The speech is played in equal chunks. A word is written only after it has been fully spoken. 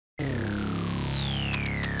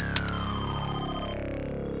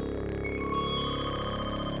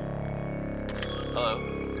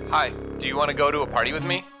Hi, do you want to go to a party with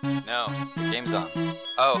me? No, the game's on.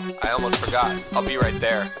 Oh, I almost forgot. I'll be right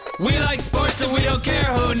there. We like sports and we don't care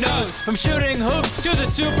who knows. From shooting hoops to the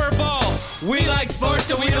Super Bowl. We like sports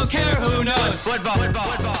and we don't care who knows.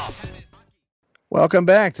 Football. Welcome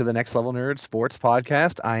back to the Next Level Nerd Sports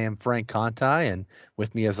Podcast. I am Frank Conti, and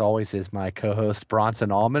with me as always is my co-host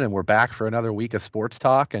Bronson Allman, and we're back for another week of sports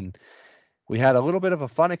talk. And we had a little bit of a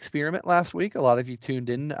fun experiment last week. A lot of you tuned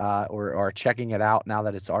in or are checking it out now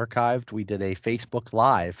that it's archived. We did a Facebook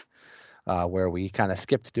Live where we kind of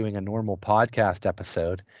skipped doing a normal podcast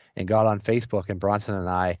episode and got on Facebook, and Bronson and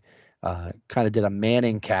I kind of did a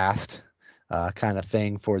Manning cast kind of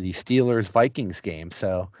thing for the Steelers-Vikings game.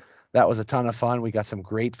 So that was a ton of fun. We got some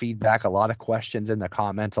great feedback, a lot of questions in the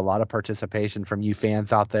comments, a lot of participation from you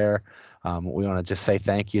fans out there. We want to just say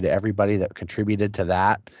thank you to everybody that contributed to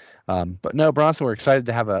that. But no, Bronson, we're excited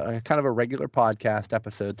to have a kind of a regular podcast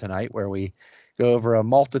episode tonight where we go over a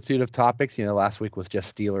multitude of topics. You know, last week was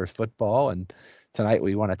just Steelers football, and tonight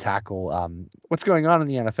we want to tackle what's going on in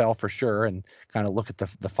the NFL for sure, and kind of look at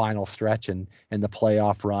the final stretch and the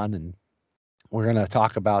playoff run. And we're going to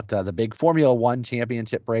talk about the big Formula One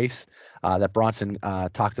championship race that Bronson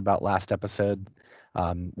talked about last episode.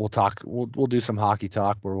 We'll do some hockey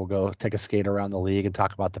talk where we'll go take a skate around the league and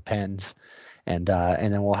talk about the Pens, and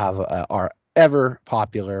then we'll have our ever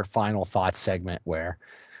popular final thoughts segment where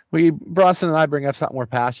Bronson and I bring up something we're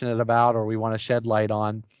passionate about or we want to shed light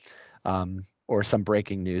on, or some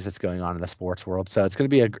breaking news that's going on in the sports world. So it's going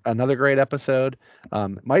to be another great episode.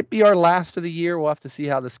 Might be our last of the year. We'll have to see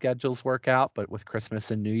how the schedules work out, but with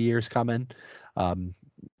Christmas and New Year's coming,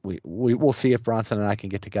 we'll see if Bronson and I can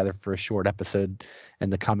get together for a short episode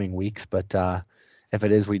in the coming weeks. But if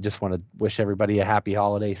it is, we just want to wish everybody a happy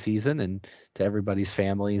holiday season and to everybody's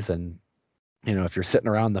families. And, you know, if you're sitting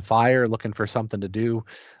around the fire looking for something to do,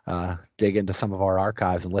 dig into some of our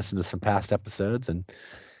archives and listen to some past episodes and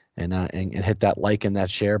hit that like and that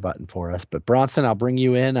share button for us. But Bronson, I'll bring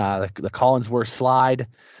you in the Collinsworth slide.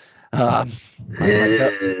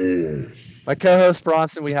 My co-host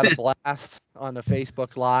Bronson, we had a blast on the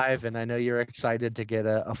Facebook Live, and I know you're excited to get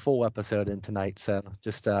a full episode in tonight. So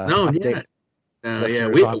just update.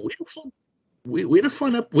 We had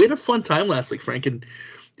a fun time last week, Frank, and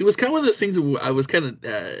it was kind of one of those things where I was kind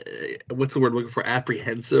of what's the word I'm looking for,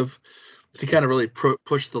 apprehensive to kind of really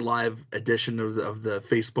push the live edition of the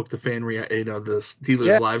Facebook, the the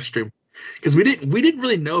Steelers live stream, because we didn't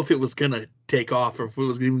really know if it was gonna take off or if it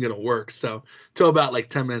was even gonna work. So till about like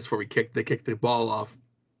 10 minutes before they kicked the ball off.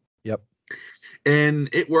 Yep. And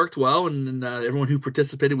it worked well, and everyone who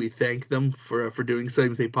participated, we thank them for doing so.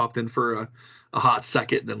 If they popped in for a hot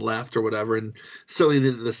second and then left or whatever, and certainly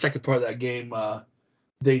the second part of that game,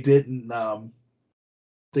 they didn't.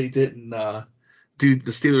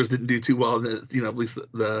 The Steelers didn't do too well in at least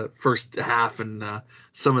the first half and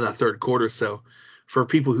some of that third quarter. So for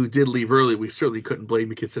people who did leave early, we certainly couldn't blame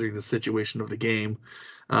you considering the situation of the game.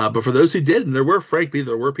 But for those who did, and there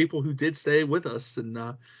were people who did stay with us, and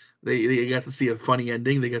they got to see a funny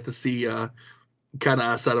ending. They got to see kind of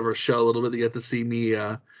us out of our shell a little bit. They got to see me,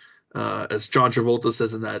 as John Travolta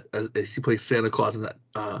says in that, as he plays Santa Claus in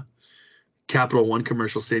that Capital One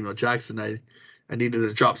commercial, Samuel Jackson. I needed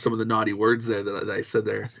to drop some of the naughty words there that I said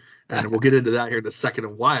there. And we'll get into that here in a second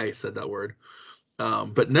of why I said that word.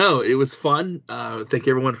 But no, it was fun. Thank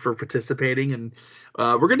everyone for participating. And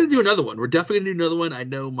we're going to do another one. We're definitely going to do another one. I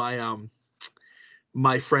know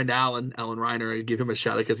my friend Alan Reiner, I give him a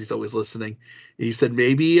shout out because he's always listening. He said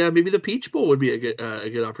maybe the Peach Bowl would be a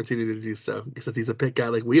good opportunity to do so, since he's a pick guy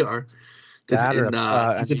like we are.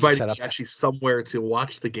 He's invited me actually somewhere to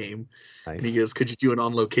watch the game. Nice. And he goes, "Could you do it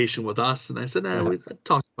on location with us?" And I said, "No, I'd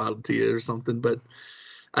talk about it to you or something." But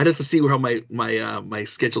I'd have to see how my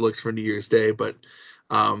schedule looks for New Year's Day. But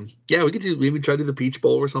we could maybe try to do the Peach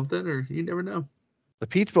Bowl or something, or you never know. The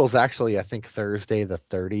Peach Bowl is actually, I think, Thursday the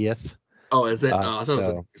 30th. Oh, is it? I thought it was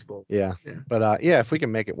a Peach Bowl. Yeah. But if we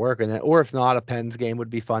can make it work, or if not, a Pens game would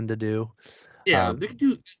be fun to do. Yeah, we could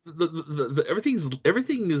do the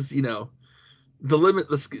everything is the limit.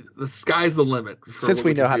 The sky's the limit. Since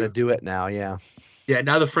we know how to do it now, yeah. Yeah,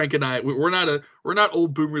 now that Frank and I, we're not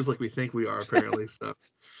old boomers like we think we are apparently. So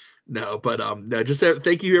no, but no, just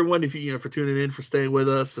thank you everyone for tuning in, for staying with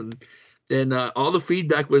us, and all the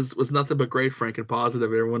feedback was nothing but great, Frank, and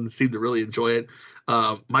positive. Everyone seemed to really enjoy it.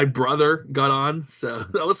 My brother got on, so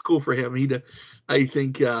that was cool for him. I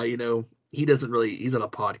think he doesn't really. He's not a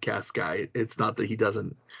podcast guy. It's not that he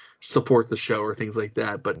doesn't support the show or things like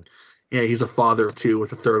that, but he's a father of two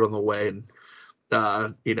with a third on the way, and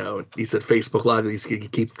he said Facebook Live, he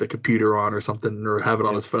keeps the computer on or something, or have it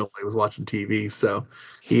on his phone while he was watching TV. So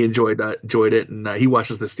he enjoyed it, and he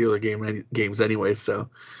watches the games anyway. So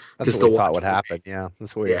That's just what to we thought watch would the happen. Yeah,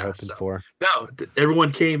 that's what we were hoping for. No,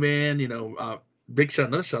 everyone came in.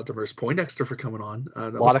 Another shout out to Merce Poindexter for coming on. A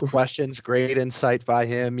lot of questions, great insight by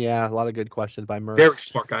him. Yeah, a lot of good questions by Merce. Very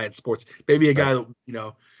smart guy in sports. Maybe a guy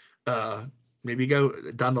that maybe go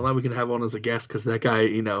down the line we can have on as a guest, because that guy,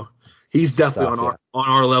 he's definitely on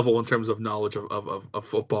our level in terms of knowledge of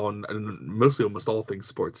football and mostly almost all things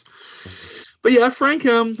sports. Mm-hmm. But yeah, Frank,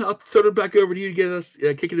 I'll throw it back over to you to get us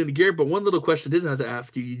kick it into gear. But one little question I did have to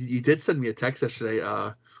ask you. You did send me a text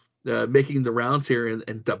yesterday, making the rounds here,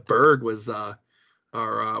 and the bird was I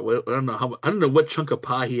don't know what chunk of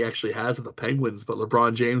pie he actually has of the Penguins, but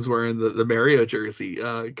LeBron James wearing the Mario jersey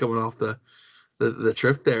coming off the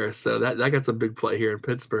trip there. So that got some big play here in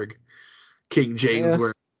Pittsburgh. King James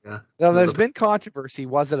wearing. Now, there's been controversy.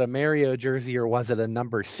 Was it a Mario jersey or was it a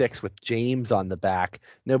number 6 with James on the back?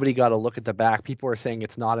 Nobody got a look at the back. People are saying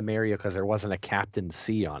it's not a Mario because there wasn't a Captain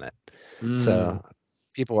C on it. So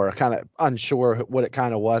people are kind of unsure what it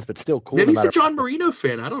kind of was, but still cool. Maybe he's a John Marino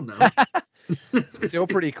fan. I don't know. Still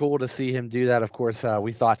pretty cool to see him do that. Of course,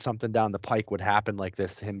 we thought something down the pike would happen like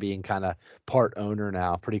this, him being kind of part owner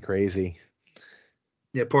now. Pretty crazy.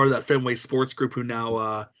 Yeah, part of that Fenway Sports Group, who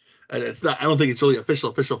now and it's not. I don't think it's really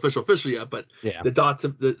official yet. But the dots,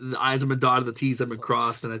 the I's have been dotted, the T's have been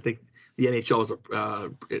crossed, and I think the NHL is. I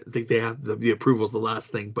think they have the approval is the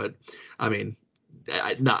last thing. But I mean,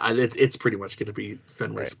 it's pretty much going to be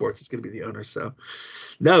Fenway Sports. It's going to be the owner. So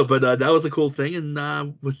no, but that was a cool thing.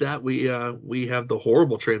 And with that, we have the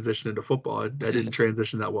horrible transition into football. I didn't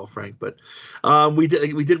transition that well, Frank, but we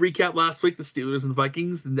did recap last week the Steelers and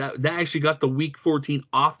Vikings, and that actually got the Week 14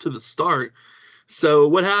 off to the start. So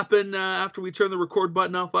what happened after we turned the record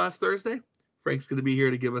button off last Thursday? Frank's going to be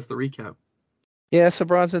here to give us the recap. Yeah, so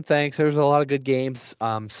Bronson, thanks. There's a lot of good games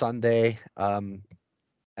Sunday.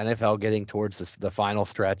 NFL getting towards the final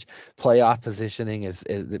stretch. Playoff positioning is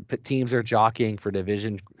the teams are jockeying for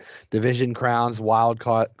division crowns, wild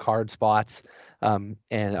card spots,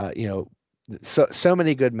 so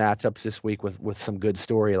many good matchups this week with some good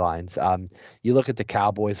storylines. You look at the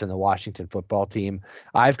Cowboys and the Washington football team.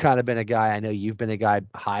 I've kind of been a guy. I know you've been a guy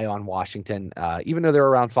high on Washington, even though they're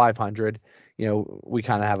around 500. We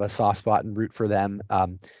kind of have a soft spot and root for them.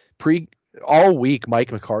 All week, Mike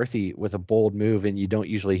McCarthy with a bold move, and you don't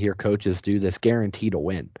usually hear coaches do this, guaranteed a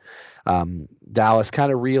win. Dallas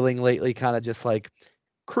kind of reeling lately, kind of just like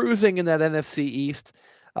cruising in that NFC East.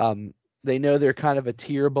 They know they're kind of a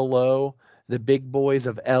tier below the big boys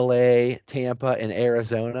of LA, Tampa, and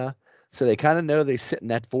Arizona. So they kind of know they sit in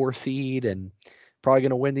that 4 seed and probably going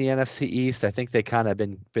to win the NFC East. I think they kind of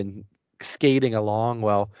been skating along.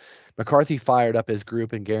 Well, McCarthy fired up his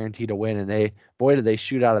group and guaranteed a win, and did they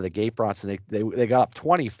shoot out of the gate, Bronson. They got up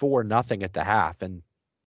 24-0 at the half, and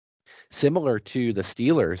similar to the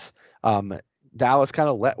Steelers, Dallas kind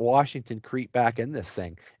of let Washington creep back in this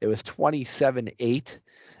thing. It was 27-8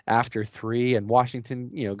 after 3, and Washington,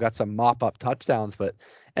 got some mop-up touchdowns, but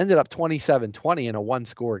ended up 27-20 in a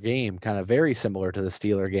one-score game, kind of very similar to the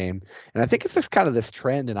Steeler game. And I think it's just kind of this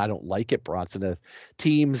trend, and I don't like it, Bronson, of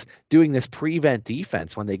teams doing this prevent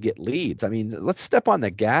defense when they get leads. I mean, let's step on the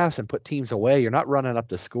gas and put teams away. You're not running up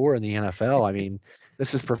the score in the NFL. I mean,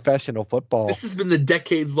 this is professional football. This has been the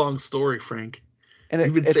decades-long story, Frank. And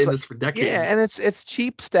we've been saying this for decades. Yeah, and it's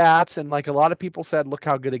cheap stats, and like a lot of people said, look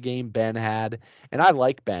how good a game Ben had. And I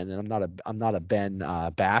like Ben, and I'm not a Ben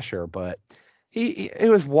basher, but it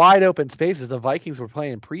was wide open spaces. The Vikings were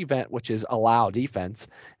playing prevent, which is allow defense.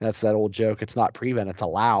 And that's that old joke. It's not prevent, it's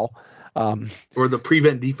allow. Or the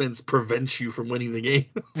prevent defense prevents you from winning the game.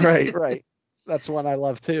 Right. That's one I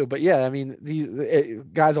love too. But yeah, I mean, these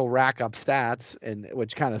guys will rack up stats, and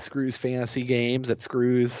which kind of screws fantasy games. It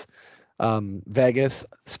screws Vegas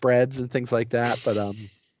spreads and things like that. But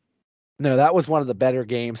no, that was one of the better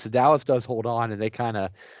games. So Dallas does hold on, and they kind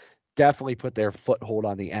of definitely put their foothold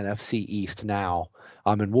on the NFC East now.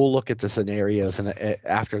 And we'll look at the scenarios and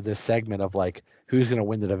after this segment of like who's going to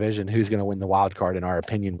win the division, who's going to win the wild card, in our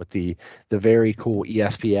opinion, with the very cool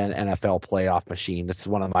ESPN NFL playoff machine. It's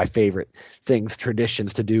one of my favorite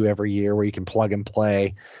traditions to do every year, where you can plug and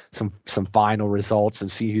play some final results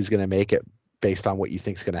and see who's going to make it based on what you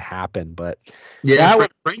think is going to happen. But yeah,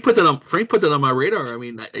 Frank put that on my radar. I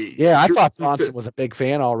mean, I thought Bronson was a big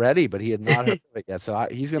fan already, but he had not heard of it yet. So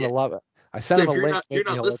he's going to love it. I sent him a link. Maybe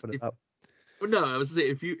he'll open it up. No, I was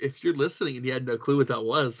gonna say if you're listening and you had no clue what that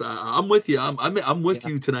was, I'm with you. I'm with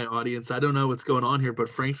Yeah. you tonight, audience. I don't know what's going on here, but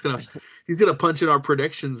he's gonna punch in our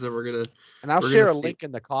predictions, and And I'll we're gonna share a see. link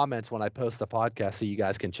in the comments when I post the podcast so you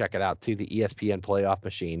guys can check it out to the ESPN playoff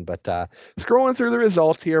machine. But scrolling through the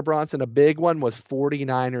results here, Bronson, a big one was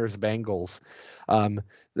 49ers Bengals.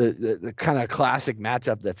 The kind of classic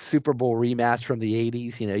matchup, that Super Bowl rematch from the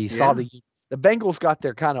 80s. You know, you saw Yeah. the Bengals got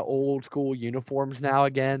their kind of old school uniforms now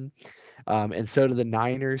again. And so do the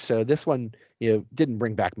Niners. So this one, didn't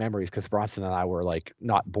bring back memories because Bronson and I were like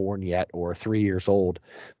not born yet or 3 years old,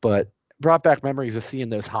 but brought back memories of seeing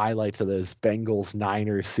those highlights of those Bengals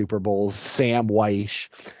Niners Super Bowls. Sam Weish,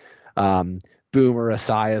 Boomer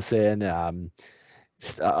Esiason,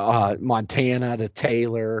 Montana to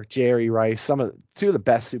Taylor, Jerry Rice, two of the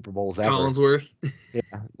best Super Bowls ever. Collinsworth. Yeah,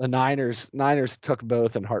 the Niners took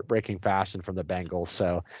both in heartbreaking fashion from the Bengals.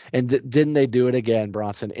 So, and didn't they do it again,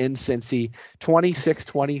 Bronson, in Cincy,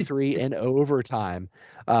 26-23 in overtime.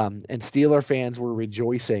 And Steeler fans were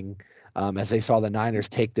rejoicing as they saw the Niners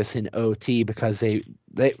take this in OT because they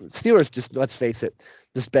Steelers, just let's face it,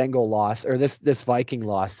 this Bengal loss or this Viking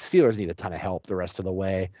loss, Steelers need a ton of help the rest of the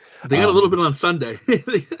way. They got a little bit on Sunday.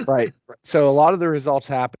 Right. So a lot of the results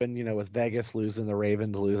happen, with Vegas losing, the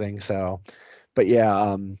Ravens losing. So, but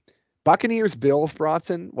yeah, Buccaneers Bills,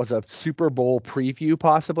 Bronson, was a Super Bowl preview,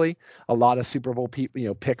 possibly a lot of Super Bowl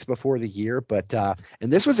picks before the year. But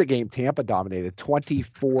and this was a game Tampa dominated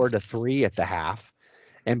 24-3 at the half.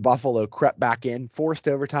 And Buffalo crept back in, forced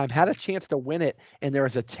overtime, had a chance to win it, and there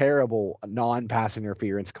was a terrible non-pass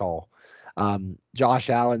interference call. Josh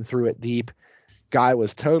Allen threw it deep. Guy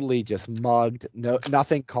was totally just mugged.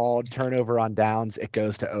 Nothing called. Turnover on downs. It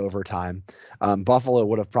goes to overtime. Buffalo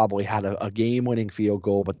would have probably had a game-winning field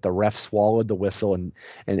goal, but the ref swallowed the whistle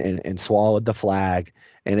and swallowed the flag,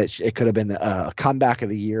 and it could have been a comeback of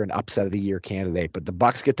the year, an upset of the year candidate. But the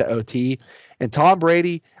Bucs get to OT, and Tom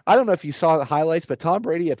Brady. I don't know if you saw the highlights, but Tom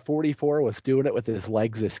Brady at 44 was doing it with his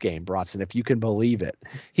legs this game, Bronson, if you can believe it.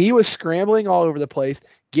 He was scrambling all over the place,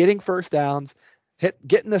 getting first downs,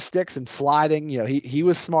 getting the sticks and sliding. He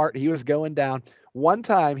was smart. He was going down. One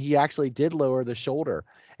time he actually did lower the shoulder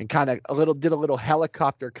and kind of did a little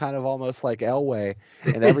helicopter, kind of almost like Elway,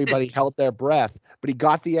 and everybody held their breath, but he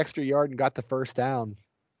got the extra yard and got the first down.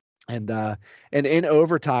 And in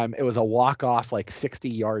overtime, it was a walk-off, like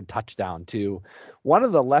 60-yard touchdown to one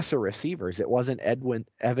of the lesser receivers. It wasn't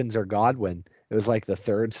Evans or Godwin. It was like the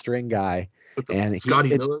third string guy. And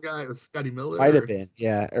Miller guy? It was Scotty Miller? Might have been,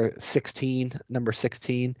 yeah, or number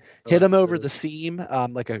 16. Hit him over the seam,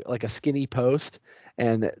 like a skinny post,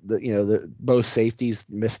 and the both safeties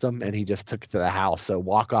missed him, and he just took it to the house. So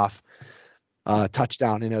walk-off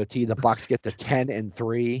touchdown in OT. The Bucs get to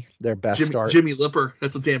 10-3, their best start. Jimmy Lipper.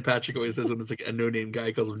 That's what Dan Patrick always says when it's like a no-name guy.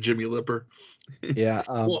 He calls him Jimmy Lipper. Yeah.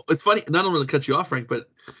 Well, it's funny. Not only to cut you off, Frank, but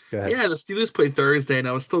yeah, the Steelers played Thursday, and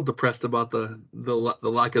I was still depressed about the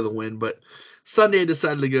lack of the win. But Sunday, I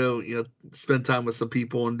decided to go, spend time with some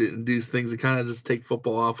people and do things and kind of just take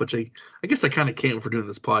football off, which I guess I kind of can't for doing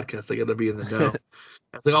this podcast. I got to be in the know.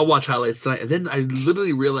 I was like, I'll watch highlights tonight, and then I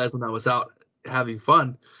literally realized when I was out having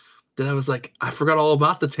fun. Then I was like, I forgot all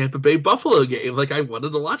about the Tampa Bay Buffalo game. Like, I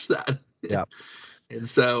wanted to watch that. Yeah. And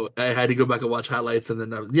so I had to go back and watch highlights. And then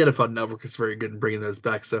the NFL Network is very good in bringing those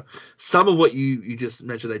back. So some of what you just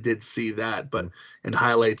mentioned, I did see that, but in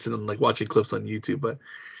highlights and like watching clips on YouTube. But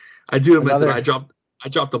I do admit that I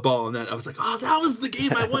dropped the ball on that. I was like, oh, that was the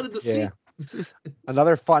game I wanted to see.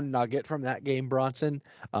 Another fun nugget from that game, Bronson.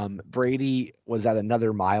 Brady was at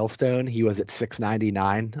another milestone. He was at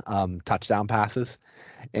 699 touchdown passes,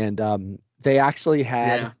 and they actually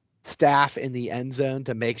had staff in the end zone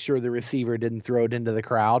to make sure the receiver didn't throw it into the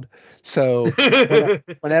crowd. So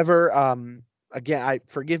whenever again, I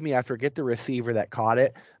forget the receiver that caught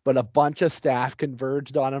it, but a bunch of staff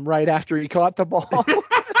converged on him right after he caught the ball.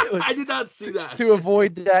 I did not see that. To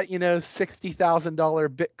avoid that, $60,000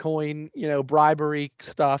 Bitcoin, bribery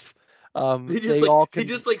stuff. They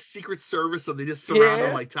just like Secret Service them. They just surround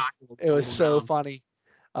them like tackle. It was so funny.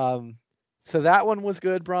 So that one was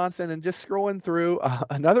good, Bronson. And just scrolling through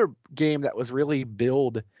another game that was really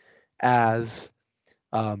billed as,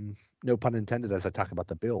 no pun intended, as I talk about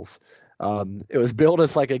the Bills. It was billed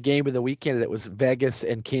as like a game of the weekend. It was Vegas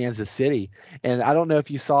and Kansas City. And I don't know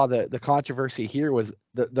if you saw the controversy here was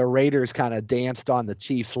the Raiders kind of danced on the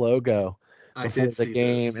Chiefs logo before the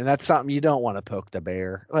game. And that's something you don't want to poke the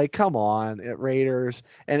bear. Like, come on, Raiders.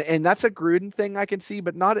 And that's a Gruden thing I can see,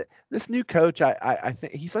 but not this new coach. I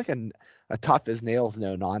think he's like a tough as nails,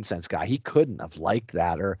 no nonsense guy. He couldn't have liked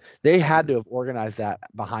that, or they had to have organized that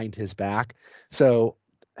behind his back. So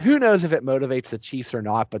who knows if it motivates the Chiefs or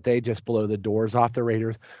not, but they just blow the doors off the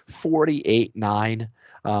Raiders 48-9.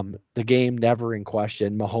 The game never in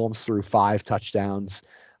question. Mahomes threw 5 touchdowns.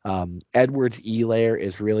 Edwards-Helaire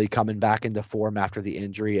is really coming back into form after the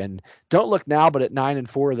injury. And don't look now, but at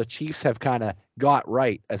 9-4, the Chiefs have kind of got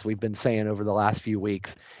right, as we've been saying over the last few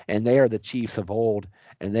weeks. And they are the Chiefs of old.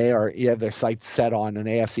 And you have their sights set on an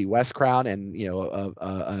AFC West crown and,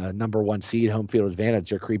 a number 1 seed, home field advantage.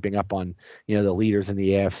 They're creeping up on, the leaders in the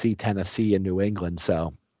AFC, Tennessee and New England.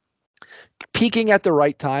 So peaking at the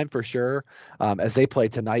right time for sure. As they play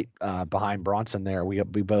tonight behind Bronson there, we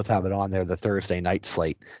both have it on there, the Thursday night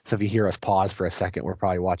slate. So if you hear us pause for a second, we're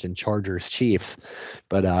probably watching Chargers Chiefs,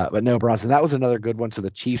 but no, Bronson, that was another good one. So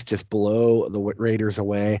the Chiefs just blow the Raiders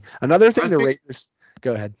away. Another thing, Raiders,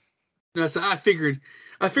 go ahead. No, so I figured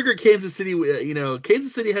Kansas City,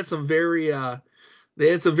 Kansas City had some very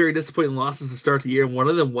disappointing losses to start the year, and one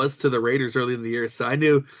of them was to the Raiders early in the year. So I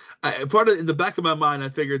knew, in the back of my mind, I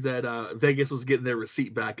figured that Vegas was getting their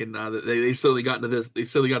receipt back, and they slowly got into this. They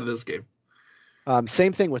slowly got into this game.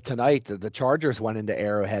 Same thing with tonight. The Chargers went into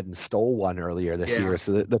Arrowhead and stole one earlier this year.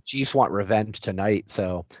 So the Chiefs want revenge tonight.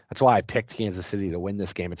 So that's why I picked Kansas City to win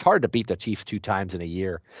this game. It's hard to beat the Chiefs 2 times in a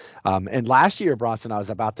year. And last year, Bronson, I was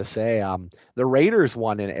about to say, the Raiders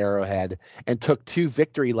won in Arrowhead and took 2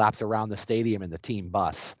 victory laps around the stadium in the team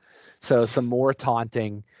bus. So some more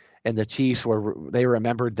taunting. And the Chiefs they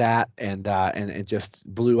remembered that and it just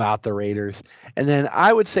blew out the Raiders. And then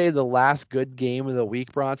I would say the last good game of the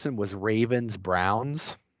week, Bronson, was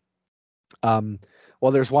Ravens-Browns.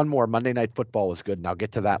 Well, there's one more. Monday Night Football was good, and I'll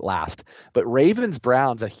get to that last. But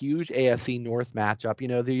Ravens-Browns, a huge AFC North matchup.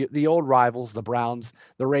 The old rivals, the Browns,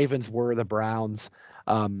 the Ravens were the Browns.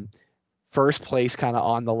 First place kind of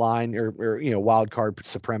on the line, or wild card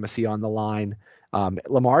supremacy on the line.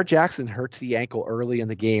 Lamar Jackson hurts the ankle early in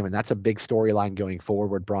the game, and that's a big storyline going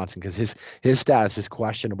forward, Bronson, because his status is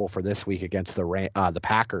questionable for this week against the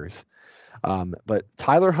Packers. But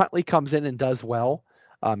Tyler Huntley comes in and does well.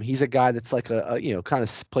 He's a guy that's like a kind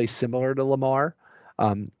of plays similar to Lamar.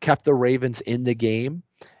 Kept the Ravens in the game,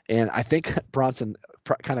 and I think Bronson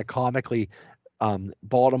kind of comically,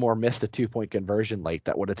 Baltimore missed a 2-point conversion late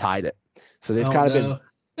that would have tied it. So they've kind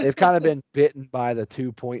of been bitten by the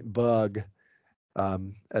 2-point bug.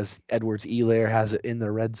 As Edwards-Helaire has it in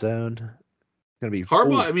the red zone. Gonna be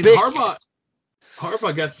Harbaugh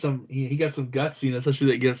got some. He got some guts,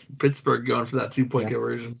 especially against Pittsburgh, going for that 2-point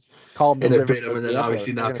conversion. Called and it bit him, and then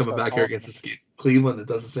obviously now coming back here against Cleveland, it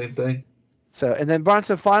does the same thing. So, and then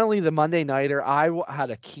Bronson, finally the Monday Nighter. I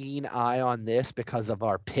had a keen eye on this because of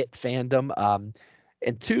our Pitt fandom.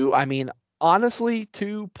 And honestly,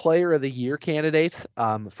 2 Player of the Year candidates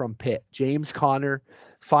from Pitt. James Conner,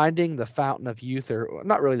 finding the fountain of youth, or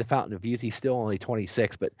not really the fountain of youth. He's still only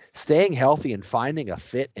 26, but staying healthy and finding a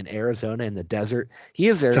fit in Arizona in the desert. He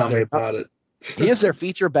is their, Tell me about it. He is their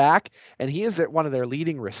feature back, and he is one of their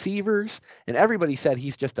leading receivers. And everybody said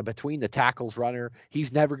he's just a between the tackles runner.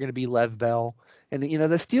 He's never going to be Lev Bell. And, the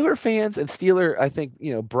Steeler fans and I think,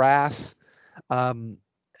 brass, kind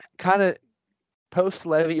of post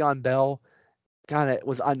Le'Veon Bell kind of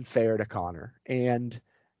was unfair to Conner. And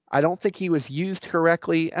I don't think he was used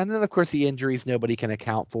correctly. And then, of course, the injuries nobody can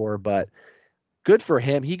account for, but good for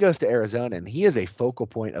him. He goes to Arizona, and he is a focal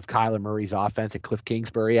point of Kyler Murray's offense and Cliff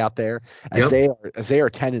Kingsbury out there as they are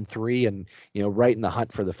 10-3 and, right in the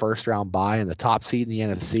hunt for the first round bye and the top seed in the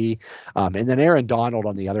NFC. And then Aaron Donald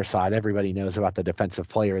on the other side. Everybody knows about the Defensive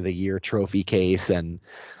Player of the Year trophy case and,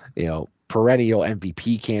 perennial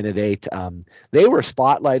MVP candidate. They were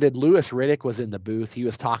spotlighted. Louis Riddick was in the booth. He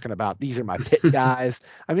was talking about, these are my Pitt guys.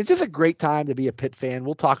 It's just a great time to be a Pitt fan.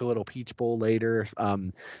 We'll talk a little Peach Bowl later.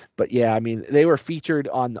 But yeah, they were featured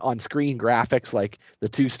on screen graphics, like the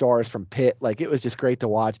 2 stars from Pitt. Like, it was just great to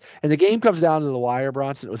watch. And the game comes down to the wire,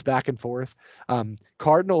 Bronson. It was back and forth.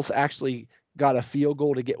 Cardinals actually got a field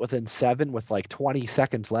goal to get within 7 with like 20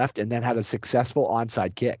 seconds left, and then had a successful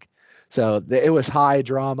onside kick. So it was high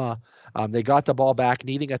drama. They got the ball back,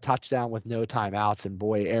 needing a touchdown with no timeouts. And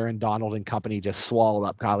boy, Aaron Donald and company just swallowed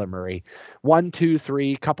up Kyler Murray. 1, 2,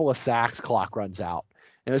 3, couple of sacks, clock runs out.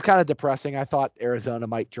 And it was kind of depressing. I thought Arizona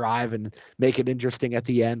might drive and make it interesting at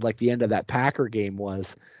the end, like the end of that Packer game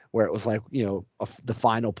was, where it was like, the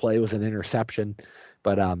final play was an interception.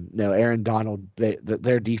 But no, Aaron Donald,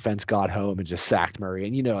 their defense got home and just sacked Murray.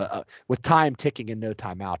 And, with time ticking and no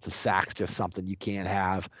timeouts, a sack's just something you can't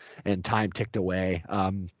have, and time ticked away.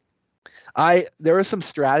 There was some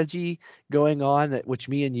strategy going on that which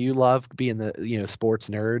me and you love being the sports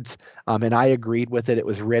nerds. And I agreed with it. It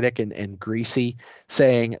was Riddick and Greasy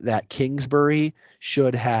saying that Kingsbury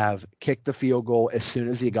should have kicked the field goal as soon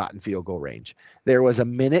as he got in field goal range. There was a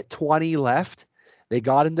minute 20 left. They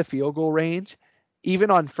got into field goal range.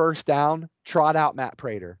 Even on first down, trot out Matt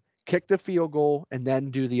Prater, kick the field goal, and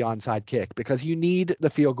then do the onside kick because you need the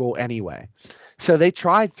field goal anyway. So they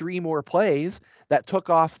tried 3 more plays that took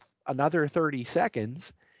off another 30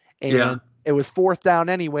 seconds, and it was fourth down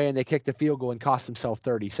anyway, and they kicked the field goal and cost themselves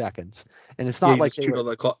 30 seconds. And it's not like they were, all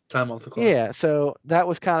the time off the clock. Yeah, so that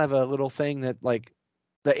was kind of a little thing that, like,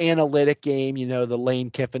 the analytic game, the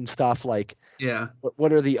Lane Kiffin stuff, like,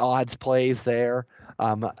 what are the odds plays there?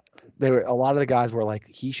 There were a lot of the guys were like,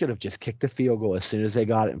 he should have just kicked the field goal as soon as they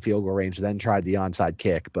got it in field goal range, then tried the onside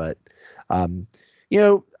kick. But,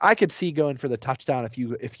 I could see going for the touchdown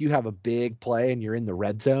if you have a big play and you're in the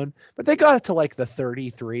red zone. But they got it to like the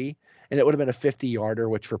 33, and it would have been a 50-yarder,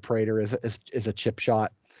 which for Prater is a chip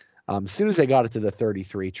shot. As soon as they got it to the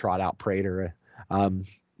 33, trot out Prater.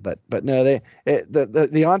 But no, the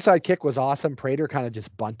onside kick was awesome. Prater kind of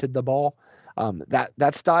just bunted the ball.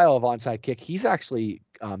 That style of onside kick, he's actually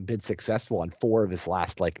been successful on 4 of his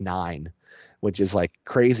last 9, which is like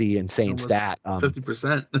crazy, insane almost stat.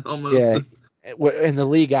 50% almost. Yeah, and the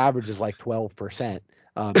league average is like 12%.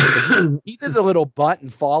 He did a little bunt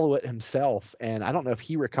and follow it himself, and I don't know if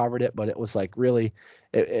he recovered it, but it was like really,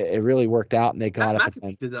 it really worked out, and they got Matt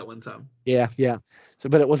up. Did that one time. Yeah. So,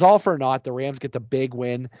 but it was all for naught. The Rams get the big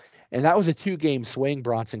win, and that was a 2-game swing,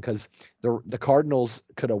 Bronson, because the Cardinals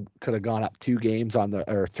could have gone up 2 games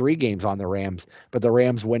or 3 games on the Rams, but the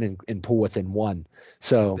Rams win and pull within 1.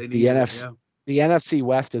 So the NFC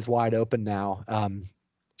West is wide open now.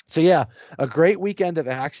 So yeah, a great weekend of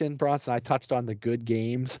action, Bronson. I touched on the good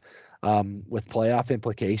games with playoff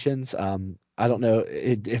implications. I don't know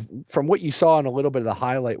if from what you saw and a little bit of the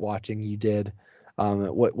highlight watching you did,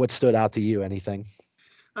 what stood out to you? Anything?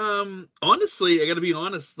 Honestly, I got to be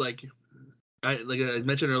honest. Like I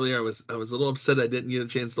mentioned earlier, I was a little upset I didn't get a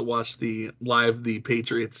chance to watch the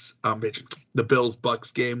Patriots, the Bills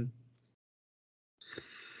Bucks game.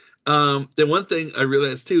 The one thing I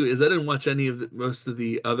realized too is I didn't watch most of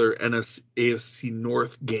the other AFC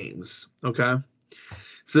North games. Okay,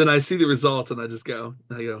 so then I see the results and I go,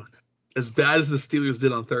 as bad as the Steelers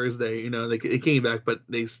did on Thursday, they came back, but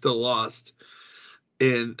they still lost.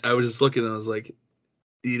 And I was just looking, and I was like,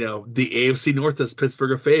 the AFC North does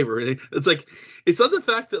Pittsburgh a favor. And it's like, it's not the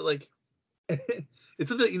fact that like, it's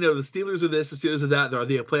not that the Steelers are this, the Steelers are that. Are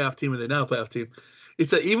they a playoff team? Or are they not a playoff team?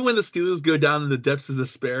 It's that even when the Steelers go down in the depths of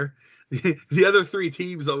despair, the other 3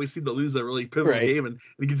 teams always seem to lose a really pivotal game, and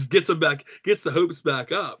it just gets the hopes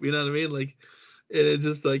back up. You know what I mean? Like, and it's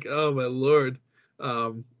just like, oh my Lord.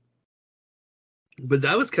 But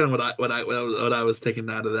that was kind of what I was taking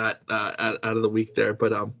out of that out of the week there.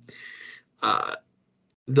 But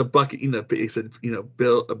the Bucks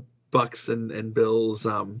and Bills.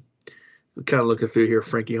 Kind of looking through here,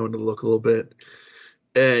 Frankie. I want to look a little bit.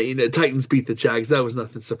 Titans beat the Jags. That was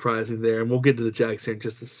nothing surprising there, and we'll get to the Jags here in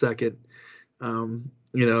just a second. A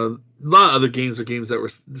lot of other games are games that were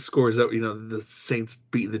the scores that the Saints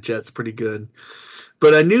beat the Jets pretty good,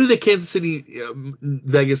 but I knew the Kansas City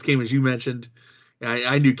Vegas game, as you mentioned.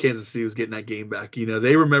 I knew Kansas City was getting that game back.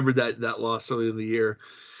 They remembered that loss early in the year.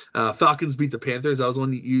 Falcons beat the Panthers. That was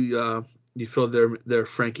one you filled there,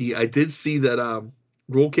 Frankie. I did see that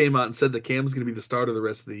Rule came out and said that Cam's going to be the starter the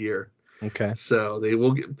rest of the year. Okay. So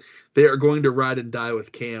they are going to ride and die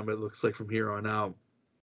with Cam, it looks like, from here on out.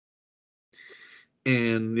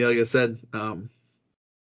 And like I said,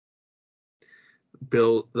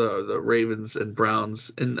 Bill, the Ravens and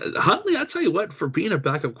Browns, and Huntley, I tell you what, for being a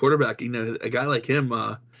backup quarterback, a guy like him,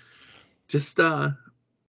 he's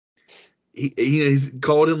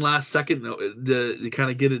called in last second to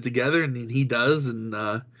kind of get it together, and he does,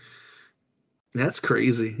 and that's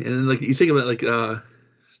crazy. And then, like, you think about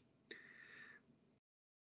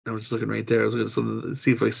I was just looking right there. I was going to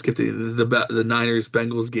see if I skipped the Niners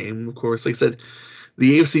Bengals game. Of course, like I said,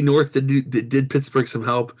 the AFC North did Pittsburgh some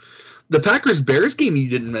help. The Packers Bears game you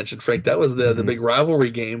didn't mention, Frank. That was the big rivalry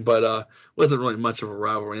game, but wasn't really much of a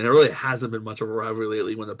rivalry. And it really hasn't been much of a rivalry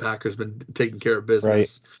lately when the Packers been taking care of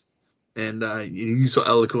business. Right. And you so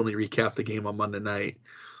eloquently recap the game on Monday night.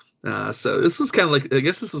 So this was kind of like, I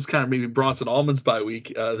guess this was kind of maybe Bronson Allman's bye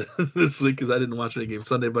week this week, because I didn't watch any game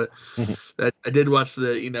Sunday, but I did watch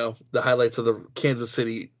the highlights of the Kansas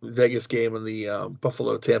City Vegas game and the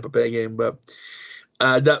Buffalo Tampa Bay game. But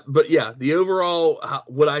the overall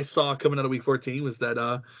what I saw coming out of week 14 was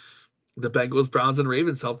that the Bengals, Browns, and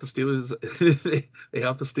Ravens help the Steelers. They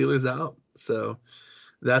help the Steelers out. So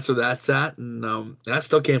that's where that's at. And I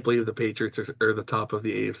still can't believe the Patriots are the top of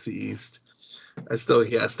the AFC East. I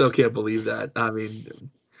still can't believe that. I mean,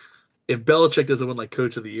 if Belichick doesn't win like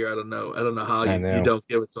Coach of the Year, I don't know how you don't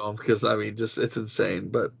give it to him, because I mean, just it's insane.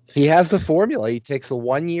 But he has the formula. He takes a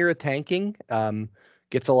 1 year of tanking,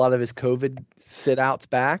 gets a lot of his COVID sit outs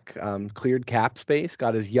back, cleared cap space,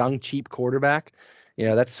 got his young cheap quarterback. You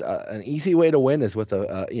know, that's an easy way to win is with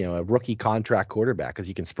a rookie contract quarterback, because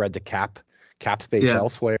you can spread the cap space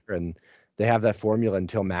elsewhere, and they have that formula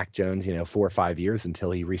until Mac Jones, 4 or 5 years until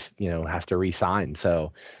he has to re-sign.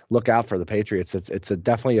 So look out for the Patriots. It's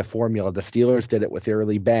definitely a formula. The Steelers did it with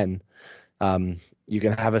early Ben. You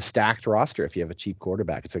can have a stacked roster if you have a cheap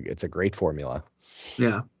quarterback. It's a great formula.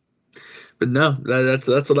 Yeah, but no,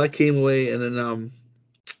 that's what I came away. And then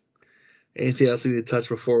anything else we need to touch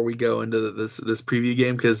before we go into this preview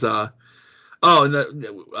game? Because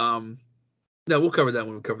no, we'll cover that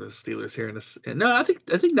when we cover the Steelers here in this. And no, I think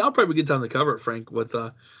now probably a good time to cover it, Frank. With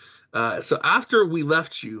so after we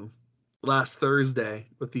left you last Thursday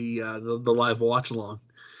with the live watch along,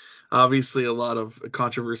 obviously a lot of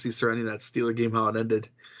controversy surrounding that Steeler game, how it ended,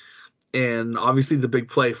 and obviously the big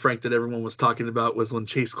play, Frank, that everyone was talking about was when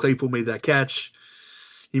Chase Claypool made that catch.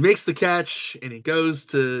 He makes the catch and he goes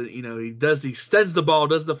to he extends the ball,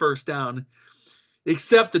 does the first down.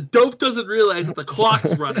 Except the dope doesn't realize that the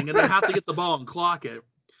clock's running and they have to get the ball and clock it.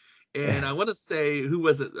 And I want to say, who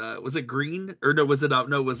was it? Was it Green? Or no, was it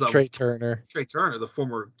Trey Turner. Trey Turner, the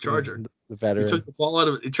former Charger. The veteran. He took the ball out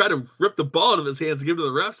of it. He tried to rip the ball out of his hands and give it to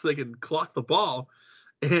the refs so they can clock the ball.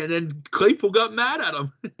 And then Claypool got mad at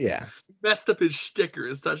him. Yeah. He messed up his sticker,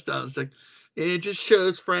 his touchdown stick. And it just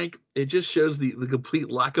shows, Frank, the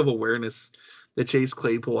complete lack of awareness that Chase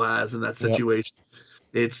Claypool has in that situation. Yep.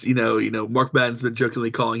 It's Mark Madden's been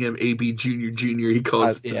jokingly calling him AB Junior. He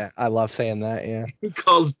calls I love saying that. Yeah, he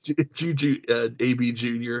calls Juju AB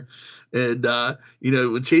Junior, and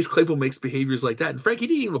when Chase Claypool makes behaviors like that, and Frank, he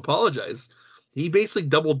didn't even apologize. He basically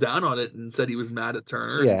doubled down on it and said he was mad at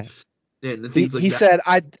Turner. Yeah, and things like he that.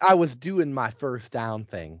 said I was doing my first down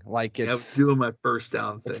thing. Like I was doing my first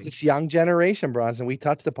down thing. It's this young generation, Bronson. We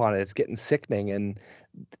touched upon it. It's getting sickening, and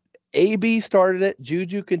AB started it,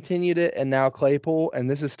 Juju continued it, and now Claypool, and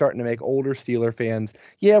this is starting to make older Steeler fans.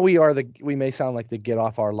 Yeah, we may sound like the get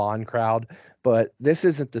off our lawn crowd, but this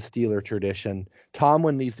isn't the Steeler tradition.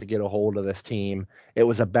 Tomlin needs to get a hold of this team. It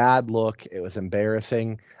was a bad look. It was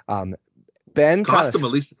embarrassing. Ben cost him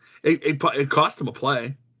at least. It cost him a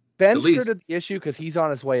play. Ben skirted the issue because he's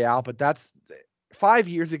on his way out, but that's 5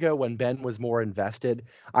 years ago when Ben was more invested.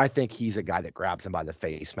 I think he's a guy that grabs him by the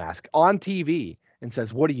face mask on TV and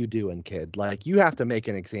says, "What are you doing, kid? Like, you have to make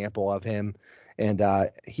an example of him." And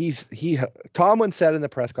Tomlin said in the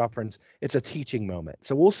press conference, it's a teaching moment.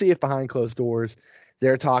 So we'll see if behind closed doors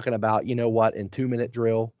they're talking about, in 2-minute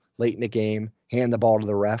drill late in the game, hand the ball to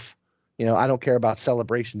the ref. I don't care about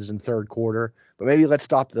celebrations in third quarter, but maybe let's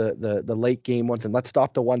stop the late game ones, and let's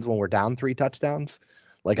stop the ones when we're down 3 touchdowns.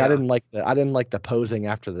 Like, yeah. I didn't like the posing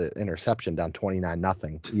after the interception down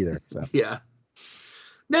 29-0 either. So. Yeah.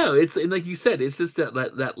 No, it's, and like you said, it's just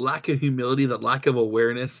that lack of humility, that lack of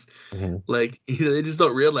awareness. Mm-hmm. Like, they just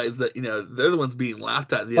don't realize that, they're the ones being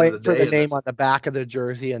laughed at the end of the day. For the name on the back of the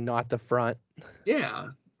jersey and not the front. Yeah.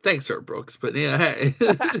 Thanks, Herb Brooks. But yeah, hey.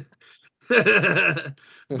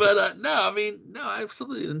 But no, I mean, no,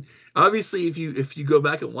 absolutely. And obviously, if you go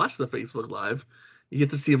back and watch the Facebook Live, you get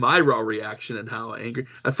to see my raw reaction and how angry.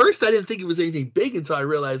 At first, I didn't think it was anything big until I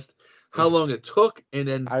realized how long it took, and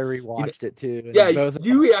then I rewatched it too. Yeah,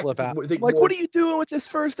 you reacted like, what are you doing with this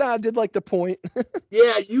first down? I did like the point.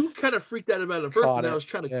 Yeah, you kind of freaked out about it first, and I was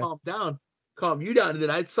trying to calm you down, and then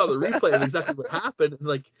I saw the replay of exactly what happened,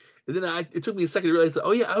 and then it took me a second to realize that,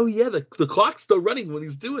 oh yeah, the clock's still running when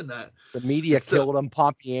he's doing that. The media killed him.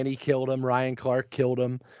 Pompiani killed him. Ryan Clark killed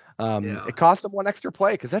him. It cost him one extra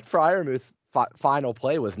play because that Freiermuth final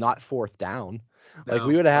play was not 4th down. Like,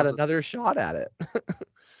 we would have had another shot at it.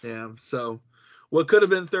 Yeah, so what could have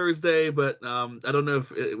been Thursday, but I don't know if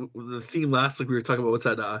the theme last week we were talking about what's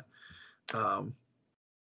that? I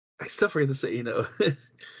still forget to say,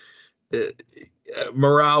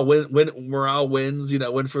 morale wins. Win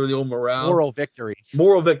for the old morale. Moral victories.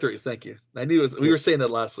 Moral victories. Thank you. I knew we were saying that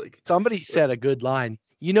last week. Somebody said a good line.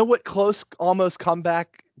 You know what close, almost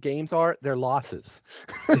comeback games are? They're losses.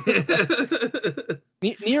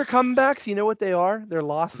 Near comebacks, you know what they are? They're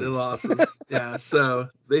losses. They're losses. Yeah, so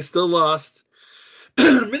they still lost.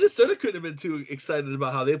 Minnesota couldn't have been too excited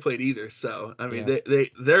about how they played either. So I mean,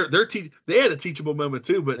 they had a teachable moment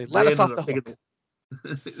too, but they let us off the hook.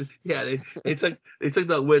 Yeah, they took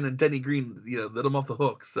that win, and Denny Green, let them off the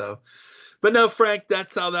hook. So, but no, Frank,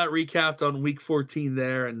 that's how that recapped on week 14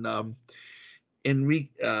 there. And in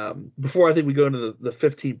week before I think we go into the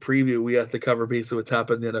 15 preview, we have to cover basically what's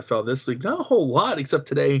happened in the NFL this week. Not a whole lot, except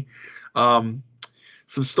today. Some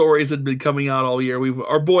stories had been coming out all year.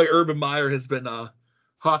 Our boy Urban Meyer has been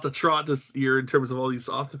hot to trot this year in terms of all these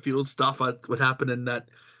off the field stuff. What happened in that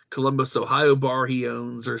Columbus, Ohio bar he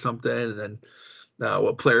owns or something, and then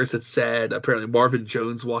what players had said. Apparently, Marvin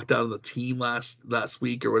Jones walked out on the team last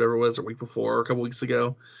week or whatever it was, or week before, or a couple weeks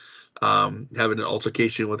ago, having an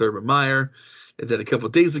altercation with Urban Meyer. And then a couple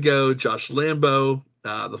of days ago, Josh Lambo,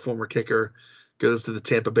 the former kicker, goes to the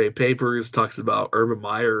Tampa Bay Papers, talks about Urban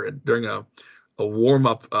Meyer and during a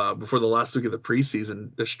warm-up before the last week of the preseason,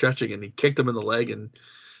 they're stretching, and he kicked him in the leg, and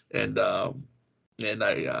I'm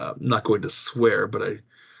not going to swear, but I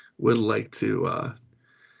would like to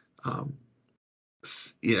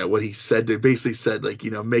what he said. They basically said, like,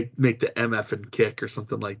 make the MF and kick or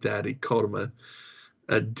something like that. He called him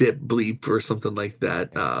a dip bleep or something like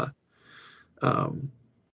that.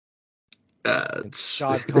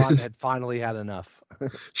 Shad Khan had finally had enough.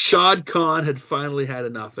 Shad Khan had finally had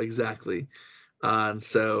enough, exactly. And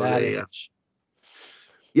so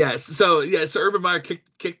so Urban Meyer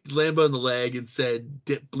kicked Lambo in the leg and said,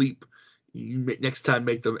 "Dip bleep, you next time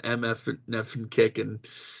make the MF and F and kick." And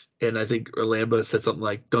I think Lambo said something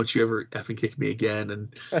like, "Don't you ever F and kick me again."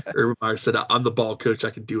 And Urban Meyer said, "I'm the ball coach. I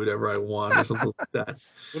can do whatever I want," or something like that.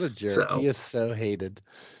 What a jerk! He is so hated.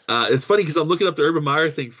 It's funny because I'm looking up the Urban Meyer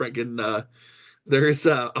thing, Frank, and there's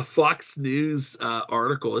a Fox News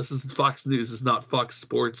article. This is Fox News. It's not Fox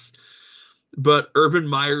Sports. But Urban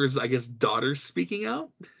Meyer's, I guess, daughter's speaking out.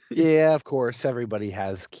 Yeah, of course. Everybody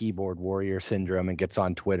has keyboard warrior syndrome and gets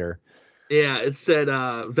on Twitter. Yeah, it said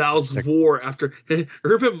vows war after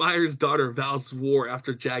Urban Meyer's daughter vows war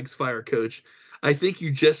after Jags fire coach. "I think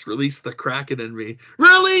you just released the Kraken in me."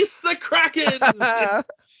 Release the Kraken!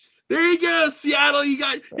 There you go, Seattle. You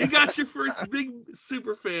got your first big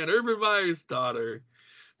super fan, Urban Meyer's daughter.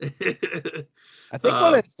 I think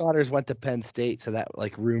one of his daughters went to Penn State, so that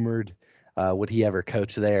rumored would he ever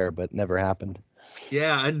coach there, but never happened.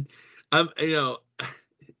 Yeah, and I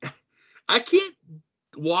can't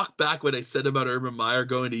walk back what I said about Urban Meyer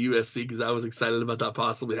going to USC because I was excited about that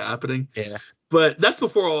possibly happening. Yeah. But that's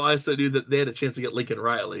before all I also knew that they had a chance to get Lincoln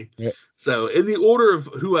Riley. Yeah. So in the order of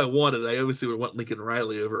who I wanted, I obviously would want Lincoln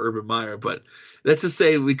Riley over Urban Meyer. But that's to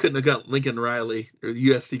say we couldn't have gotten Lincoln Riley, or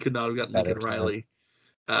USC could not have gotten Lincoln Riley.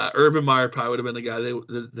 Urban Meyer probably would have been the guy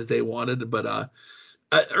that they wanted. But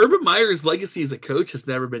Urban Meyer's legacy as a coach has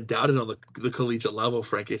never been doubted on the collegiate level,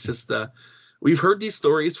 Frank. It's just we've heard these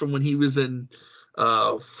stories from when he was in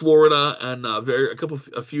Florida and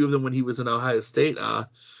a few of them when he was in Ohio State.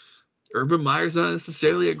 Urban Meyer's not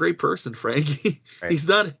necessarily a great person, Frank. Right. He's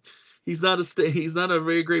not a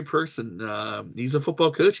very great person. He's a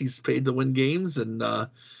football coach. He's paid to win games, and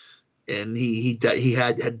he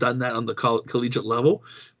had done that on the collegiate level.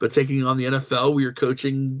 But taking on the NFL, we are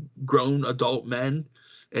coaching grown adult men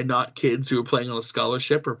and not kids who are playing on a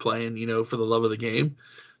scholarship or playing, for the love of the game.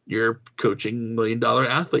 You're coaching $1 million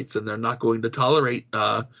athletes, and they're not going to tolerate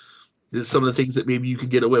some of the things that maybe you could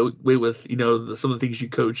get away with, some of the things you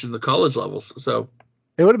coach in the college levels. So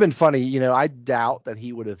it would have been funny. I doubt that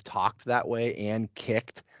he would have talked that way and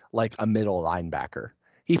kicked like a middle linebacker.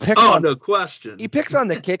 He picks no question. He picks on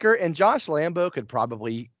the kicker, and Josh Lambo could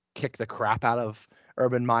probably kick the crap out of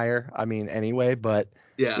Urban Meyer. I mean, anyway, but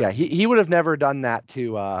yeah, he would have never done that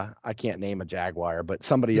to I can't name a Jaguar, but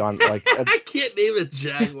somebody on like I can't name a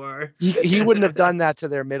Jaguar. he wouldn't have done that to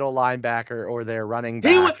their middle linebacker or their running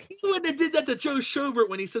back. He wouldn't have did that to Joe Schobert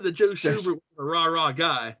when he said that Joe Schobert was a rah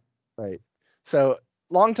guy. Right. So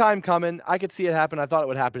long time coming. I could see it happen. I thought it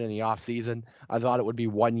would happen in the off season. I thought it would be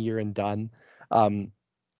 1 year and done. Some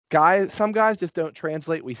guys just don't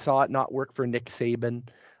translate. We saw it not work for Nick Saban.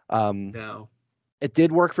 No. It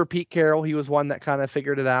did work for Pete Carroll. He was one that kind of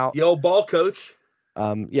figured it out. The old ball coach.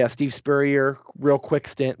 Steve Spurrier, real quick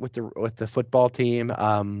stint with the football team.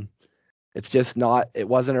 It's just not. It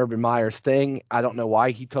wasn't Urban Meyer's thing. I don't know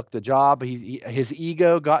why he took the job. His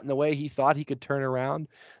ego got in the way. He thought he could turn around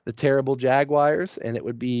the terrible Jaguars, and it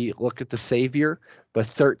would be look at the savior. But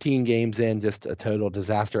 13 games in, just a total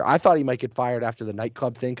disaster. I thought he might get fired after the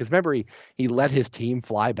nightclub thing because remember he let his team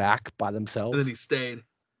fly back by themselves. And then he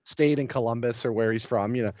stayed in Columbus or where he's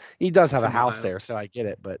from. He does have a house there, so I get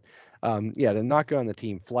it. But to not go on the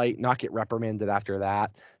team flight, not get reprimanded after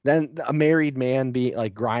that. Then a married man be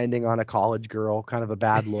like grinding on a college girl, kind of a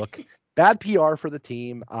bad look. bad PR for the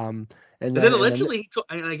team. And then then allegedly he told,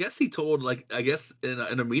 and I guess he told, like, I guess in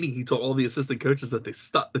a meeting he told all the assistant coaches that they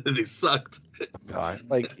sucked. God,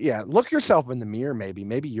 like, yeah, look yourself in the mirror.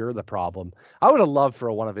 Maybe you're the problem. I would have loved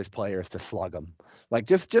for one of his players to slug him, like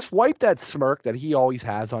just wipe that smirk that he always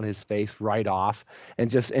has on his face right off, and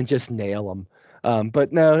just nail him.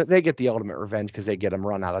 But no, they get the ultimate revenge because they get him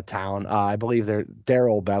run out of town. I believe they're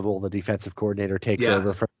Darrell Bevel, the defensive coordinator, takes Yeah.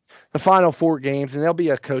 over for the final 4 games, and there'll be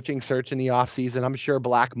a coaching search in the offseason. I'm sure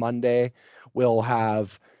Black Monday will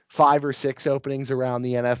have 5 or 6 openings around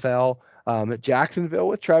the NFL. At Jacksonville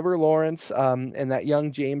with Trevor Lawrence, and that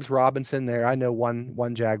young James Robinson there. I know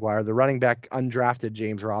one Jaguar. The running back, undrafted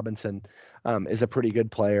James Robinson, is a pretty good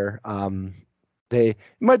player. It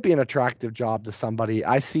might be an attractive job to somebody.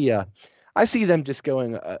 I see them just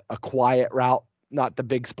going a quiet route, not the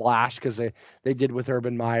big splash, because they did with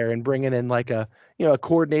Urban Meyer, and bringing in like a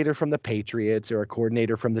coordinator from the Patriots or a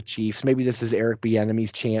coordinator from the Chiefs. Maybe this is Eric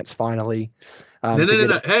Bieniemy's chance finally.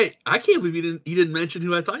 No. Hey, I can't believe you didn't mention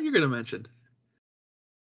who I thought you were going to mention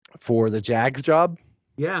for the Jags job.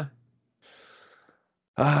 Yeah.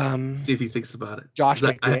 See if he thinks about it. Josh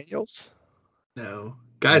McDaniels. No,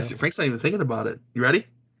 guys, no. Frank's not even thinking about it. You ready?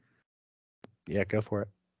 Yeah, go for it.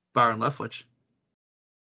 Byron Leftwich.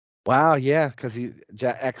 Wow, yeah, because he's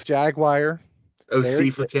ex-Jaguar.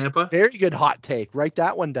 OC for Tampa. Very good hot take. Write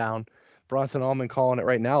that one down. Bronson Allman calling it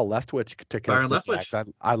right now. Leftwich to coach Byron the Leftwich.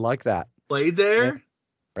 Jags. I like that. Played there. Yeah.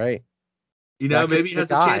 Right. Maybe he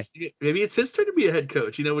has a chance. Maybe it's his turn to be a head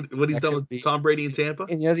coach. What he's done with Tom Brady in Tampa.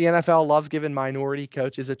 And the NFL loves giving minority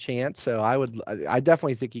coaches a chance. So I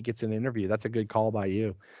definitely think he gets an interview. That's a good call by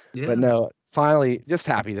you. Yeah. But no, finally, just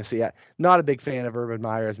happy to see it. Not a big fan of Urban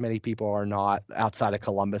Meyer, as many people are not, outside of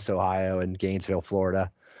Columbus, Ohio, and Gainesville,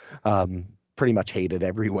 Florida. Pretty much hated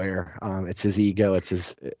everywhere. It's his ego. It's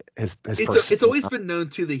his It's always been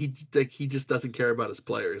known too that he just doesn't care about his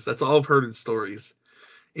players. That's all I've heard in stories.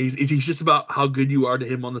 He's just about how good you are to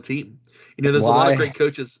him on the team. There's a lot of great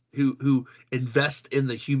coaches who invest in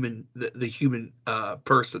the human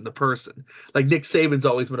person, the person. Like Nick Saban's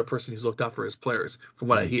always been a person who's looked out for his players, from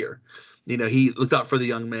what I hear. He looked out for the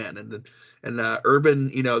young man, and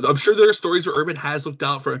Urban. I'm sure there are stories where Urban has looked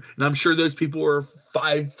out for, and I'm sure those people were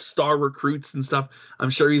 5-star recruits and stuff. I'm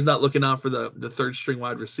sure he's not looking out for the third string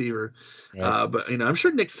wide receiver. Right. But I'm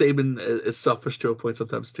sure Nick Saban is selfish to a point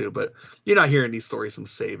sometimes too. But you're not hearing these stories from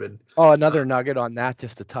Saban. Oh, another nugget on that,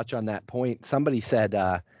 just to touch on that point. Somebody said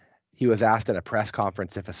he was asked at a press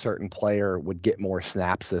conference if a certain player would get more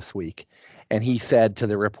snaps this week. And he said to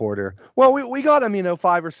the reporter, well, we got him,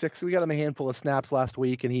 5 or 6. We got him a handful of snaps last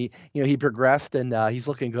week, and he progressed, and he's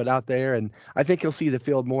looking good out there. And I think he'll see the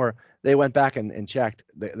field more. They went back and checked.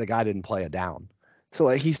 The guy didn't play a down. So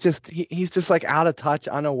like he's just like out of touch,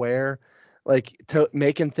 unaware, like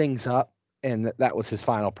making things up. And that was his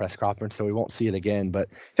final press conference, so we won't see it again. But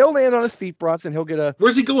he'll land on his feet, Bronson. He'll get a.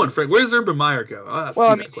 Where's he going, Frank? Where does Urban Meyer go? Well,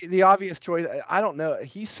 I mean, the obvious choice. I don't know.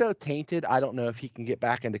 He's so tainted. I don't know if he can get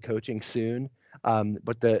back into coaching soon.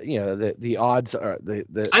 But the odds are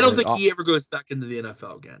the. I don't think he ever goes back into the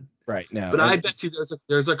NFL again. Right. No. But I bet you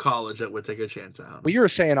there's a college that would take a chance out. Well, you were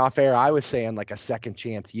saying off air. I was saying like a second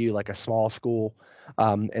chance, like a small school,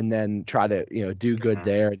 and then try to do good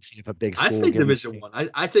there and see if a big school. I say Division I.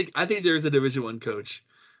 I think there's a Division I coach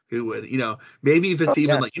who would maybe if it's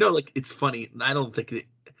like it's funny. I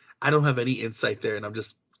don't have any insight there, and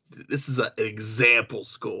this is an example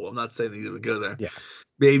school. I'm not saying that you would go there. Yeah.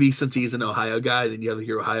 Maybe since he's an Ohio guy, then you have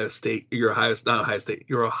your Ohio State, your Ohio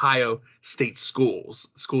State schools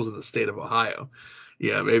in the state of Ohio.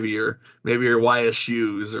 Yeah, maybe your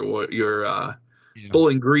YSU's or your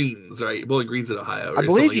Bowling Greens, right? Bowling Green's in Ohio. I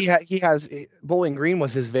believe he has Bowling Green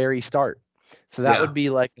was his very start, so that would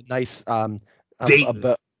be like a nice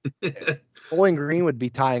Dayton. Bowling Green would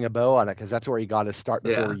be tying a bow on it because that's where he got his start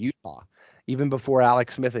before Utah. Even before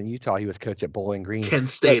Alex Smith in Utah, he was coach at Bowling Green. Kent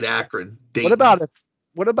State, Akron. Dayton.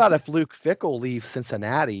 What about if Luke Fickell leaves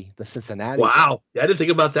Cincinnati? The Cincinnati. Wow, I didn't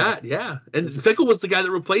think about that. Yeah, and Fickell was the guy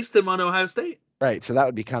that replaced him on Ohio State. Right, so that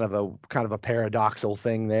would be kind of a paradoxical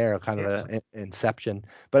thing there, kind of an inception.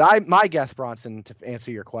 But my guess, Bronson, to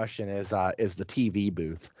answer your question, is the TV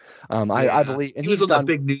booth. I believe, and he was on the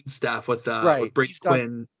big noon staff with Brady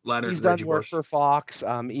Quinn, Leonard. He's done work for Fox.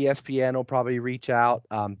 ESPN will probably reach out.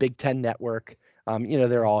 Big Ten Network.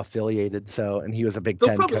 They're all affiliated. So, and he was a Big Ten.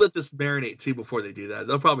 They'll probably let this marinate too before they do that.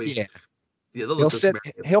 They'll probably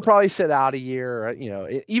he'll probably sit out a year.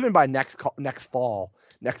 Even by next fall.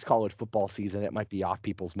 Next college football season, it might be off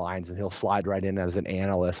people's minds, and he'll slide right in as an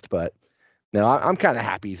analyst. But no, I'm kind of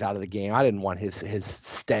happy he's out of the game. I didn't want his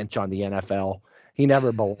stench on the NFL, He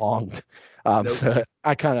never belonged. Nope. So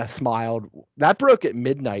I kind of smiled. That broke at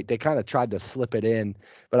midnight. They kind of tried to slip it in,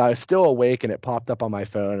 but I was still awake and it popped up on my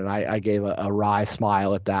phone, and I gave a wry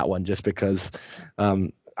smile at that one just because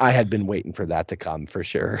I had been waiting for that to come for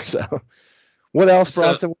sure. So what else,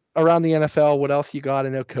 Bronson, around the NFL? What else you got? I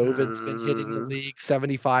know COVID's been hitting the league,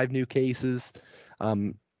 75 new cases.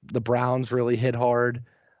 The Browns really hit hard.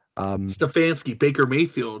 Stefanski, Baker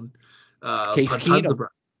Mayfield, Case Keenum.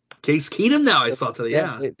 Case Keenum now I saw today.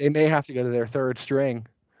 Yeah. They may have to go to their third string.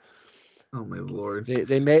 Oh my Lord.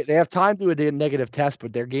 They have time to do a negative test,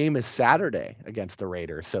 but their game is Saturday against the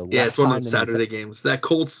Raiders. So yeah, it's one of those Saturday games. That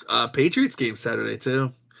Colts Patriots game Saturday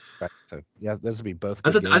too. Right. So yeah, those would be both.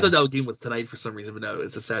 I thought that game was tonight for some reason, but no,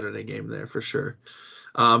 it's a Saturday game there for sure.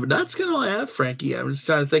 But that's kind of all I have, Frankie. I'm just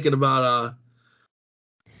trying to thinking about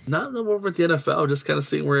not over at the NFL, just kind of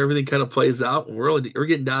seeing where everything kind of plays out. We're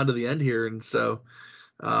getting down to the end here, and so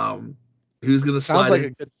who's going to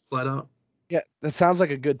slide out? Yeah, that sounds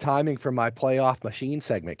like a good timing for my playoff machine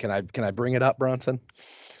segment. Can I bring it up, Bronson?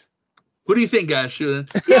 What do you think, guys?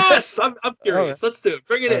 Yes, I'm curious. Right. Let's do it.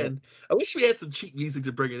 Bring it in. I wish we had some cheap music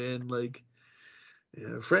to bring it in, like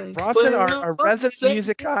Frank Bronson, our resident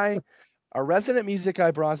music guy. Our resident music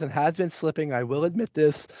guy, Bronson, has been slipping. I will admit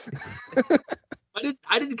this.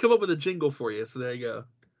 I didn't come up with a jingle for you, so there you go.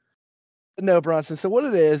 No, Bronson. So what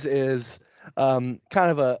it is kind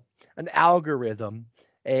of an algorithm.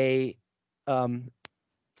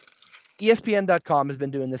 ESPN.com has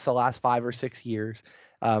been doing this the last 5 or 6 years.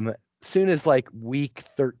 Soon as like week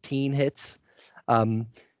 13 hits, and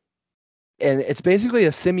it's basically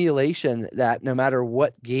a simulation that no matter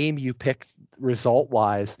what game you pick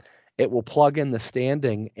result-wise, it will plug in the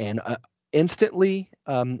standing and instantly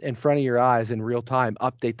in front of your eyes in real time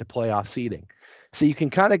update the playoff seeding. So you can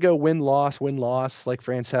kind of go win-loss, like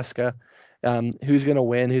Francesca, who's going to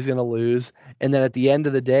win, who's going to lose, and then at the end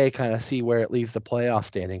of the day kind of see where it leaves the playoff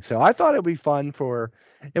standing. So I thought it would be fun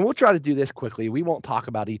and we'll try to do this quickly. We won't talk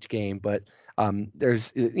about each game, but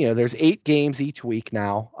there's 8 games each week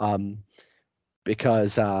now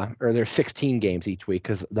because there's 16 games each week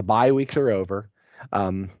because the bye weeks are over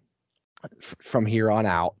from here on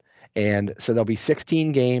out. And so there'll be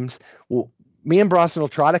 16 games. Me and Bronson will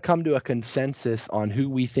try to come to a consensus on who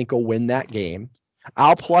we think will win that game.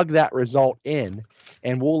 I'll plug that result in,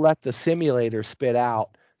 and we'll let the simulator spit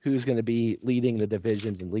out who's going to be leading the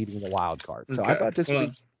divisions and leading the wild card. So I thought this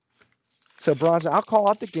would be. So Bronson, I'll call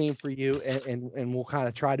out the game for you, and we'll kind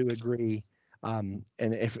of try to agree. And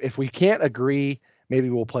if we can't agree, maybe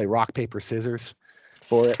we'll play rock paper scissors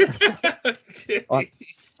for it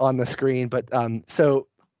on the screen. But so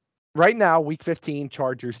right now, week 15,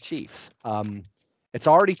 Chargers Chiefs. It's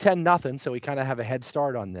already 10-0, so we kind of have a head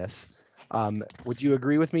start on this. Would you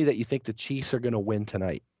agree with me that you think the Chiefs are going to win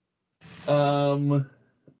tonight? I'm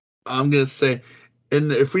going to say,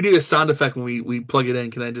 and if we do a sound effect when we plug it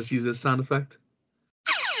in, can I just use this sound effect?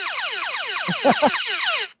 I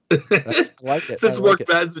like it. Since Mark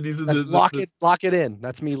Madden's been using lock it in.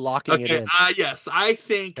 That's me locking it in. Yes, I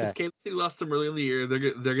think because Kansas City lost them early in the year,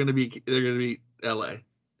 they're going to be LA.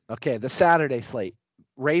 Okay, the Saturday slate: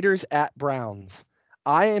 Raiders at Browns.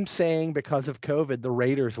 I am saying because of COVID, the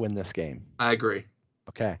Raiders win this game. I agree.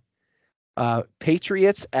 Okay.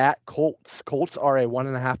 Patriots at Colts. Colts are a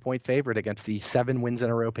 1.5-point favorite against the 7 wins in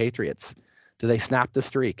a row Patriots. Do they snap the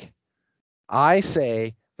streak? I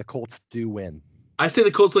say the Colts do win. I say the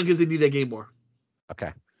Colts win because they need that game more.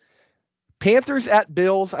 Okay. Panthers at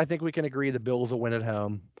Bills. I think we can agree the Bills will win at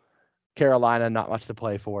home. Carolina, not much to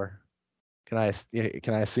play for. Can I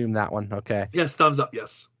assume that one? Okay. Yes, thumbs up.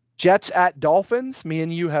 Yes. Jets at Dolphins. Me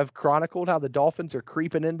and you have chronicled how the Dolphins are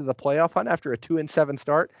creeping into the playoff hunt after a 2-7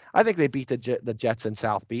 start. I think they beat the Jets in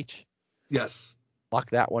South Beach. Yes.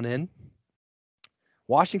 Lock that one in.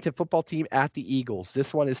 Washington football team at the Eagles.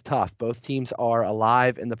 This one is tough. Both teams are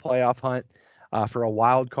alive in the playoff hunt for a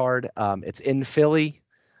wild card. It's in Philly.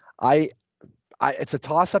 It's a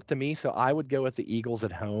toss up to me, so I would go with the Eagles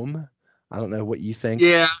at home. I don't know what you think.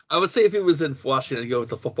 Yeah, I would say if it was in Washington, I'd go with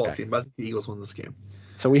the football team, but I think the Eagles win this game.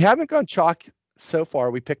 So we haven't gone chalk so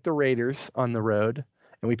far. We picked the Raiders on the road,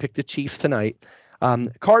 and we picked the Chiefs tonight.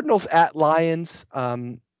 Cardinals at Lions.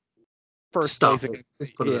 First place.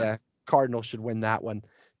 Yeah, Cardinals should win that one.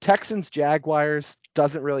 Texans, Jaguars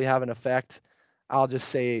doesn't really have an effect. I'll just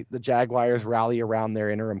say the Jaguars rally around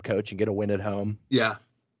their interim coach and get a win at home. Yeah.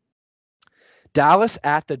 Dallas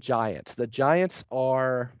at the Giants. The Giants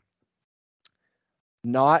are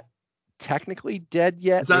not technically dead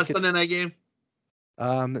yet. Is that a Sunday night game?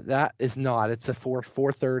 That is not. It's a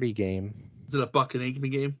 4:30 game. Is it a Buck and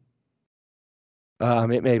Aikman game?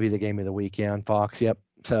 It may be the game of the week, on Fox. Yep.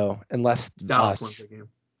 So unless Dallas wins the game.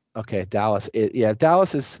 Okay, Dallas.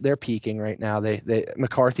 Dallas they're peaking right now. They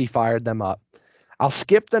McCarthy fired them up. I'll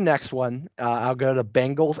skip the next one. I'll go to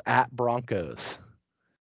Bengals at Broncos.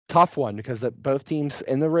 Tough one because both teams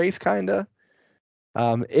in the race, kind of.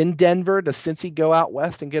 In Denver, does Cincy go out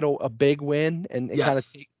west and get a big win and kind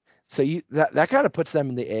of take? So that kind of puts them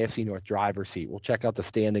in the AFC North driver's seat. We'll check out the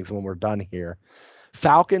standings when we're done here.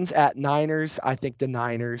 Falcons at Niners. I think the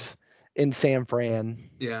Niners in San Fran.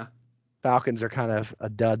 Yeah. Falcons are kind of a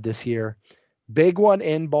dud this year. Big one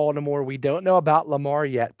in Baltimore. We don't know about Lamar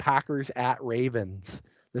yet. Packers at Ravens.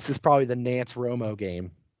 This is probably the Nance Romo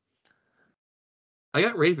game. I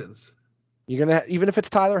got Ravens. You're gonna, even if it's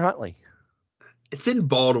Tyler Huntley. It's in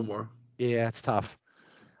Baltimore. Yeah, it's tough.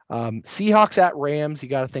 Seahawks at Rams. You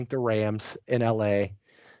got to think the Rams in LA.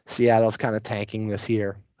 Seattle's kind of tanking this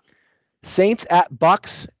year. Saints at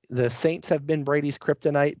Bucks. The Saints have been Brady's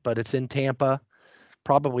kryptonite, but it's in Tampa.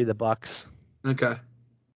 Probably the Bucks. Okay.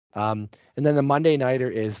 And then the Monday nighter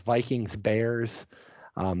is Vikings Bears.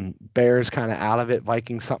 Bears kind of out of it.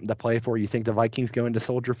 Vikings something to play for. You think the Vikings go into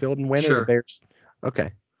Soldier Field and win? Sure. Or the Bears?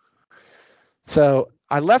 Okay. So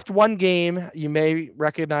I left one game. You may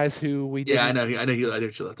recognize who we did. Yeah, I know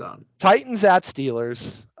what you left on. Titans at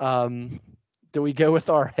Steelers. Do we go with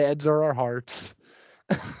our heads or our hearts?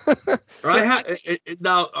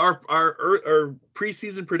 Now our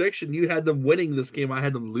preseason prediction, you had them winning this game. I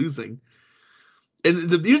had them losing. And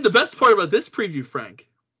the best part about this preview, Frank.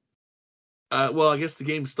 Well, I guess the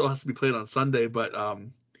game still has to be played on Sunday, but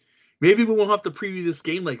maybe we won't have to preview this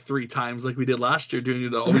game like 3 times like we did last year doing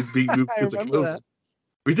it always being moved because of COVID. That.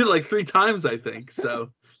 We did it like 3 times, I think.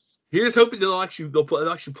 So here's hoping they'll actually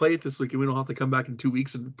play it this week, and we don't have to come back in 2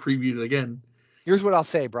 weeks and preview it again. Here's what I'll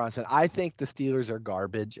say, Bronson. I think the Steelers are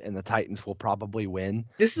garbage, and the Titans will probably win.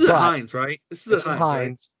 This is at Heinz, right? This is at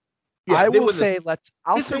Heinz. Right? Yeah, I will say let's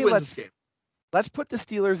put the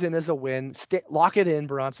Steelers in as a win. Lock it in,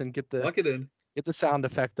 Bronson. Lock it in. Get the sound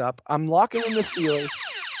effect up. I'm locking in the Steelers.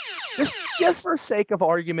 Just for sake of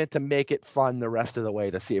argument, to make it fun the rest of the way,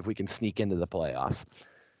 to see if we can sneak into the playoffs.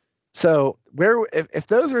 So if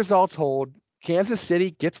those results hold, Kansas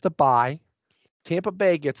City gets the bye, Tampa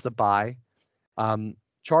Bay gets the bye,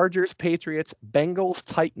 Chargers, Patriots, Bengals,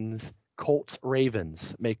 Titans, Colts,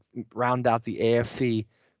 Ravens round out the AFC.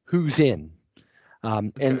 Who's in?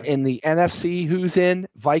 And in the NFC, who's in?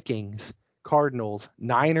 Vikings, Cardinals,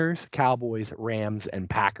 Niners, Cowboys, Rams, and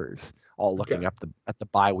Packers, all looking up at the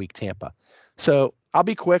bye week Tampa. So I'll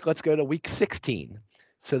be quick. Let's go to week 16.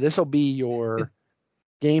 So this will be your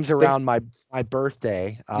games around my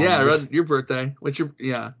birthday. Around your birthday.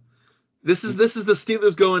 This is the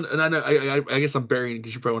Steelers going, and I know I guess I'm burying it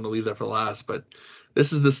because you probably want to leave that for last, but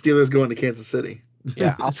this is the Steelers going to Kansas City.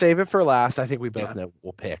 Yeah, I'll save it for last. I think we both know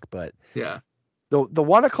we'll pick, but yeah. The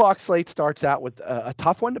 1:00 slate starts out with a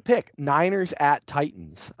tough one to pick. Niners at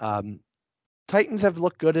Titans. Titans have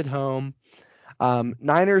looked good at home.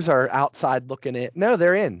 Niners are outside looking in. No,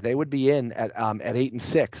 they're in. They would be in at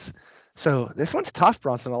 8-6. So this one's tough,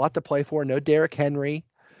 Bronson. A lot to play for. No Derrick Henry.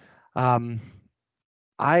 I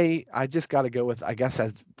just got to go with, I guess,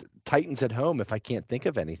 as Titans at home if I can't think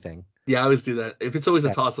of anything. Yeah, I always do that. If it's always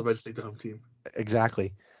a toss-up, I just take the home team.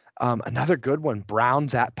 Exactly. Another good one,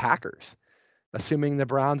 Browns at Packers. Assuming the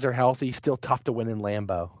Browns are healthy, still tough to win in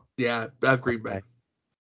Lambeau. Yeah, I have Green Bay.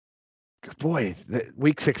 Boy,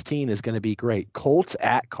 week 16 is going to be great. Colts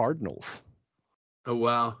at Cardinals. Oh,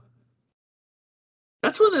 wow.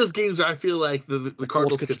 That's one of those games where I feel like the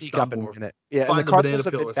Cardinals could sneak up and win it. Yeah, and the Cardinals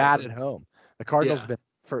have been bad at home. The Cardinals have been,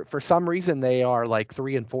 for some reason, they are like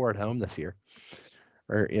 3-4 at home this year.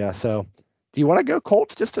 So do you want to go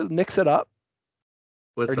Colts just to mix it up?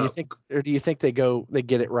 Or do you think they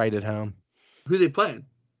get it right at home? Who are they playing?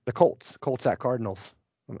 The Colts. Colts at Cardinals.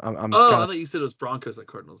 I thought you said it was Broncos at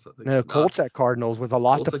Cardinals. No, Colts at Cardinals with a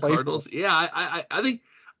lot to play for. Yeah,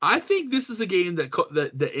 I think this is a game that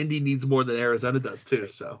the Indy needs more than Arizona does too.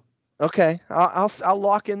 So okay, I'll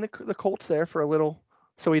lock in the Colts there for a little,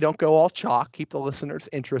 so we don't go all chalk. Keep the listeners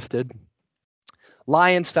interested.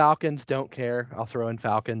 Lions, Falcons, don't care. I'll throw in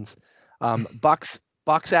Falcons. Bucks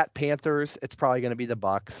at Panthers. It's probably going to be the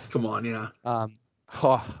Bucks. Come on, yeah.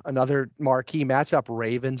 Another marquee matchup.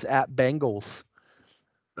 Ravens at Bengals.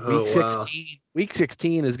 Week 16. Week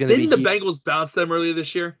 16 is going to be. Didn't the Bengals bounce them earlier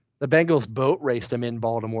this year? The Bengals boat raced them in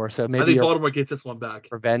Baltimore, so maybe I think Baltimore gets this one back.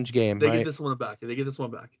 Revenge game. They get this one back.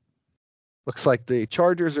 Looks like the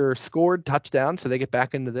Chargers are scored touchdown, so they get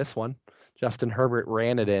back into this one. Justin Herbert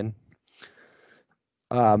ran it in.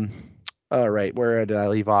 All right, where did I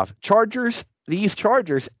leave off? Chargers. These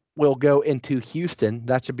Chargers will go into Houston.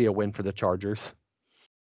 That should be a win for the Chargers.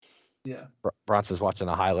 Yeah. Bronson's watching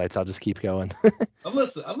the highlights. I'll just keep going. I'm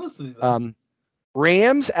listening. Though.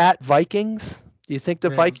 Rams at Vikings. Do you think the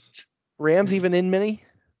Rams even in mini?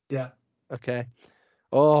 Yeah. Okay.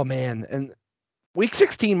 Oh man, and week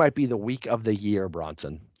 16 might be the week of the year,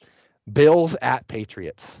 Bronson. Bills at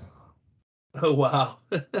Patriots. Oh wow.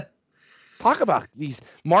 Talk about these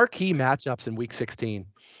marquee matchups in week 16.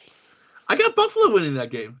 I got Buffalo winning that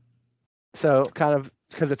game. So kind of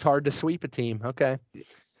because it's hard to sweep a team. Okay.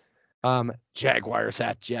 Jaguars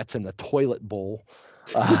at Jets in the toilet bowl.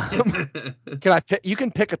 Can I pick? You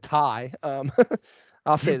can pick a tie.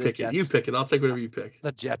 I'll say the Jets. You pick it. I'll take whatever you pick.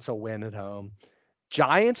 The Jets will win at home.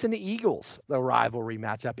 Giants and the Eagles, the rivalry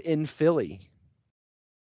matchup in Philly.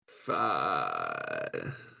 I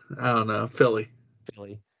don't know. Philly.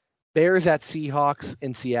 Bears at Seahawks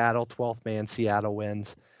in Seattle. 12th man. Seattle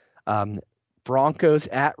wins. Broncos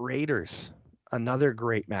at Raiders. Another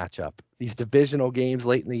great matchup. These divisional games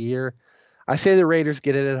late in the year. I say the Raiders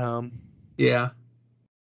get it at home. Yeah.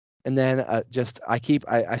 And then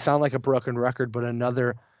I sound like a broken record, but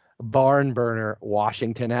another barn burner,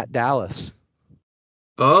 Washington at Dallas.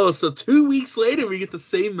 Oh, so 2 weeks later we get the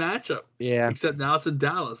same matchup. Yeah. Except now it's in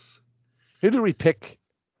Dallas. Who did we pick?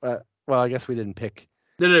 Well, I guess we didn't pick.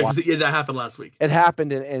 No, that happened last week. It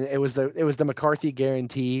happened, and it was the McCarthy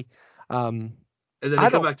guarantee. And then they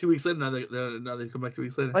come back 2 weeks later. Now they come back 2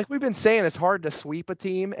 weeks later. Like we've been saying, it's hard to sweep a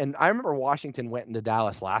team. And I remember Washington went into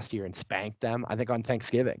Dallas last year and spanked them, I think on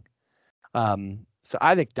Thanksgiving. So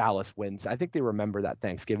I think Dallas wins. I think they remember that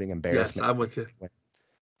Thanksgiving embarrassment. Yes, I'm with you.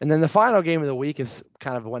 And then the final game of the week is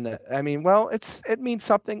kind of one that, it means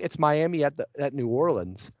something. It's Miami at New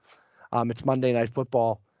Orleans. It's Monday Night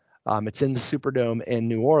Football. It's in the Superdome in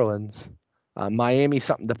New Orleans. Miami,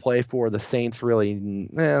 something to play for. The Saints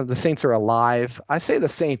the Saints are alive. I say the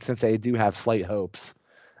Saints since they do have slight hopes.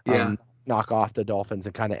 Knock off the Dolphins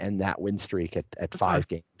and kind of end that win streak at 5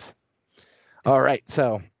 games. All right.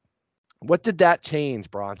 So what did that change,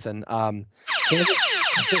 Bronson?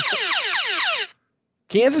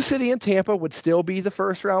 Kansas City and Tampa would still be the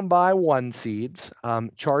first round bye 1 seeds.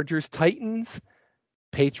 Chargers, Titans,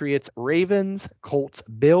 Patriots, Ravens, Colts,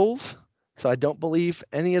 Bills. So I don't believe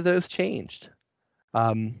any of those changed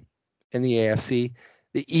in the AFC.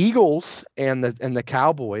 The Eagles and the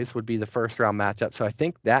Cowboys would be the first round matchup. So I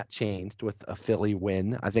think that changed with a Philly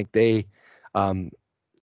win. I think they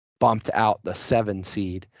bumped out the 7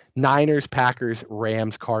 seed. Niners, Packers,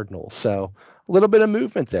 Rams, Cardinals. So a little bit of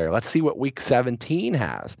movement there. Let's see what week 17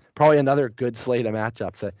 has. Probably another good slate of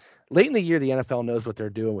matchups. Late in the year, the NFL knows what they're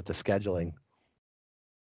doing with the scheduling.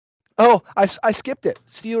 Oh, I skipped it.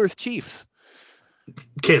 Steelers, Chiefs.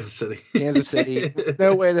 Kansas City.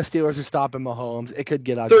 No way the Steelers are stopping Mahomes. It could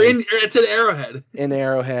get ugly. It's an Arrowhead. In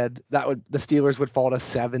Arrowhead. The Steelers would fall to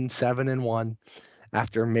 7-1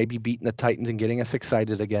 after maybe beating the Titans and getting us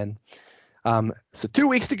excited again. So 2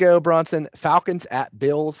 weeks to go, Bronson. Falcons at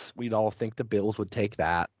Bills. We'd all think the Bills would take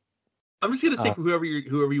that. I'm just gonna take whoever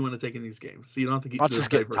you want to take in these games. So you don't have to keep. I'm just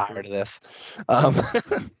getting tired of this.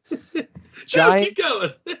 Giants. Keep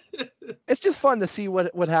going. It's just fun to see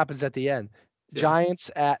what happens at the end. Yeah. Giants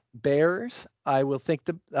at Bears. I will think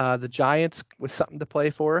the Giants with something to play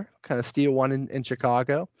for. Kind of steal one in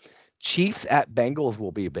Chicago. Chiefs at Bengals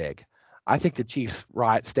will be big. I think the Chiefs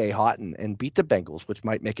stay hot and beat the Bengals, which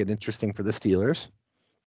might make it interesting for the Steelers.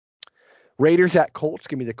 Raiders at Colts.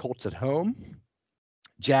 Give me the Colts at home.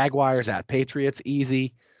 Jaguars at Patriots.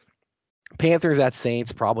 Easy. Panthers at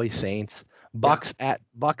Saints. Probably Saints. Bucks at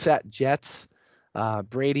Jets.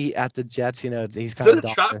 Brady at the Jets. He's kind of. Is that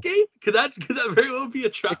a trap game? Could that very well be a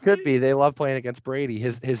trap? It could be. They love playing against Brady.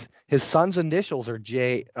 His son's initials are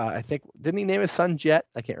J. I think didn't he name his son Jet?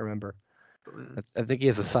 I can't remember. I think he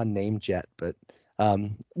has a son named Jet, but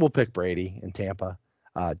we'll pick Brady in Tampa.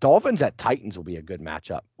 Dolphins at Titans will be a good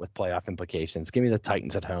matchup with playoff implications. Give me the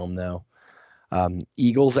Titans at home though.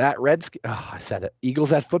 Eagles at Redskins. Oh, I said it.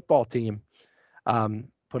 Eagles at football team.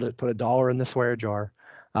 Put a dollar in the swear jar.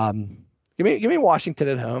 Give me Washington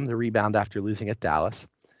at home. The rebound after losing at Dallas.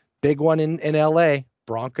 Big one in LA.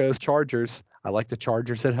 Broncos, Chargers. I like the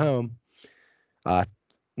Chargers at home.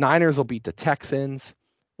 Niners will beat the Texans.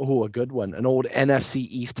 Oh, a good one. An old NFC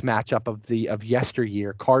East matchup of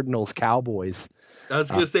yesteryear. Cardinals, Cowboys. I was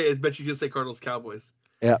gonna say. I bet you just say Cardinals, Cowboys.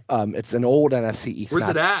 Yeah. It's an old NFC East. Where's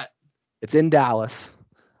matchup. It at? It's in Dallas.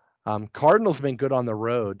 Cardinals have been good on the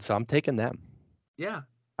road, so I'm taking them. Yeah.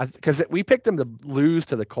 Because we picked them to lose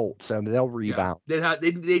to the Colts, so they'll rebound. Yeah.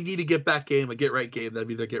 They need a get back game, a get right game. That'd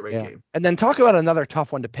be their get right game. And then talk about another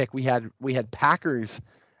tough one to pick. We had Packers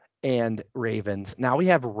and Ravens. Now we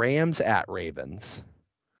have Rams at Ravens.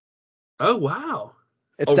 Oh wow!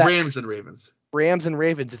 It's Rams and Ravens. Rams and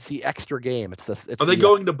Ravens. It's the extra game. Are they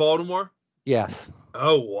going to Baltimore? Yes.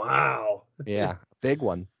 Oh wow. Yeah, big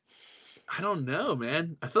one. I don't know,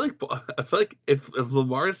 man. I feel like if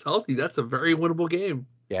Lamar is healthy, that's a very winnable game.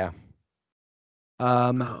 Yeah.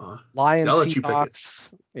 I'll Lions, let you pick it.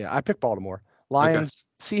 Seahawks. Yeah, I picked Baltimore. Lions,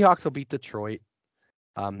 Seahawks will beat Detroit.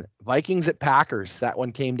 Vikings at Packers. That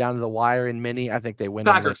one came down to the wire in Mini. I think they win.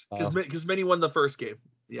 Packers, because Mini won the first game.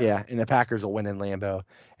 Yeah, and the Packers will win in Lambeau.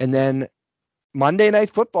 And then Monday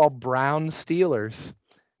Night Football, Browns, Steelers.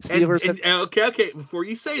 Okay. Before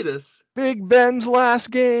you say this, Big Ben's last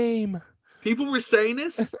game. People were saying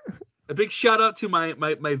this. A big shout out to my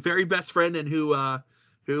very best friend and who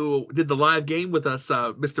did the live game with us,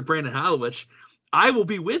 Mr. Brandon Halowich. I will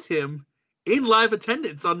be with him in live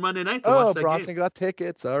attendance on Monday night to watch that Bronson game. got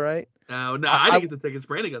tickets. All right. No, I didn't get the tickets.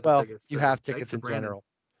 Brandon got the tickets. You have tickets in general.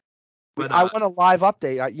 But I want a live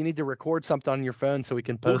update. You need to record something on your phone so we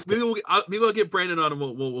can post maybe it. Maybe I'll get Brandon on and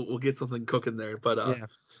we'll get something cooking there. But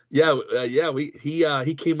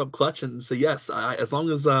he came up clutch and said yes. As long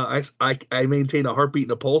as I maintain a heartbeat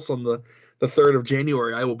and a pulse on the 3rd of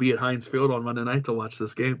January, I will be at Heinz Field on Monday night to watch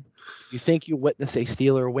this game. You think you witness a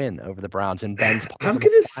Steeler win over the Browns and Ben's? I'm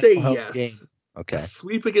gonna say yes. Game. Okay. A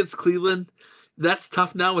sweep against Cleveland. That's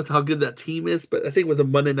tough now with how good that team is, but I think with a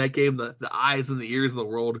Monday night game, the eyes and the ears of the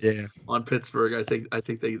world on Pittsburgh, I think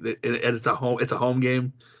they and it's a home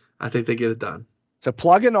game. I think they get it done. So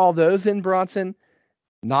plugging all those in, Bronson,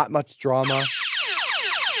 not much drama.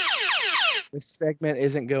 This segment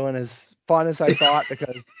isn't going as fun as I thought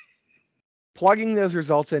because plugging those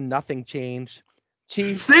results in, nothing changed.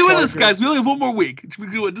 Chiefs. Stay with us, guys. We only have one more week.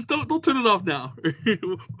 Just don't turn it off now.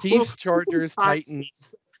 Chiefs, Chargers,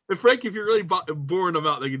 Titans. And Frank, if you're really boring them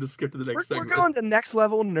out, they can just skip to the next segment. We're going to next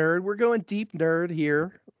level nerd. We're going deep nerd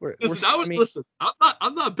here. Listen,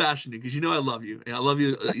 I'm not bashing you because you know I love you and I love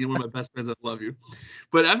you. You're one of my best friends. I love you.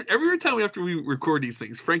 But every time after we record these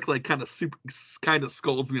things, Frank kind of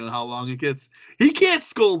scolds me on how long it gets. He can't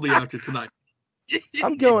scold me after tonight.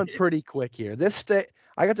 I'm going pretty quick here.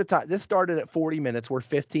 I got the time. This started at 40 minutes. We're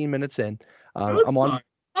 15 minutes in. I'm on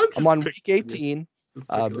week 18.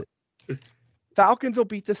 Falcons will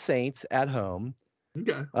beat the Saints at home.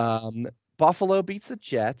 Okay. Buffalo beats the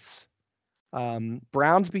Jets.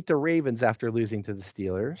 Browns beat the Ravens after losing to the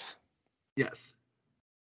Steelers. Yes.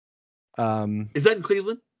 Is that in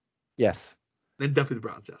Cleveland? Yes. Then definitely the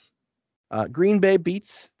Browns, yes. Green Bay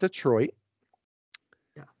beats Detroit.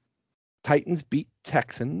 Yeah. Titans beat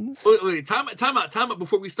Texans. Wait, time out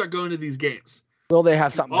before we start going to these games. Will they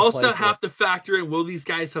have something to play for? Have to factor in, will these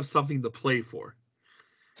guys have something to play for?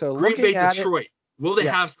 So Green Bay, Detroit, will they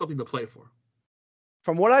have something to play for?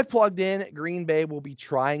 From what I've plugged in, Green Bay will be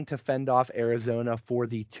trying to fend off Arizona for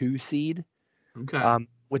the 2 seed. Okay.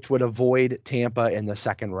 Which would avoid Tampa in the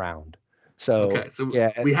second round. So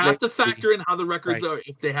we have to factor in how the records are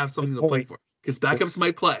if they have something to play for, because backups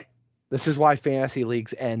might play. This is why fantasy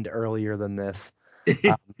leagues end earlier than this,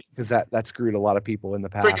 because that screwed a lot of people in the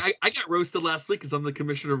past. Frank, I got roasted last week because I'm the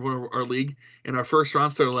commissioner of our league, and our first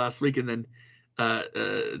round started last week, and then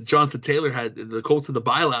Jonathan Taylor had the Colts in the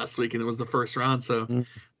bye last week, and it was the first round. So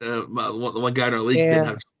the one guy in our league didn't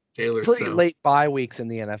have Taylor. Pretty late bye weeks in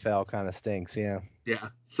the NFL kind of stinks. Yeah.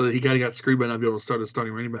 So he kind of got screwed by not being able to start a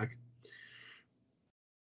starting running back.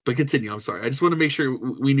 But continue. I'm sorry. I just want to make sure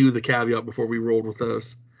we knew the caveat before we rolled with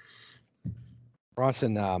those.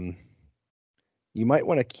 Bronson, you might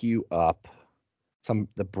want to queue up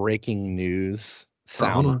the breaking news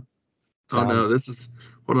sound. Oh no, this is.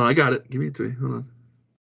 Hold on, I got it. Give me it to me. Hold on.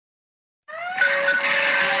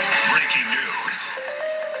 Breaking news.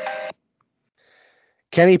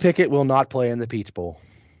 Kenny Pickett will not play in the Peach Bowl.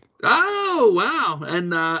 Oh wow!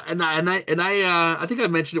 And I think I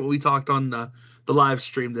mentioned it when we talked on the live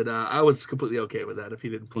stream that I was completely okay with that if he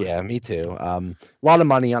didn't play. Yeah, me too. A lot of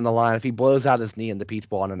money on the line if he blows out his knee in the Peach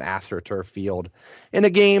Bowl on an AstroTurf field in a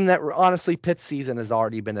game that honestly Pitt's season has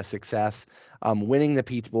already been a success. Winning the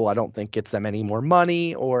Peach Bowl I don't think gets them any more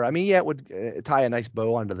money, or it would tie a nice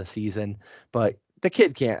bow onto the season, but the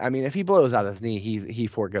kid can't. I mean, if he blows out his knee, he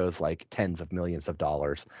foregoes like tens of millions of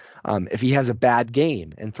dollars. If he has a bad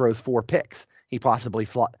game and throws 4 picks, he possibly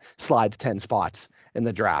slides 10 spots in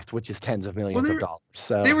the draft, which is tens of millions of dollars.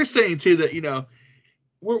 So they were saying too that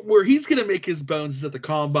where he's going to make his bones is at the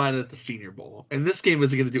Combine and at the Senior Bowl, and this game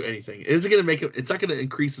isn't going to do anything. It isn't going to make it. It's not going to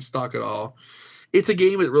increase the stock at all. It's a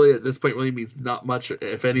game that really at this point really means not much,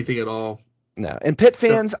 if anything at all. No, and Pitt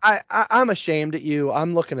fans, I'm ashamed at you.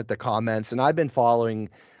 I'm looking at the comments, and I've been following.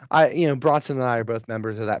 Bronson and I are both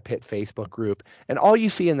members of that Pitt Facebook group, and all you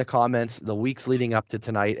see in the comments the weeks leading up to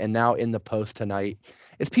tonight, and now in the post tonight,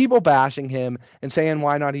 is people bashing him and saying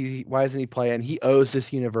why isn't he playing? He owes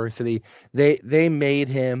this university. They made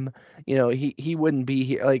him. He wouldn't be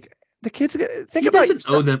here. Like the kids, think He about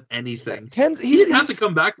doesn't owe them anything. He didn't have to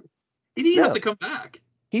come back. He didn't have to come back.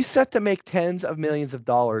 He's set to make tens of millions of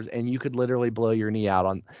dollars, and you could literally blow your knee out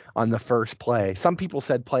on the first play. Some people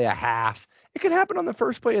said play a half. It could happen on the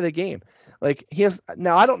first play of the game. Like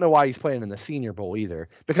now, I don't know why he's playing in the Senior Bowl either,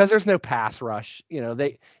 because there's no pass rush.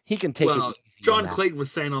 He can take it easy. John Clayton was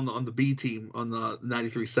saying on the B team on the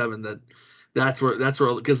 93.7 that's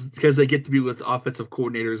where because they get to be with offensive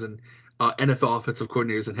coordinators and NFL offensive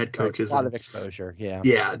coordinators and head coaches. A lot of exposure, yeah.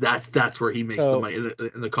 Yeah, that's where he makes the money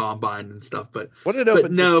in the combine and stuff. But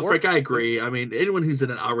no, Frank, I agree. I mean, anyone who's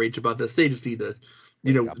in an outrage about this, they just need to,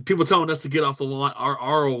 people telling us to get off the lawn,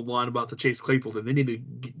 our old line about the Chase Claypool thing. They need to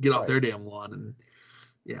get off their damn lawn. And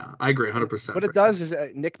yeah, I agree 100%. What it does is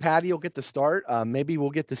Nick Patty will get the start. Maybe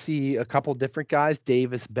we'll get to see a couple different guys: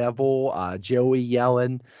 Davis Bevel, Joey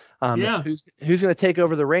Yellen. Who's going to take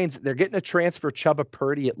over the reins? They're getting a transfer, Chubba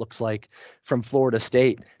Purdy, it looks like, from Florida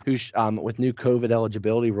State, who's with new COVID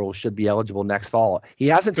eligibility rules should be eligible next fall. He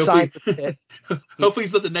hasn't signed with Pitt. Hopefully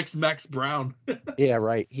he's not the next Max Brown. Yeah,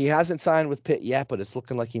 right. He hasn't signed with Pitt yet, but it's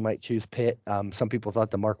looking like he might choose Pitt. Some people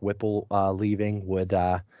thought the Mark Whipple leaving would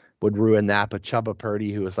ruin that, but Chubba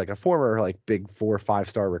Purdy, who was like a former big 4 or 5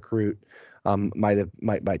 star recruit,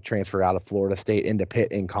 might transfer out of Florida State into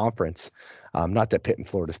Pitt in conference. Not that Pitt and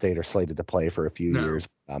Florida State are slated to play for a few years.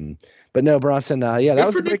 But no, Bronson. That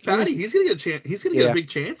was a big Patty. He's gonna get a chance. He's gonna get a big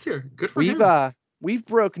chance here. Good for him. We've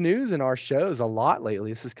broke news in our shows a lot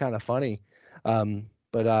lately. This is kind of funny.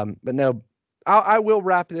 But no, I will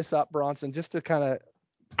wrap this up, Bronson, just to kind of.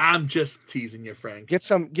 I'm just teasing you, Frank. Get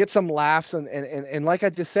some laughs and like I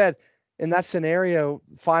just said, in that scenario,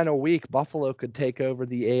 final week, Buffalo could take over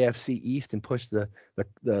the AFC East and push the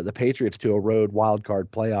Patriots to a road wild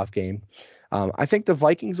card playoff game. I think the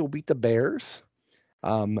Vikings will beat the Bears.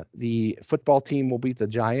 The football team will beat the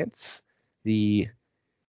Giants. The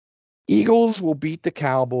Eagles will beat the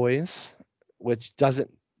Cowboys, which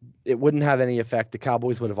wouldn't have any effect. The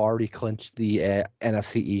Cowboys would have already clinched the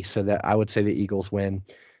NFC East, so that I would say the Eagles win.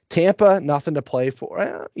 Tampa, nothing to play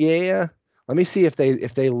for. Yeah. Let me see if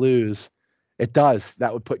they lose. It does.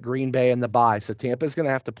 That would put Green Bay in the bye. So Tampa's going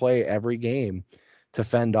to have to play every game to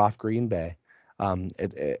fend off Green Bay.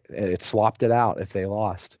 It swapped it out if they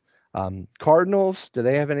lost. Cardinals, do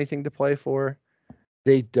they have anything to play for?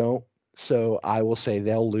 They don't. So I will say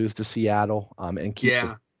they'll lose to Seattle and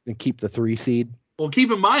keep the 3 seed. Well,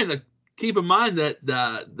 keep in mind that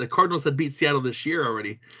the Cardinals had beat Seattle this year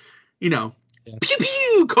already. Pew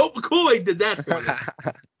pew. Colt McCoy did that for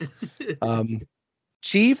you.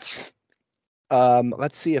 Chiefs.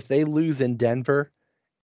 Let's see if they lose in Denver.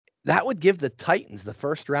 That would give the Titans the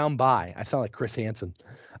first round bye. I sound like Chris Hansen.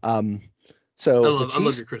 I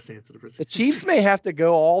love your Chris Hansen. The Chiefs may have to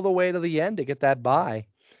go all the way to the end to get that bye.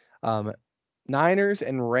 Niners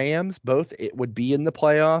and Rams both would be in the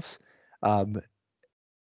playoffs.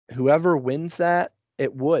 Whoever wins that,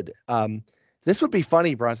 it would. This would be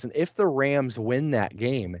funny, Bronson. If the Rams win that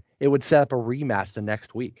game, it would set up a rematch the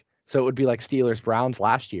next week. So it would be like Steelers-Browns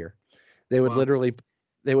last year. They would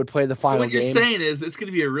they would play the final game. So what you're saying is it's going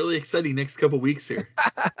to be a really exciting next couple weeks here.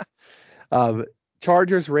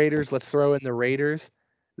 Chargers, Raiders. Let's throw in the Raiders.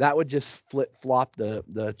 That would just flip-flop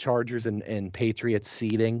the Chargers and Patriots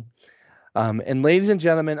seeding. And ladies and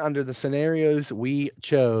gentlemen, under the scenarios we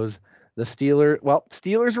chose, the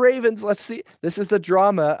Steelers, Ravens. Let's see. This is the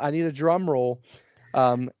drama. I need a drum roll.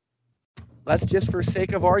 Let's just, for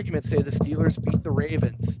sake of argument, say the Steelers beat the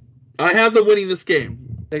Ravens. I have them winning this game.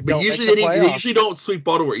 They usually don't sweep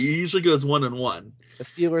Baltimore. It usually goes 1-1. The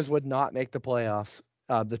Steelers would not make the playoffs.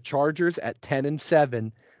 The Chargers at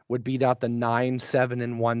 10-7 would beat out the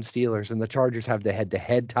 9-7-1 Steelers, and the Chargers have the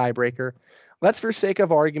head-to-head tiebreaker. Let's, for sake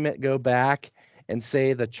of argument, go back and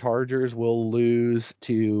say the Chargers will lose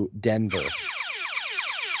to Denver.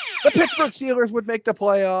 The Pittsburgh Steelers would make the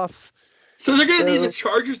playoffs. So they're going to need the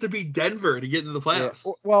Chargers to beat Denver to get into the playoffs.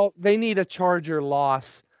 Yeah, well, they need a Charger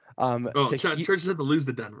loss. Chargers have to lose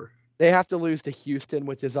to Denver. They have to lose to Houston,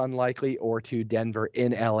 which is unlikely, or to Denver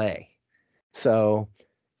in LA. So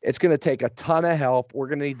it's going to take a ton of help. We're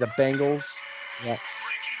going to need the Bengals. Yeah.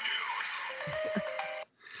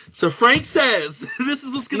 So Frank says this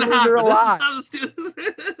is what's going to happen.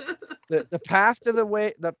 The path to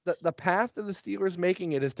the path to the Steelers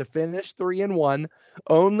making it is to finish 3-1,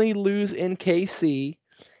 only lose in KC,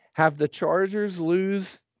 have the Chargers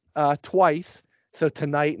lose twice. So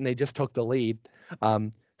tonight, and they just took the lead.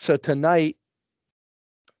 So tonight,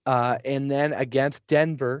 and then against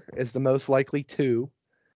Denver is the most likely two.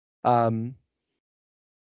 The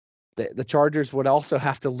Chargers would also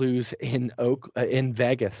have to lose in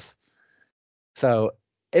Vegas. So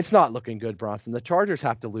it's not looking good, Bronson. The Chargers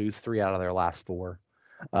have to lose 3 out of their last 4.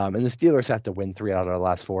 And the Steelers have to win 3 out of their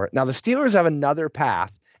last 4. Now, the Steelers have another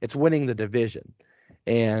path. It's winning the division.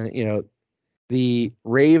 And, the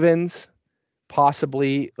Ravens,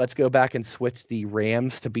 possibly, let's go back and switch the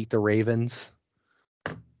Rams to beat the Ravens.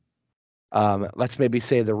 Let's maybe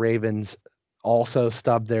say the Ravens also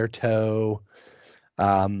stub their toe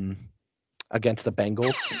against the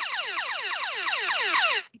Bengals.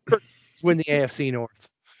 Win the AFC North.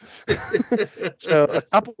 So a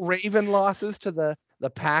couple Raven losses to the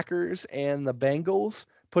Packers and the Bengals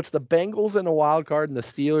puts the Bengals in a wild card and the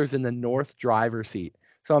Steelers in the North driver's seat.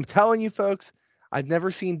 So I'm telling you, folks, I've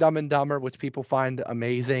never seen Dumb and Dumber, which people find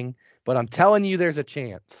amazing, but I'm telling you there's a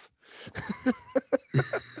chance.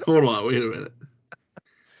 Hold on, wait a minute.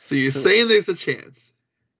 So you're saying there's a chance?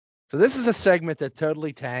 So this is a segment that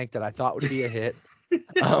totally tanked that I thought would be a hit.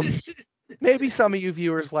 Maybe some of you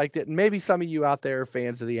viewers liked it, and maybe some of you out there are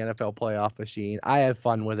fans of the NFL playoff machine. I have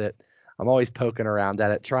fun with it. I'm always poking around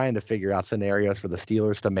at it, trying to figure out scenarios for the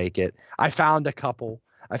Steelers to make it. I found a couple.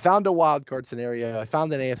 I found a wild card scenario. I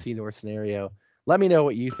found an AFC North scenario. Let me know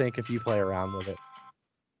what you think if you play around with it.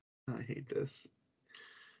 I hate this.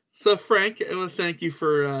 So, Frank, I want to thank you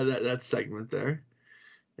for that segment there.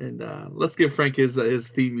 And let's give Frank his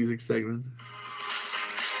theme music segment.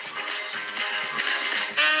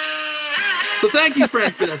 So thank you,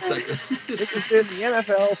 Frank, for that segment. This has been the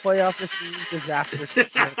NFL playoff machine disaster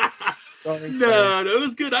segment. No, it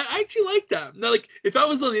was good. I actually like that. Now, like, if I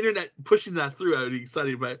was on the internet pushing that through, I would be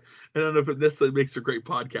excited. But I don't know if it necessarily makes for great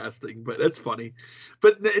podcasting. But that's funny.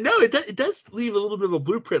 But no, it does leave a little bit of a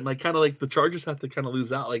blueprint. Like, kind of like the Chargers have to kind of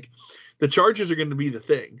lose out. Like, the Chargers are going to be the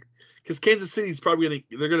thing. Because Kansas City's probably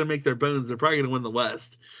they're going to make their bones. They're probably going to win the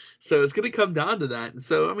West. So it's going to come down to that. And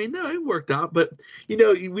so, I mean, no, it worked out. But,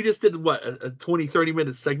 we just did, a 20,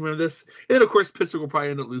 30-minute segment of this. And then, of course, Pittsburgh will probably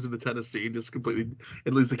end up losing to Tennessee and just completely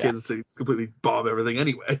lose to Kansas City. Just completely bomb everything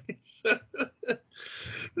anyway. So,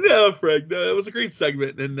 no, Frank, no, it was a great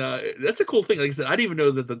segment. And that's a cool thing. Like I said, I didn't even know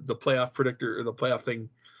that the playoff predictor or the playoff thing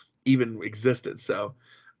even existed. So,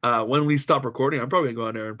 when we stop recording, I'm probably going to go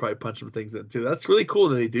on there and probably punch some things in too. That's really cool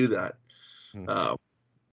that they do that.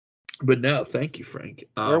 But no, thank you, Frank.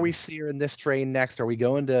 Where we see her in this train next? Are we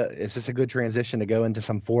going to? Is this a good transition to go into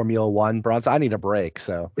some Formula One, Bronson? I need a break.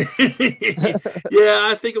 So yeah,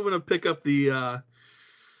 I think I'm going to pick up the.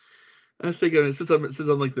 I think since I'm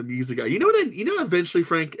like the music guy, eventually,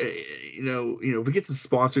 Frank, if we get some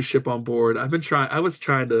sponsorship on board, I was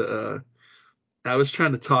trying to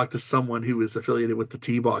talk to someone who was affiliated with the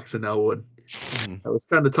T-Box in Elwood. I was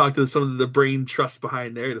trying to talk to some of the brain trust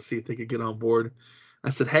behind there to see if they could get on board. I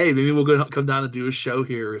said, hey, maybe we'll come down and do a show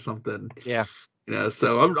here or something. Yeah.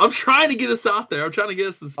 So I'm trying to get us out there. I'm trying to get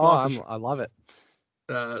us the sponsorship. I love it.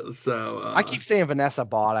 I keep saying Vanessa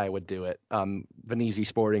Bott would do it. Vanese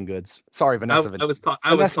Sporting Goods. Sorry, Vanessa. I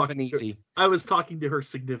was talking to her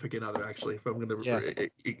significant other, actually, if I'm going to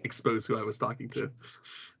expose who I was talking to.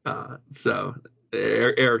 So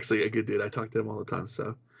Eric's a good dude. I talk to him all the time.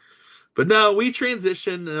 So, but no, we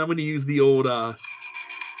transitioned, and I'm going to use the old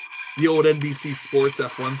NBC Sports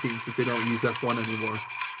F1 theme since they don't use F1 anymore.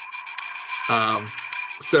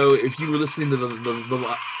 So if you were listening to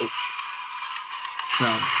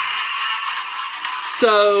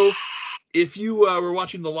so if you were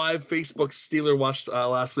watching the live Facebook Steeler Watch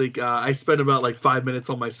last week, I spent about like 5 minutes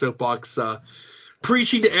on my soapbox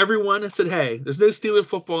preaching to everyone. I said, hey, there's no Steeler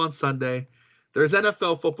football on Sunday. There's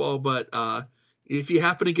NFL football, but if you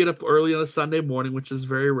happen to get up early on a Sunday morning, which is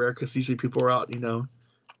very rare because usually people are out,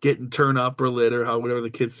 getting turn up or lit or whatever the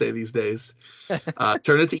kids say these days,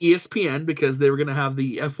 turn it to ESPN because they were going to have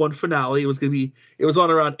the F1 finale. It was on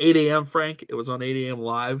around 8 a.m., Frank. It was on 8 a.m.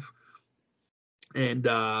 live. And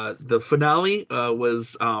the finale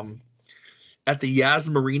was at the Yas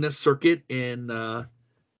Marina circuit in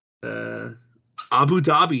Abu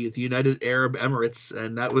Dhabi at the United Arab Emirates,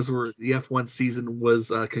 and that was where the F1 season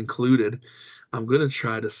was concluded. I'm going to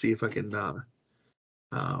try to see if I can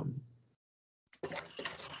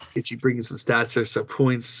get you bringing some stats here. So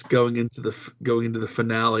points going into the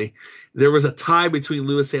finale. There was a tie between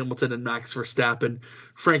Lewis Hamilton and Max Verstappen.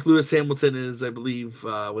 Frank, Lewis Hamilton is, I believe,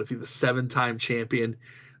 was he the 7-time champion?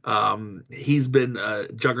 He's been a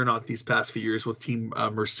juggernaut these past few years with Team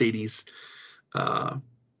Mercedes.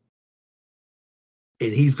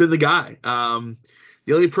 and he's been the guy.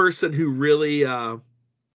 The only person who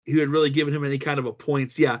had really given him any kind of a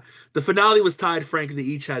points. Yeah, the finale was tied. Frank, they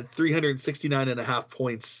each had 369.5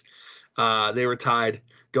 points. They were tied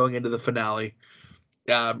going into the finale.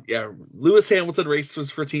 Lewis Hamilton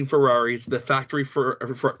races for Team Ferrari. It's the factory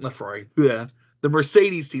not Ferrari. Yeah, the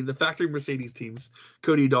Mercedes team, the factory Mercedes teams.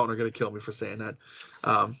 Cody Dalton are going to kill me for saying that.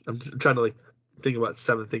 I'm trying to think about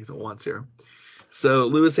 7 things at once here. So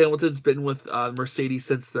Lewis Hamilton's been with Mercedes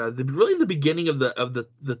since the beginning of the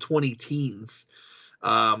 20-teens.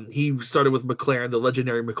 He started with McLaren, the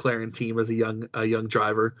legendary McLaren team, as a young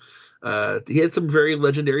driver. He had some very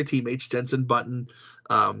legendary teammates: Jenson Button,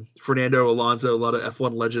 Fernando Alonso, a lot of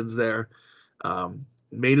F1 legends there.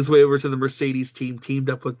 Made his way over to the Mercedes team, teamed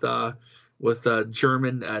up with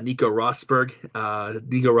German Nico Rosberg.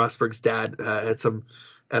 Nico Rosberg's dad had some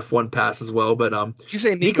F1 pass as well. But did you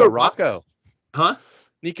say Nico Rocco? Huh?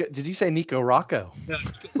 Nico? Did you say Nico Rocco? Yeah,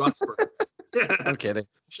 Rosberg. I'm kidding.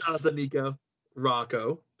 Shout out to Nico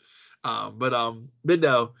Rocco. But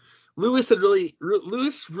no, Lewis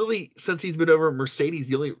really, since he's been over at Mercedes,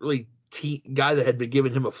 the only really guy that had been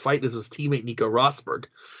giving him a fight is his teammate Nico Rosberg.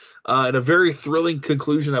 In a very thrilling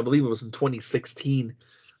conclusion, I believe it was in 2016,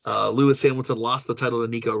 Lewis Hamilton lost the title to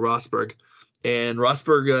Nico Rosberg, and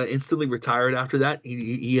Rosberg instantly retired after that.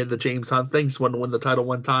 He had the James Hunt thing, just wanted to win the title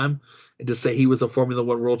one time, and to say he was a Formula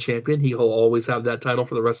One world champion. He'll always have that title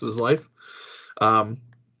for the rest of his life.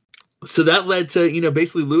 So that led to,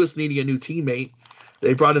 basically Lewis needing a new teammate.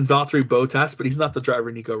 They brought in Valtteri Bottas, but he's not the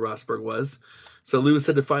driver Nico Rosberg was. So Lewis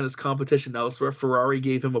had to find his competition elsewhere. Ferrari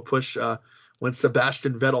gave him a push when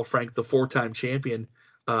Sebastian Vettel, Frank, the 4-time champion,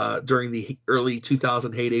 during the early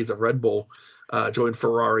 2000 heydays of Red Bull, joined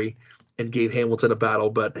Ferrari and gave Hamilton a battle,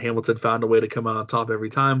 but Hamilton found a way to come out on top every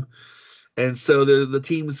time. And so the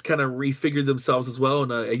teams kind of refigured themselves as well.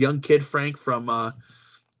 And a young kid, Frank, from a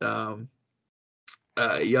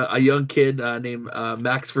young kid named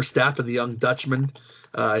Max Verstappen, the young Dutchman.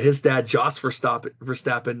 His dad, Jos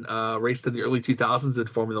Verstappen, raced in the early 2000s in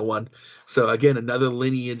Formula One. So again, another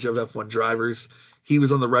lineage of F1 drivers. He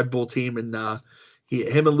was on the Red Bull team, and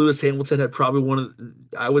him and Lewis Hamilton had probably one of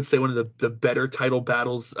the better title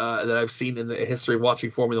battles that I've seen in the history of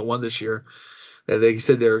watching Formula One this year. And they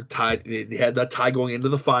said they're tied. They had that tie going into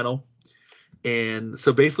the final. And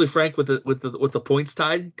so basically, Frank, with the points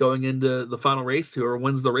tied going into the final race, whoever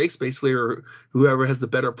wins the race, basically, or whoever has the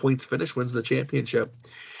better points finish wins the championship.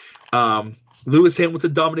 Lewis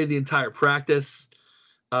Hamilton dominated the entire practice,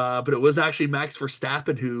 but it was actually Max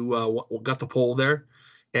Verstappen who got the pole there.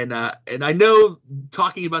 And I know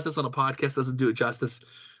talking about this on a podcast doesn't do it justice.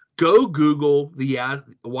 Go Google the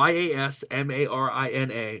YASMARINA.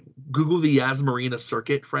 Google the Yas Marina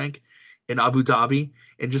circuit, Frank, in Abu Dhabi,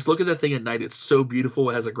 and just look at that thing at night. It's so beautiful.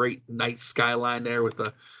 It has a great night skyline there with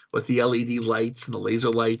the LED lights and the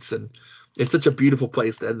laser lights, and it's such a beautiful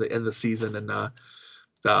place to end the season. And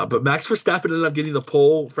but Max Verstappen ended up getting the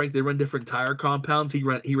pole. Frank, they run different tire compounds. He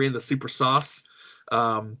ran the super softs.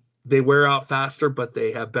 They wear out faster, but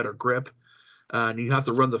they have better grip. And you have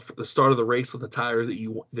to run the start of the race with the tire that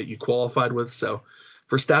you qualified with. So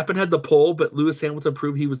Verstappen had the pole, but Lewis Hamilton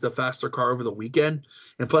proved he was the faster car over the weekend.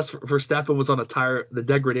 And plus, Verstappen was on a tire. The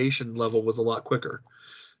degradation level was a lot quicker.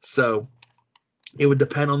 So it would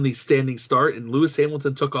depend on the standing start. And Lewis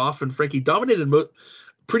Hamilton took off, and Frankie dominated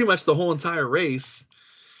pretty much the whole entire race.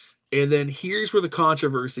 And then here's where the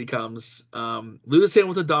controversy comes. Lewis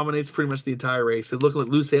Hamilton dominates pretty much the entire race. It looked like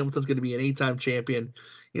Lewis Hamilton's going to be an 8-time champion,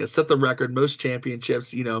 set the record, most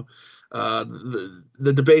championships. The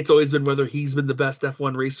debate's always been whether he's been the best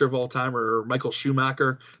F1 racer of all time or Michael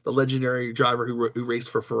Schumacher, the legendary driver who raced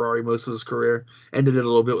for Ferrari most of his career. Ended it a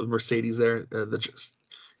little bit with Mercedes there,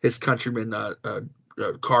 his countryman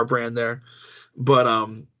car brand there. But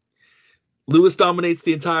Lewis dominates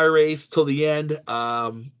the entire race till the end.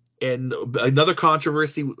 And another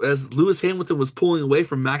controversy, as Lewis Hamilton was pulling away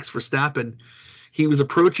from Max Verstappen, he was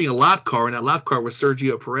approaching a lap car, and that lap car was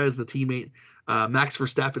Sergio Perez, the teammate, Max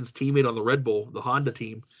Verstappen's teammate on the Red Bull, the Honda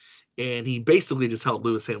team. And he basically just held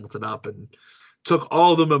Lewis Hamilton up and took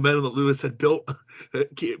all the momentum that Lewis had built,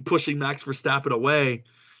 pushing Max Verstappen away.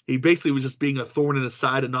 He basically was just being a thorn in his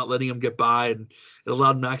side and not letting him get by, and it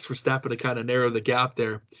allowed Max Verstappen to kind of narrow the gap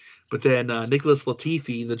there. But then Nicholas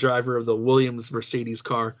Latifi, the driver of the Williams Mercedes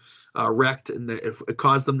car, wrecked, and it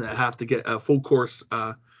caused them to have to get a full course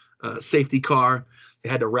safety car. They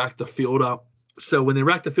had to rack the field up. So when they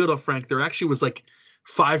racked the field up, Frank, there actually was like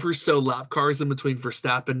 5 or so lap cars in between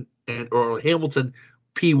Verstappen or Hamilton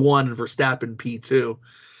P1 and Verstappen P2.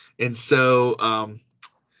 And so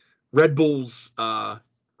Red Bull's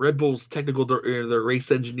Red Bull's technical the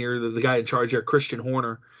race engineer, the guy in charge there, Christian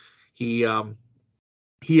Horner, he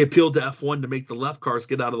appealed to F1 to make the left cars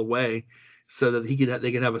get out of the way so that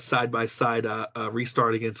they can have a side-by-side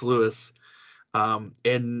restart against Lewis.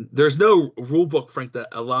 And there's no rule book, Frank, that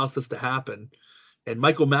allows this to happen. And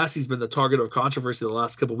Michael Massey's been the target of controversy the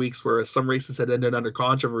last couple of weeks, whereas some races had ended under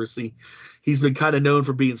controversy. He's been kind of known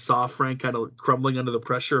for being soft, Frank, kind of crumbling under the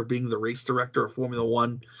pressure of being the race director of Formula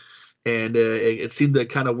One. And it seemed to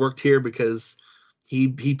kind of worked here because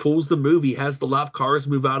he pulls the move. He has the lap cars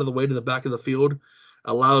move out of the way to the back of the field,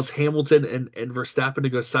 allows Hamilton and Verstappen to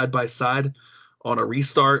go side by side on a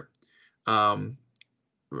restart.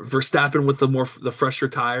 Verstappen with the fresher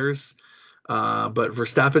tires, but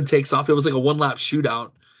Verstappen takes off. It was like a one-lap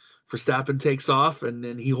shootout. Verstappen takes off, and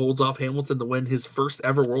then he holds off Hamilton to win his first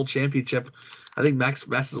ever world championship. I think Max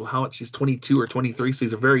is how much? He's 22 or 23, so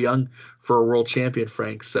he's a very young for a world champion,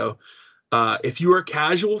 Frank. So if you are a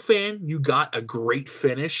casual fan, you got a great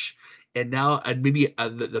finish. And now, and maybe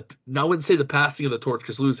now I wouldn't say the passing of the torch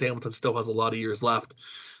because Lewis Hamilton still has a lot of years left,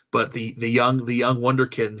 but the young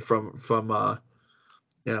wonderkid from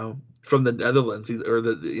the Netherlands,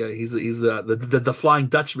 he's the Flying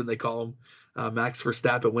Dutchman, they call him. Max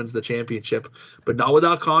Verstappen wins the championship, but not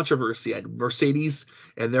without controversy. And Mercedes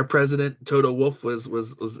and their president Toto Wolff was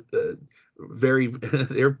very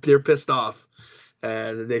they're pissed off,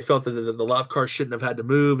 and they felt that the lap car shouldn't have had to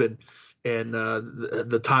move, and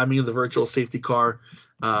the timing of the virtual safety car.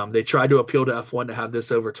 They tried to appeal to F1 to have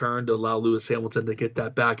this overturned to allow Lewis Hamilton to get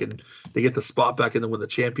that back and to get the spot back and then win the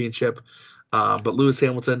championship. But Lewis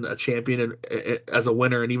Hamilton, a champion as a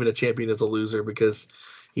winner and even a champion as a loser, because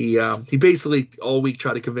he basically all week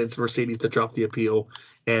tried to convince Mercedes to drop the appeal.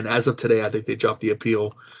 And as of today, I think they dropped the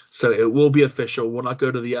appeal. So it will be official. We'll not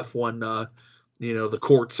go to the F1, the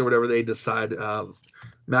courts or whatever they decide.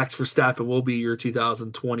 Max Verstappen will be your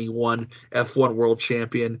 2021 F1 world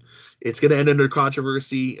champion. It's going to end under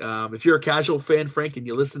controversy. If you're a casual fan, Frank, and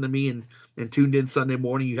you listen to me and tuned in Sunday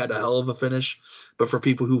morning, you had a hell of a finish. But for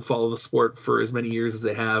people who follow the sport for as many years as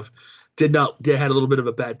they have, had a little bit of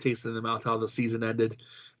a bad taste in the mouth how the season ended.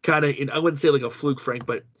 Kind of, I wouldn't say like a fluke, Frank,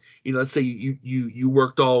 but let's say you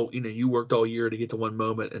worked all year to get to one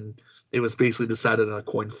moment, and it was basically decided on a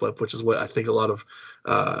coin flip, which is what I think a lot of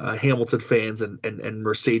Hamilton fans and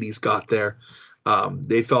Mercedes got there.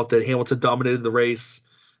 They felt that Hamilton dominated the race.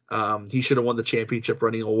 He should have won the championship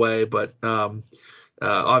running away, but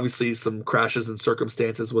obviously some crashes and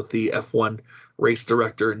circumstances with the F1 race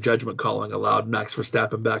director and judgment calling allowed Max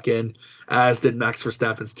Verstappen back in, as did Max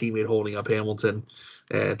Verstappen's teammate holding up Hamilton,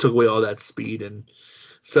 and took away all that speed. And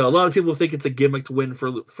so a lot of people think it's a gimmick to win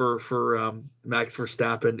for Max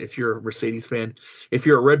Verstappen. If you're a Mercedes fan, if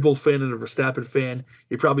you're a Red Bull fan and a Verstappen fan,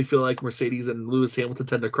 you probably feel like Mercedes and Lewis Hamilton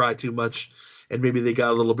tend to cry too much, and maybe they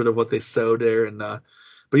got a little bit of what they sowed there. And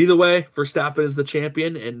but either way, Verstappen is the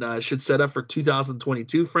champion and should set up for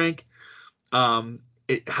 2022. Frank,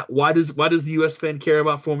 why does the U.S. fan care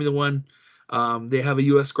about Formula One? They have a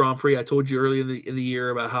U.S. Grand Prix. I told you earlier in the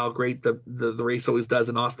year about how great the race always does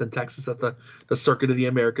in Austin, Texas, at the Circuit of the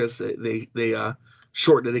Americas. They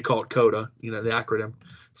shorten it. They call it COTA. The acronym,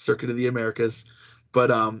 Circuit of the Americas. But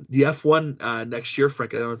the F1 next year,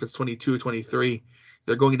 Frank, I don't know if it's 22 or 23.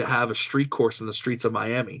 They're going to have a street course in the streets of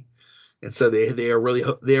Miami, and so they are really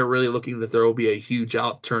looking that there will be a huge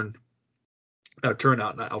turnout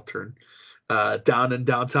down in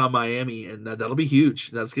downtown Miami, and that'll be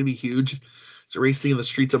huge. That's going to be huge. It's racing in the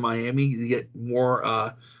streets of Miami. You get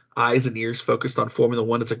more eyes and ears focused on Formula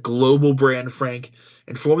One. It's a global brand, Frank,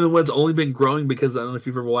 and Formula One's only been growing because I don't know if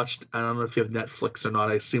you've ever watched. I don't know if you have Netflix or not.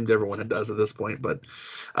 I assumed everyone does at this point, but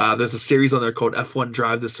there's a series on there called F1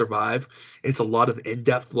 Drive to Survive. It's a lot of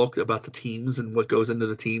in-depth look about the teams and what goes into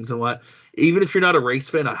the teams and what. Even if you're not a race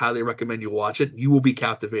fan, I highly recommend you watch it. You will be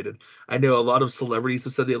captivated. I know a lot of celebrities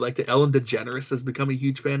have said they liked it. Ellen DeGeneres has become a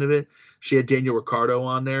huge fan of it. She had Daniel Ricciardo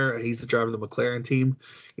on there. He's the driver of the McLaren team.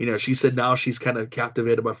 She said now she's kind of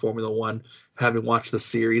captivated by Formula One, having watched the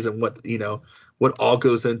series and what all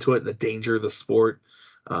goes into it and the danger of the sport.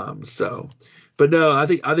 But no, I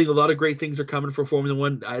think a lot of great things are coming for Formula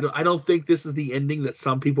One. I don't think this is the ending that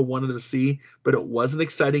some people wanted to see, but it was an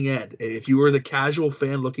exciting end. If you were the casual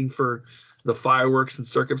fan looking for the fireworks and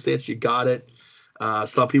circumstance, you got it.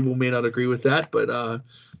 Some people may not agree with that, but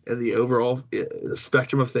in the overall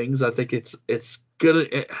spectrum of things, I think it's gonna.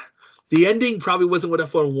 The ending probably wasn't what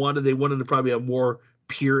F1 wanted. They wanted to probably have more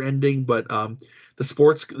pure ending, but the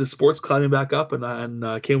sport's climbing back up, and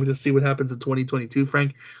can't wait to see what happens in 2022.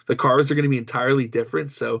 Frank, the cars are going to be entirely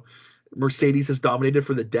different. So Mercedes has dominated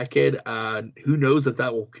for the decade. Who knows if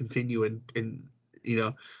that will continue in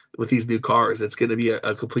with these new cars. It's going to be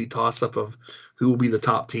a complete toss up of who will be the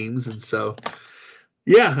top teams. And so,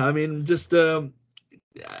 yeah, I mean, just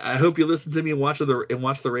I hope you listen to me and watch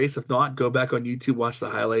the race. If not, go back on YouTube, watch the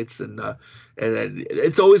highlights, and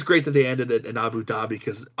it's always great that they ended it in Abu Dhabi,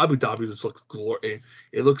 because Abu Dhabi just looks glorious.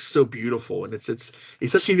 It looks so beautiful, and it's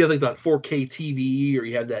especially if you have like that 4K TV or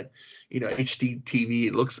you have that HD TV.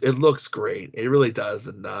 It looks great. It really does,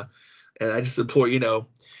 and I just implore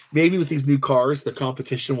maybe with these new cars, the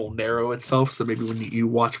competition will narrow itself. So maybe when you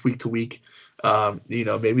watch week to week,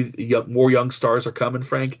 maybe more young stars are coming.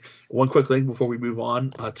 Frank, one quick thing before we move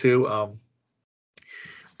on to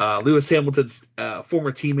Lewis Hamilton's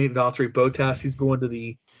former teammate Valtteri Bottas. He's going to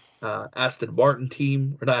the Aston Martin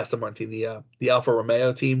team, or not Aston Martin team, the Alfa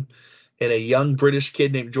Romeo team, and a young British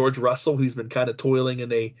kid named George Russell, who's been kind of toiling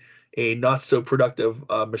in a not so productive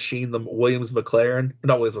machine, the Williams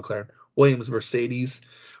Mercedes.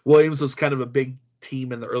 Williams was kind of a big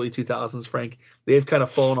team in the early 2000s, Frank. They've kind of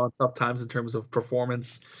fallen on tough times in terms of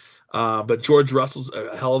performance. But George Russell's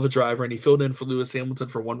a hell of a driver, and he filled in for Lewis Hamilton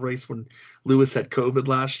for one race when Lewis had COVID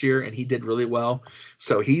last year, and he did really well.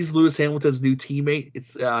 So he's Lewis Hamilton's new teammate.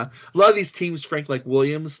 It's a lot of these teams, Frank, like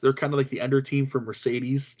Williams, they're kind of like the under team for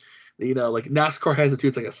Mercedes. Like NASCAR has it too.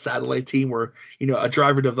 It's like a satellite team where a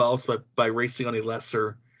driver develops by racing on a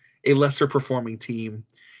lesser performing team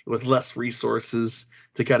with less resources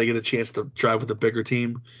to kind of get a chance to drive with a bigger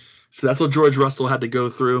team. So that's what George Russell had to go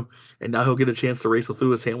through, and now he'll get a chance to race with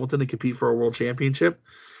Lewis Hamilton and compete for a world championship.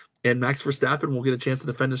 And Max Verstappen will get a chance to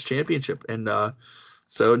defend his championship. And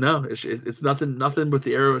so no, it's nothing but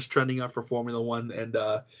the arrow is trending up for Formula One, and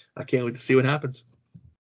I can't wait to see what happens.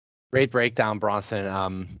 Great breakdown, Bronson.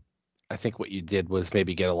 I think what you did was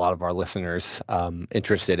maybe get a lot of our listeners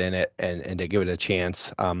interested in it and to give it a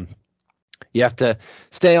chance. You have to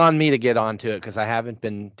stay on me to get onto it, because I haven't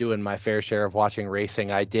been doing my fair share of watching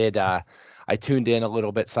racing. I tuned in a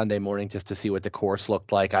little bit Sunday morning just to see what the course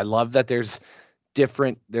looked like. I love that it's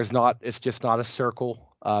just not a circle,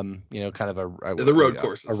 kind of the road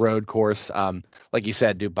courses. A road course. Like you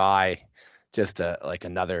said, Dubai, just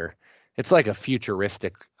it's like a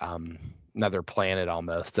futuristic, another planet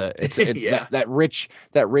almost. Yeah. that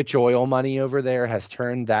rich oil money over there has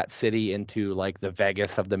turned that city into like the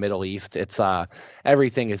Vegas of the Middle East. It's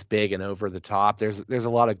everything is big and over the top. There's a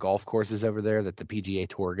lot of golf courses over there that the PGA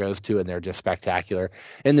Tour goes to, and they're just spectacular.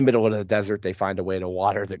 In the middle of the desert, they find a way to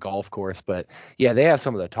water the golf course. But yeah, they have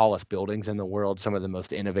some of the tallest buildings in the world, some of the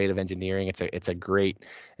most innovative engineering. It's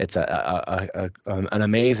an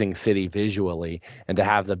amazing city visually, and to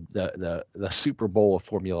have the Super Bowl of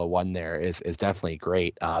Formula One there is definitely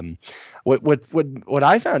great. What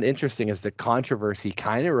I found interesting is the controversy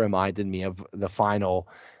kind of reminded me of the final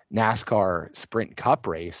NASCAR Sprint Cup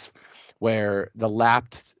race, where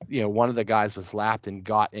one of the guys was lapped and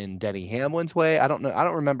got in Denny Hamlin's way. I don't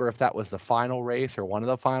remember if that was the final race or one of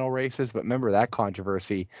the final races, but remember that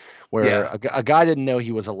controversy where a guy didn't know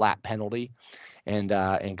he was a lap penalty and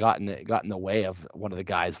got in the way of one of the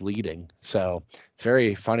guys leading. So it's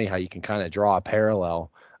very funny how you can kind of draw a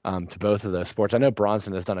parallel to both of those sports. I know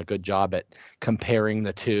Bronson has done a good job at comparing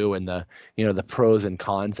the two and the pros and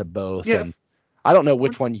cons of both. Yeah. And I don't know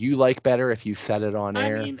which one you like better if you said it on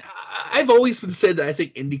air. I mean, I've always been said that I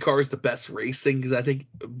think IndyCar is the best racing, because I think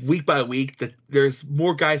week by week that there's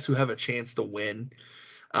more guys who have a chance to win.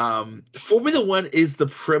 Formula One is the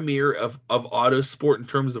premier of auto sport in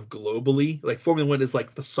terms of globally. Like Formula One is like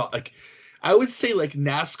I would say like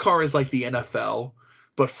NASCAR is like the NFL,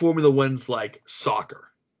 but Formula One's like soccer.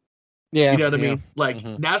 Yeah, you know what I mean? Like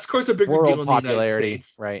NASCAR's a bigger deal in the United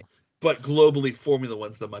States, right? But globally, Formula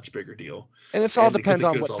One's the much bigger deal. And it all depends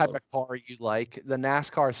on what type of car you like. The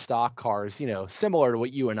NASCAR stock cars, similar to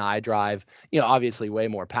what you and I drive, obviously way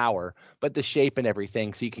more power, but the shape and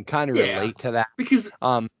everything, so you can kind of relate to that. Because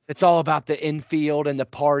it's all about the infield and the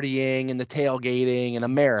partying and the tailgating and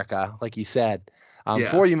America, like you said.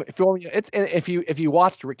 If you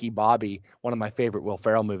watched Ricky Bobby, one of my favorite Will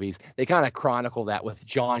Ferrell movies, they kind of chronicle that with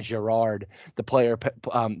John Girard, the player,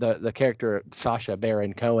 the character Sacha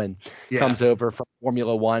Baron Cohen comes over from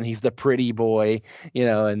Formula One. He's the pretty boy,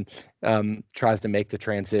 and tries to make the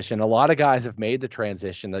transition. A lot of guys have made the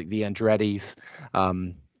transition, like the Andretti's,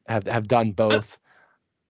 have done both.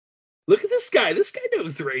 Look at this guy. This guy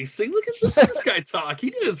knows racing. Look at this guy talk.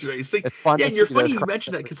 He knows racing. It's fun. Yeah, and you're funny you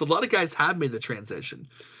mentioned that, because a lot of guys have made the transition.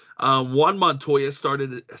 Juan Montoya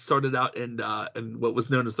started out in what was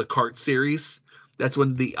known as the kart series. That's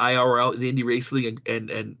when the IRL, the Indy Racing League, and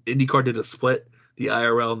IndyCar did a split, the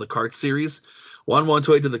IRL and the kart series. Juan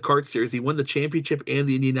Montoya did the kart series. He won the championship and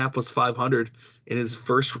the Indianapolis 500 in his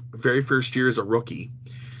very first year as a rookie.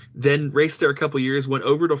 then raced there a couple years, went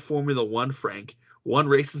over to Formula One, Frank, won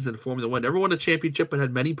races in Formula One, never won a championship, but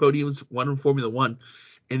had many podiums, won in Formula One.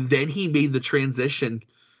 And then he made the transition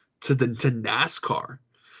to NASCAR.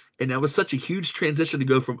 And that was such a huge transition to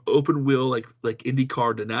go from open wheel, like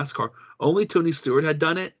IndyCar to NASCAR. Only Tony Stewart had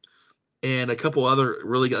done it. And a couple other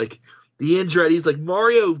really like the Andretti's, like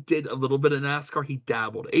Mario did a little bit of NASCAR. He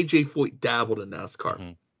dabbled. AJ Foyt dabbled in NASCAR.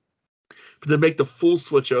 Mm-hmm. But to make the full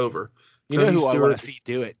switch over, you know who I want to see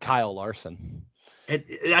do it? Kyle Larson. And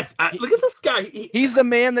look at this guy. He's the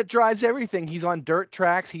man that drives everything. He's on dirt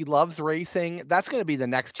tracks. He loves racing. That's going to be the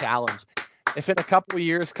next challenge. If in a couple of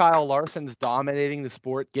years Kyle Larson's dominating the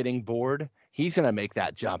sport, getting bored, he's going to make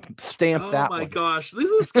that jump. Stamp that one. Oh my gosh.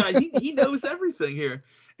 This guy, he knows everything here.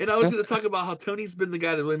 And I was going to talk about how Tony's been the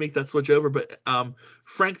guy to really make that switch over. But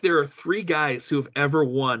Frank, there are 3 guys who have ever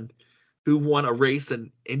won a race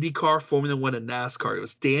in IndyCar, Formula One, and NASCAR. It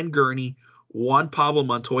was Dan Gurney, Juan Pablo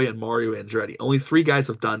Montoya, and Mario Andretti. Only 3 guys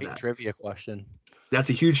have done that. Trivia question. That's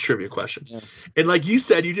a huge trivia question. Yeah. And like you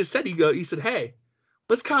said, you said, hey,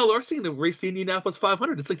 let's Kyle Larson to race the Indianapolis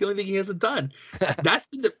 500. It's like the only thing he hasn't done. That's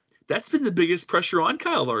been the biggest pressure on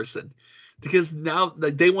Kyle Larson, because now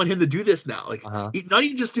like they want him to do this now. Like not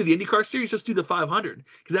even just do the IndyCar series, just do the 500,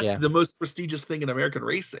 because that's the most prestigious thing in American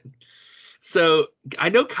racing. So I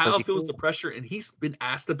know Kyle feels the pressure, and he's been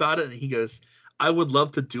asked about it, and he goes, I would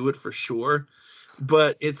love to do it for sure.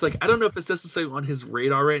 But it's like, I don't know if it's necessarily on his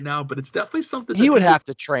radar right now, but it's definitely something he would have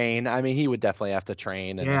to train. I mean, he would definitely have to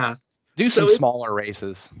train and do some smaller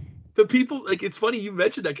races. But people, like, it's funny you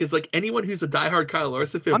mentioned that, because like anyone who's a diehard Kyle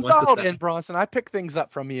Larson fan, I'm dialed in, Bronson. I pick things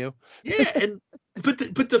up from you. Yeah, and but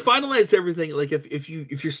to finalize everything, like if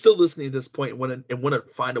you're still listening at this point and want to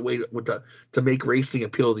find a way to make racing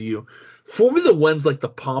appeal to you, Formula One's like the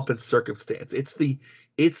pomp and circumstance. It's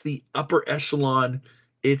the upper echelon.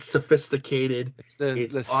 It's sophisticated. It's the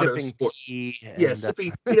auto sipping sport. tea. Yeah,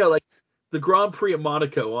 sipping. Like the Grand Prix of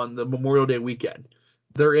Monaco on the Memorial Day weekend.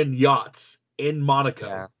 They're in yachts in Monaco.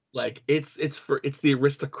 Yeah. Like it's the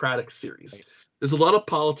aristocratic series. Right. There's a lot of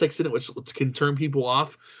politics in it, which can turn people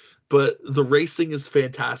off, but the racing is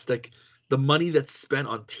fantastic. The money that's spent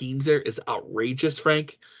on teams there is outrageous,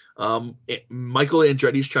 Frank. Michael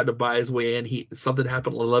Andretti's tried to buy his way in. Something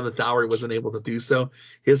happened at the 11th hour. He wasn't able to do so.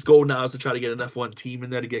 His goal now is to try to get an F1 team in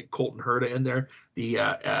there, to get Colton Herta in there, the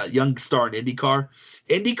young star in IndyCar.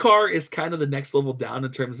 IndyCar is kind of the next level down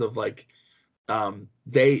in terms of like,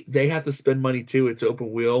 they have to spend money too. It's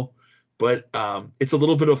open wheel, but it's a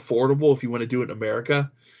little bit affordable if you want to do it in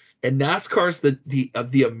America. And NASCAR's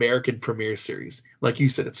the American Premier Series. Like you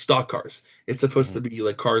said, it's stock cars. It's supposed to be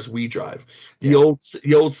like cars we drive. The old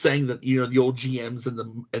saying that, the old GMs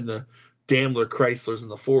and the Daimler Chryslers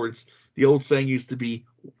and the Fords, the old saying used to be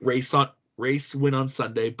race win on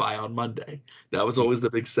Sunday, buy on Monday. That was always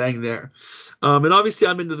the big saying there. And obviously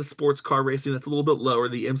I'm into the sports car racing. That's a little bit lower.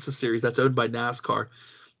 The IMSA series, that's owned by NASCAR.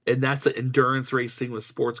 And that's an endurance racing with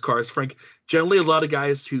sports cars. Frank, generally a lot of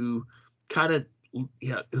guys who kind of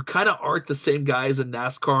aren't the same guys in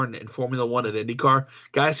NASCAR and Formula One and IndyCar.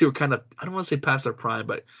 Guys who are kind of, I don't want to say past their prime,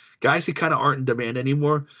 but guys who kind of aren't in demand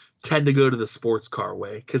anymore tend to go to the sports car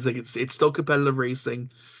way, because it's still competitive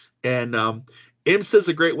racing. And IMSA is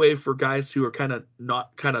a great way for guys who are kind of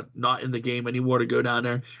not in the game anymore to go down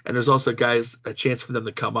there. And there's also a chance for them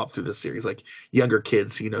to come up through the series, like younger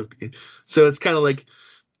kids, So it's kind of like,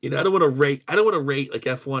 I don't want to rate like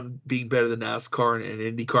F1 being better than NASCAR and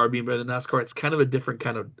IndyCar being better than NASCAR. It's kind of a different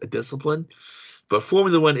kind of a discipline, but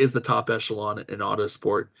Formula One is the top echelon in auto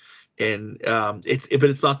sport, and but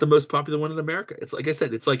it's not the most popular one in America. It's like I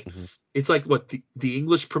said, it's like what the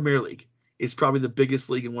English Premier League is probably the biggest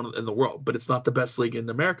league in the world, but it's not the best league in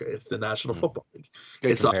America. It's the National Football League.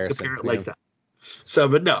 It's not compared like that. So,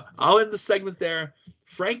 but no, I'll end the segment there.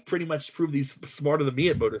 Frank pretty much proved he's smarter than me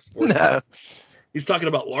at motorsports. No. He's talking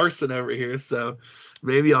about Larson over here, so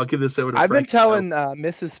maybe I'll give this over to Frank. I've been telling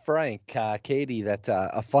Mrs. Frank, Katie, that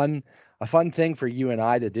a fun thing for you and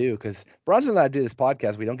I to do, because Bronson and I do this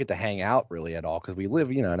podcast. We don't get to hang out really at all because we live,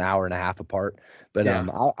 an hour and a half apart. But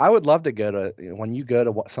I would love to go to, when you go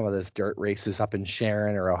to some of those dirt races up in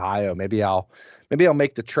Sharon or Ohio. Maybe I'll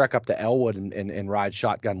make the trek up to Elwood and ride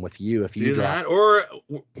shotgun with you if you do that. Or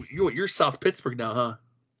you're South Pittsburgh now, huh?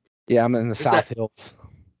 Yeah, I'm in the South Hills.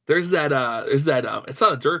 There's that it's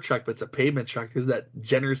not a dirt track, but it's a pavement track. There's that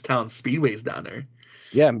Jennerstown Speedways down there.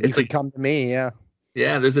 Yeah, you can come to me, yeah.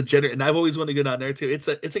 Yeah, there's and I've always wanted to go down there too. It's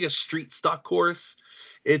like a street stock course.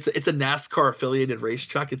 It's a NASCAR affiliated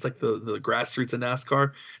racetrack. It's like the grassroots of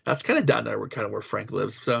NASCAR. That's kind of down there, where Frank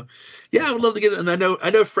lives. So, yeah, I would love to get it. And I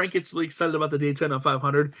know Frank gets really excited about the Daytona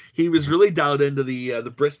 500. He was really dialed into the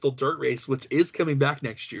Bristol Dirt Race, which is coming back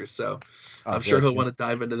next year. So, I'm sure he'll want to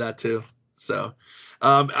dive into that too. So,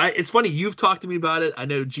 it's funny, you've talked to me about it. I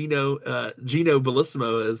know Gino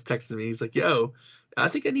Bellissimo has texted me. He's like, "Yo, I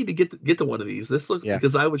think I need to get to one of these. This looks,"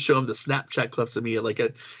 because I would show him the Snapchat clips of me at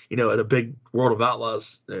a big World of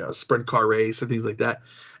Outlaws, sprint car race and things like that.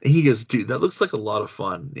 And he goes, "Dude, that looks like a lot of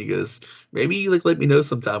fun." He goes, "Maybe let me know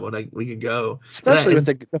sometime when we can go." Especially with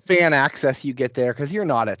the fan access you get there, because you're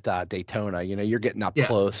not at Daytona. You're getting up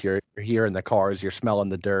close. You're hearing the cars. You're smelling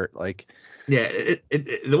the dirt. Yeah,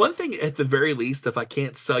 the one thing, at the very least, if I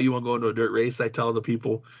can't sell you on going to a dirt race, I tell the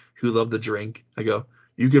people who love to drink, I go,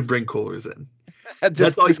 "You can bring coolers in."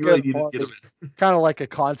 That's all you really need to get them in. Kind of like a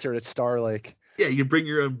concert at Star Lake. Yeah, you can bring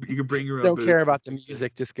your own. Don't care about the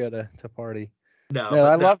music, just go to party. No,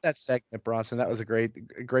 I love that segment, Bronson. That was a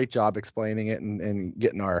great job explaining it and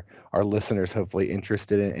getting our listeners hopefully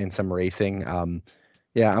interested in some racing.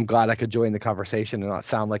 Yeah, I'm glad I could join the conversation and not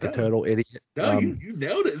sound like a total idiot. No, you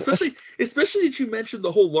nailed it. Especially that you mentioned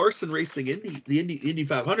the whole Larson Racing Indy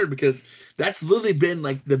 500, because that's literally been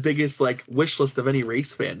like the biggest wish list of any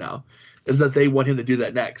race fan now, is that they want him to do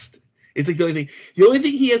that next. It's like the only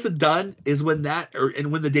thing he hasn't done is win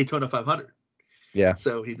the Daytona 500. Yeah.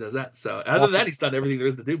 So he does that. So other than that, he's done everything there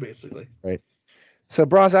is to do, basically. Right. So,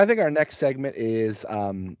 Bronze, I think our next segment is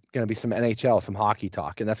going to be some NHL, some hockey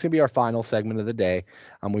talk, and that's going to be our final segment of the day.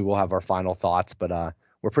 We will have our final thoughts, but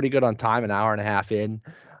we're pretty good on time, an hour and a half in.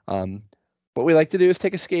 What we like to do is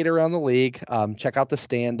take a skate around the league, check out the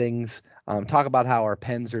standings, talk about how our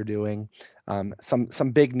Pens are doing,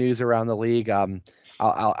 some big news around the league.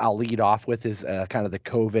 I'll lead off with is kind of the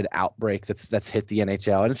COVID outbreak that's hit the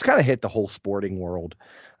NHL, and it's kind of hit the whole sporting world.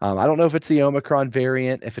 I don't know if it's the Omicron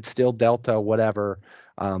variant, if it's still Delta, whatever,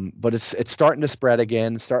 but it's starting to spread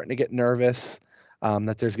again, starting to get nervous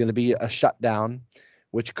that there's going to be a shutdown,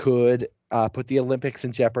 which could put the Olympics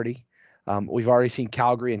in jeopardy. We've already seen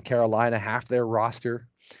Calgary and Carolina, half their roster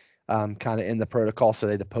kind of in the protocol, so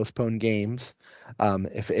they had to postpone games.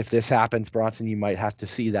 If this happens, Bronson, you might have to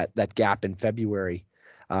see that gap in February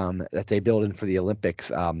that they build in for the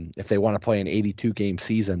Olympics. If they want to play an 82-game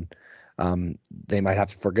season, they might have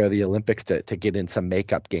to forgo the Olympics to get in some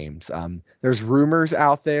makeup games. There's rumors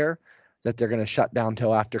out there that they're going to shut down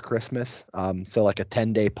till after Christmas, so like a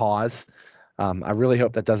 10-day pause. I really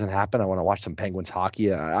hope that doesn't happen. I want to watch some Penguins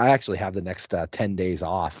hockey. I actually have the next 10 days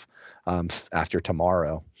off after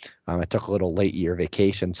tomorrow. I took a little late year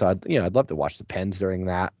vacation, so I'd love to watch the Pens during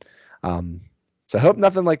that. So I hope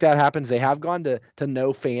nothing like that happens. They have gone to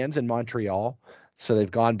no fans in Montreal, so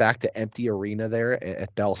they've gone back to empty arena there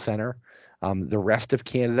at Bell Center. The rest of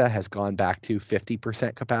Canada has gone back to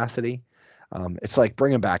 50% capacity. It's like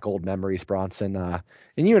bringing back old memories, Bronson. And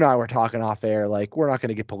you and I were talking off air, we're not going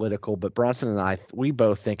to get political, but Bronson and I, we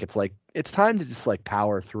both think it's time to just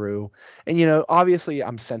power through. And, obviously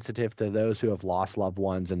I'm sensitive to those who have lost loved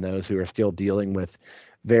ones and those who are still dealing with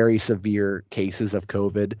very severe cases of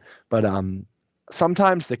COVID. But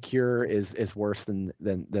sometimes the cure is worse than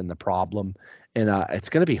the problem. And it's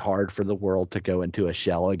going to be hard for the world to go into a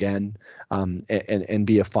shell again and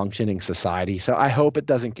be a functioning society. So I hope it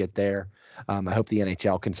doesn't get there. I hope the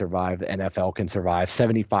NHL can survive. The NFL can survive.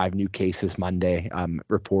 75 new cases Monday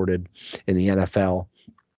reported in the NFL.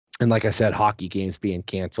 And like I said, hockey games being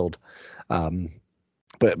canceled. But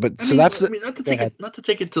not to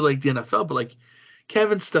take it to the NFL, but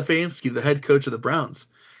Kevin Stefanski, the head coach of the Browns,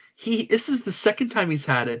 this is the second time he's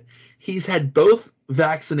had it. He's had both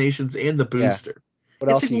vaccinations and the booster. Yeah.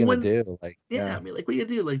 What else are you gonna do? What do you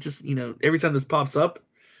do? Just every time this pops up,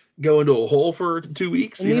 go into a hole for 2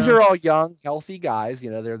 weeks. And these are all young, healthy guys.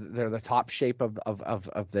 They're the top shape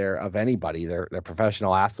of anybody. They're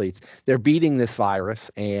professional athletes. They're beating this virus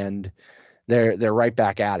and they're right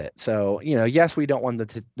back at it. So, yes, we don't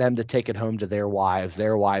want them to take it home to their wives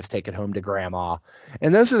take it home to grandma.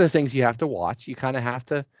 And those are the things you have to watch. You kind of have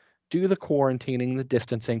to do the quarantining, the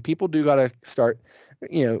distancing. People do got to start,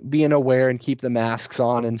 being aware and keep the masks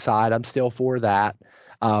on inside. I'm still for that.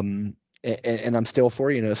 And I'm still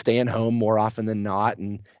for, staying home more often than not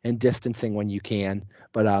and distancing when you can.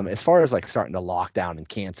 But as far as starting to lock down and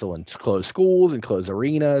cancel and close schools and close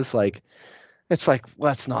arenas, let's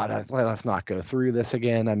not go through this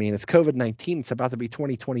again. I mean, it's COVID-19. It's about to be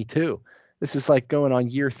 2022. This is going on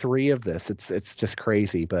year 3 of this. It's just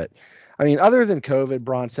crazy. But I mean, other than COVID,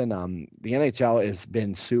 Bronson, the NHL has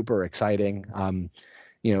been super exciting.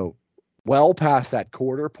 Well past that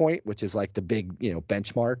quarter point, which is the big,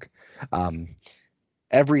 benchmark.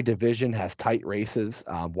 Every division has tight races.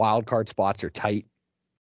 Wild card spots are tight.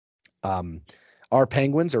 Our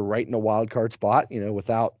Penguins are right in a wild card spot,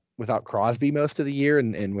 without Crosby most of the year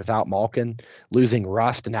and without Malkin, losing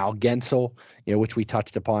Rust and Al Gensel, which we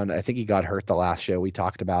touched upon. I think he got hurt the last show. We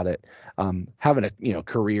talked about it. Having a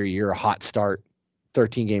career year, a hot start,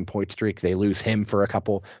 13-game point streak. They lose him for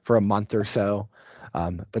a month or so.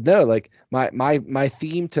 But no, like my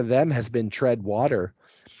theme to them has been tread water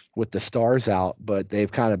with the Stars out, but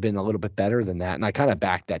they've kind of been a little bit better than that. And I kind of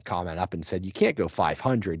backed that comment up and said, you can't go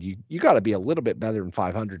 500. You got to be a little bit better than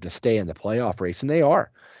 500 to stay in the playoff race. And they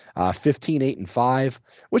are 15-8-5,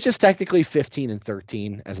 which is technically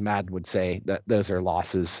 15-13, as Madden would say. That those are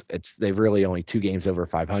losses. They've really only 2 games over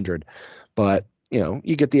 500, but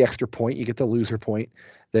you get the extra point, you get the loser point.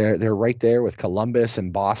 They're right there with Columbus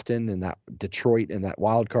and Boston and that Detroit and that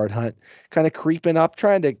wild card hunt, kind of creeping up,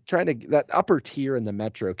 trying to that upper tier in the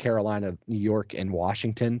Metro, Carolina, New York, and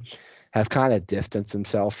Washington have kind of distanced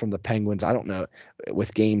themselves from the Penguins. I don't know,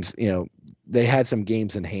 with games, they had some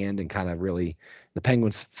games in hand and kind of really the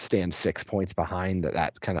Penguins stand 6 points behind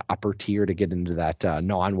that kind of upper tier to get into that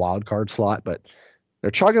non-wild card slot, but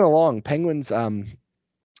they're chugging along. Penguins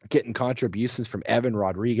getting contributions from Evan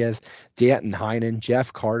Rodriguez, Danton Heinen,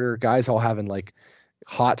 Jeff Carter, guys all having like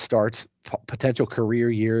hot starts, potential career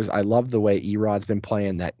years. I love the way Erod's been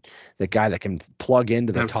playing, that guy that can plug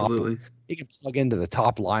into the Absolutely. top. He can plug into the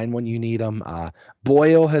top line when you need him.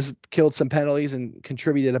 Boyle has killed some penalties and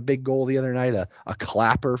contributed a big goal the other night, a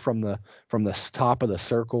clapper from the top of the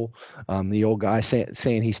circle. The old guy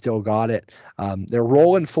saying he still got it. They're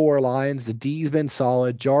rolling 4 lines. The D's been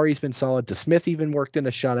solid. Jari's been solid. DeSmith even worked in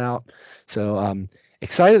a shutout. So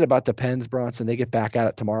excited about the Pens, Bronson. They get back at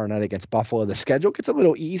it tomorrow night against Buffalo. The schedule gets a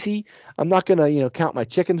little easy. I'm not going to, count my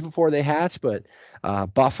chickens before they hatch, but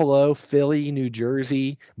Buffalo, Philly, New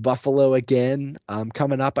Jersey, Buffalo again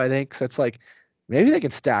coming up, I think. So it's like maybe they can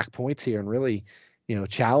stack points here and really,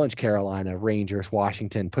 challenge Carolina, Rangers,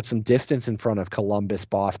 Washington, put some distance in front of Columbus,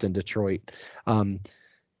 Boston, Detroit.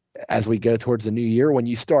 As we go towards the new year, when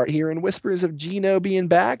you start hearing whispers of Gino being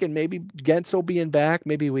back and maybe Gensel being back,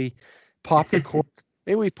 maybe we pop the cork.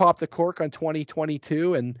 Maybe we pop the cork on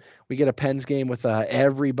 2022 and we get a Pens game with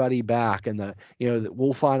everybody back, and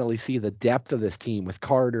we'll finally see the depth of this team with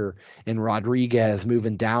Carter and Rodriguez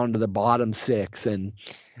moving down to the bottom 6 and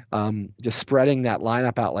just spreading that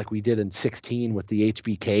lineup out like we did in 16 with the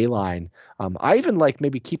HBK line. I even like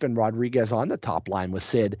maybe keeping Rodriguez on the top line with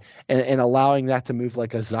Sid and allowing that to move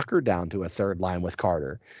like a Zucker down to a third line with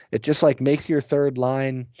Carter. It just like makes your third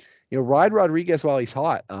line, ride Rodriguez while he's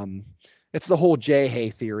hot. It's the whole Jay Hay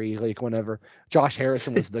theory. Like whenever Josh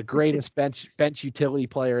Harrison was the greatest bench utility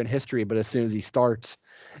player in history, but as soon as he starts,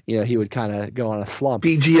 he would kind of go on a slump.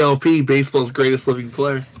 BGLP, baseball's greatest living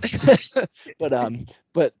player.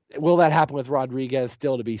 But will that happen with Rodriguez?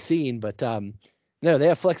 Still to be seen. But no, they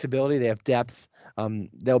have flexibility. They have depth.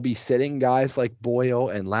 They'll be sitting guys like Boyle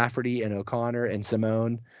and Lafferty and O'Connor and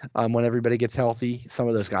Simone when everybody gets healthy. Some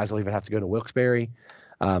of those guys will even have to go to Wilkes-Barre.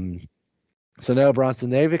 So no,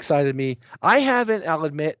 Bronson, they've excited me. I'll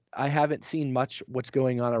admit, I haven't seen much what's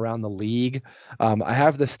going on around the league. I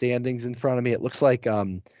have the standings in front of me. It looks like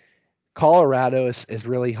Colorado is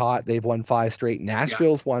really hot. They've won 5 straight.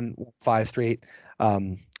 Nashville's won 5 straight.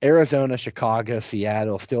 Arizona, Chicago,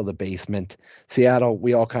 Seattle, still the basement. Seattle,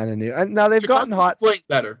 we all kind of knew. And now they've gotten hot. Playing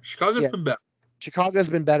better. Chicago's been better. Chicago's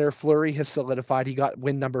been better. Fleury has solidified. He got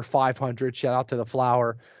win number 500. Shout out to the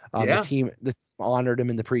Flower. The team honored him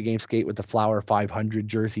in the pregame skate with the Flower 500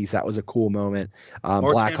 jerseys. That was a cool moment.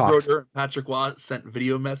 Blackhawks. Broder and Patrick Watt sent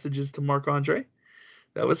video messages to Marc-Andre.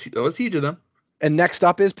 That was huge of them. And next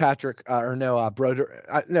up is Patrick,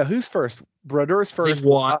 Broder. No, who's first? Broder's first.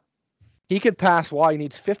 Watt. He could pass Watt. He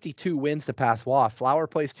needs 52 wins to pass Watt. Flower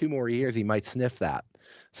plays 2 more years. He might sniff that.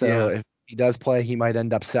 So if he does play, he might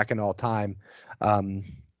end up second all time.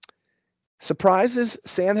 Surprises,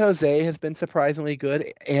 San Jose has been surprisingly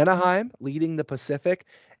good. Anaheim leading the Pacific,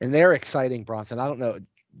 and they're exciting, Bronson. I don't know.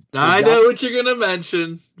 I know what you're going to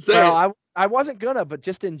mention. I wasn't gonna, but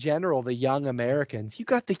just in general, the young Americans. You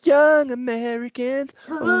got the young Americans.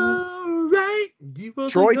 All right.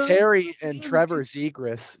 Troy Terry and Trevor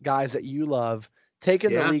Zegras, guys that you love,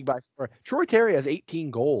 taking the league by storm. Troy Terry has 18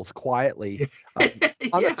 goals quietly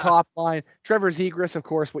on the top line. Trevor Zegras, of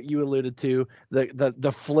course, what you alluded to,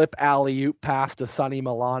 the flip alley-oop pass to Sonny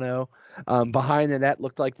Milano. Behind the net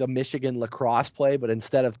looked like the Michigan lacrosse play, but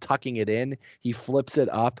instead of tucking it in, he flips it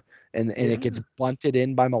up and it gets bunted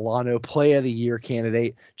in by Milano. Play of the year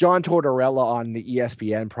candidate. John Tortorella on the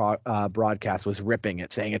ESPN broadcast was ripping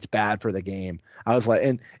it, saying it's bad for the game. I was like,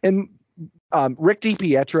 and Rick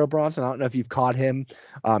DiPietro, Bronson. I don't know if you've caught him.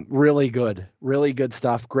 Really good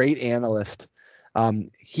stuff. Great analyst.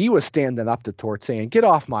 He was standing up to Tort saying, "Get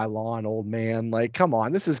off my lawn, old man. Like, come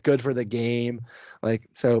on, this is good for the game." Like,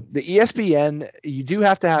 so the ESPN, you do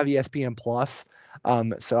have to have ESPN Plus.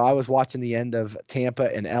 So I was watching the end of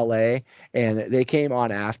Tampa and LA, and they came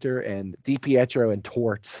on after, and DiPietro and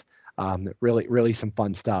Torts. Really some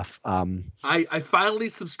fun stuff. I finally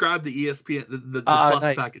subscribed to ESPN, the Plus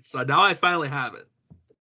Nice. package, so now I finally have it.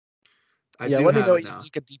 Let me know what you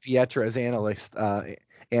think of DiPietro's analyst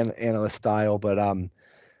style, but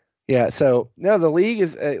yeah. So no, the league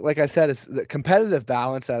is like I said, it's the competitive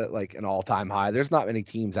balance at like an all-time high. There's not many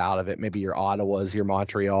teams out of it. Maybe your Ottawas, your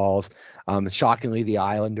Montreals. Shockingly, the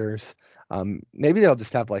Islanders. Maybe they'll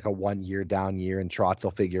just have like a 1 year down year, and Trotz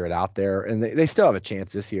will figure it out there. And they still have a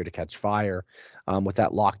chance this year to catch fire with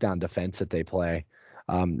that lockdown defense that they play.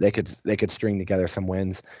 They could string together some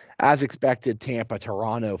wins. As expected, Tampa,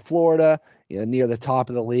 Toronto, Florida, near the top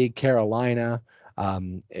of the league, Carolina,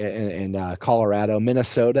 and Colorado.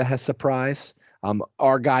 Minnesota has surprised.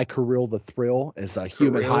 Our guy Kirill the Thrill is a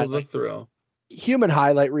human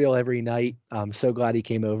highlight reel every night. I'm so glad he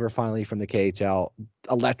came over finally from the KHL.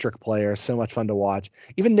 Electric player, so much fun to watch.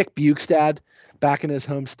 Even Nick Bukestad, back in his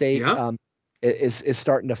home state, is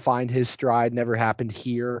starting to find his stride. Never happened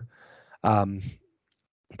here. And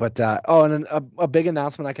a big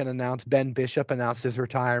announcement I can announce. Ben Bishop announced his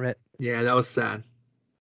retirement. Yeah, that was sad.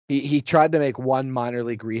 He tried to make one minor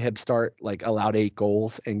league rehab start, like allowed 8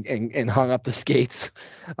 goals and hung up the skates.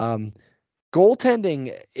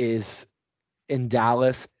 Goaltending is in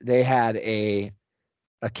Dallas. They had a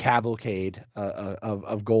cavalcade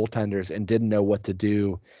of goaltenders and didn't know what to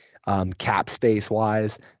do cap space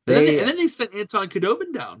wise. And then they sent Anton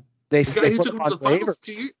Khudobin down. The guy who took him to the finals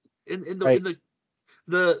 2 years in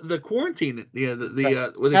the quarantine. Yeah,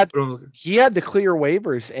 he had to clear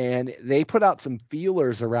waivers, and they put out some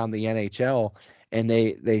feelers around the NHL, and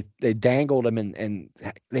they dangled him, and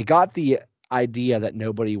they got the idea that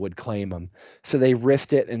nobody would claim him, so they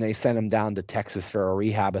risked it and they sent him down to Texas for a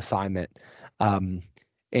rehab assignment. And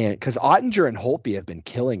because Ottinger and Holtby have been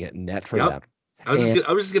killing it in net for them. I was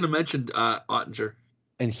just gonna mention Ottinger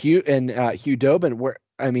and Khudobin.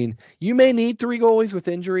 You may need 3 goalies with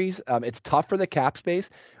injuries. It's tough for the cap space.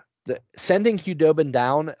 Sending Khudobin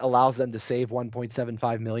down allows them to save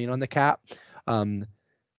 $1.75 million on the cap.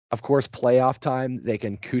 Of course, playoff time, they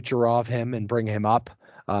can Kucherov him and bring him up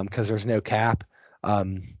because there's no cap.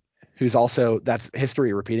 Who's also, that's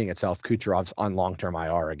history repeating itself. Kucherov's on long-term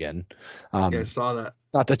IR again. I saw that.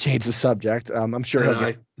 Not to change the subject. I'm sure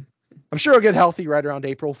he'll get healthy right around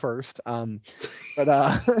April 1st. But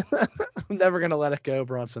I'm never gonna let it go,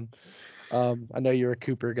 Bronson. I know you're a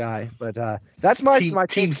Cooper guy, but that's my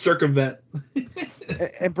team circumvent.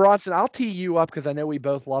 And Bronson, I'll tee you up because I know we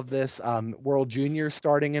both love this. World Junior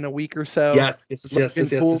starting in a week or so. Yes.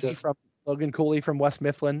 Logan Cooley from West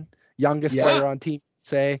Mifflin, youngest player on Team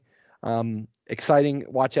USA. Exciting.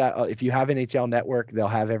 Watch out if you have NHL Network; they'll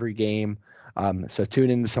have every game. So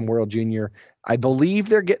tune into some World Junior. I believe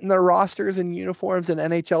they're getting their rosters and uniforms in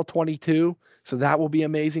NHL 22, so that will be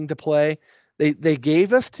amazing to play. They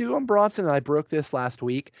gave us to them, Bronson, and I broke this last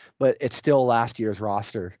week, but it's still last year's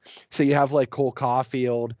roster. So you have like Cole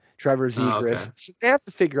Caulfield, Trevor Zegras. Okay. So they have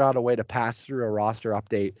to figure out a way to pass through a roster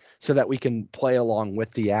update so that we can play along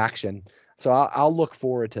with the action. So I'll look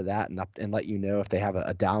forward to that and let you know if they have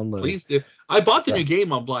a download. Please do. I bought the new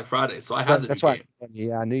game on Black Friday, so I have the new game.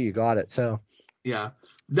 Yeah, I knew you got it. So yeah,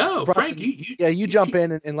 no, Bronson, Frank, you jump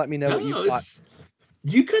in and let me know what you got.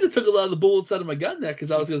 You kind of took a lot of the bullets out of my gun there because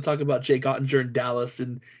I was going to talk about Jake Ottinger in Dallas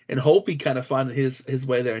and Holtby kind of finding his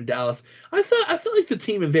way there in Dallas. I feel like the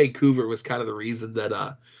team in Vancouver was kind of the reason that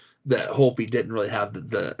Holtby didn't really have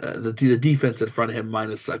the defense in front of him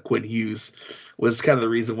minus Quinn Hughes was kind of the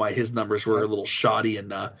reason why his numbers were a little shoddy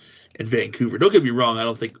in Vancouver. Don't get me wrong, I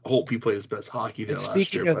don't think Holtby played his best hocky there last year.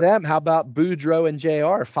 Speaking of them, how about Boudreaux and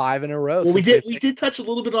JR 5 in a row? Well, we did touch a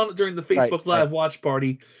little bit on it during the Facebook Live watch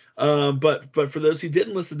party. But for those who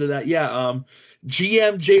didn't listen to that,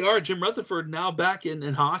 GM JR, Jim Rutherford, now back in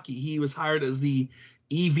hockey. He was hired as the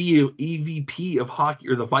EVP of hockey,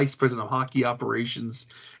 or the vice president of hockey operations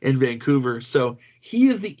in Vancouver. So he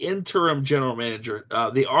is the interim general manager.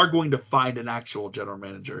 They are going to find an actual general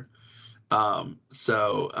manager. GM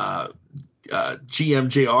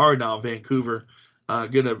JR now in Vancouver,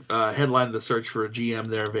 going to headline the search for a GM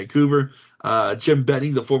there in Vancouver. Jim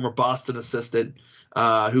Benning, the former Boston assistant,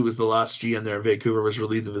 who was the last GM there in Vancouver, was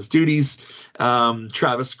relieved of his duties.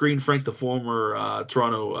 Travis Greenfrank, the former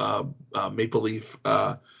Toronto Maple Leaf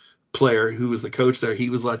player who was the coach there, he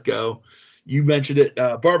was let go. You mentioned it.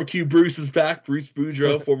 Barbecue Bruce is back. Bruce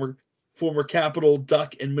Boudreau, former Capital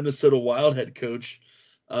Duck and Minnesota Wild head coach.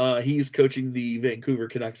 He's coaching the Vancouver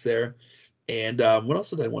Canucks there. And what else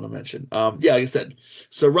did I want to mention? Like I said,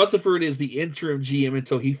 so Rutherford is the interim GM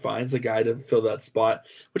until he finds a guy to fill that spot,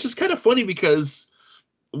 which is kind of funny because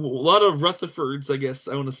a lot of Rutherford's, I guess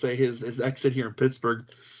I want to say his exit here in Pittsburgh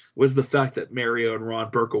was the fact that Mario and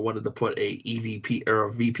Ron Burkle wanted to put a EVP or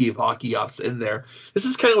a VP of hockey ops in there. This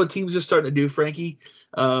is kind of what teams are starting to do, Frankie.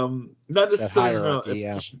 Not necessarily.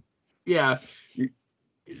 Yeah.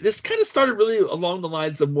 This kind of started really along the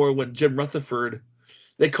lines of more when Jim Rutherford,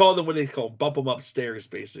 they call them what they call bump them upstairs,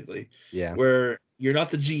 basically. Yeah. Where you're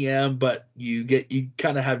not the GM, but you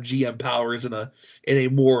kind of have GM powers in a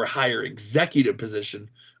more higher executive position.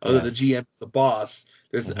 Other than the GM is the boss.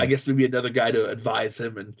 There's I guess maybe another guy to advise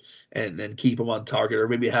him and keep him on target, or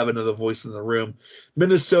maybe have another voice in the room.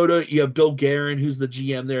 Minnesota, you have Bill Guerin, who's the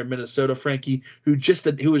GM there in Minnesota, Frankie, who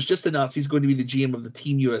was just announced he's going to be the GM of the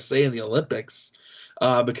Team USA in the Olympics.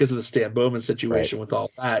 Because of the Stan Bowman situation with all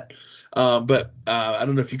that. But I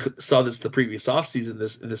don't know if you saw this the previous offseason,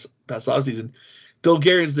 this past offseason. Bill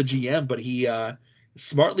Guerin's the GM, but he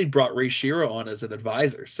smartly brought Ray Shero on as an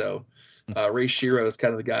advisor. So Ray Shero is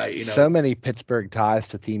kind of the guy, So many Pittsburgh ties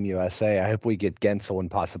to Team USA. I hope we get Gensel and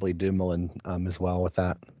possibly Dumoulin as well with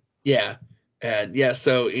that. Yeah. And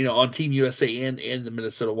so, on Team USA and the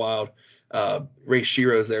Minnesota Wild, Ray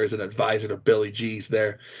Shero's there as an advisor to Billy G's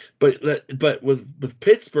there, but with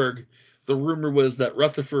Pittsburgh, the rumor was that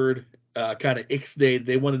Rutherford kind of ixnayed.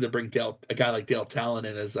 They wanted to bring a guy like Dale Talon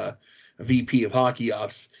in as a VP of hockey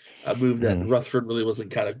ops, a move that Rutherford really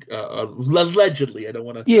wasn't kind of allegedly. I don't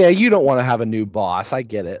want to. Yeah, you don't want to have a new boss. I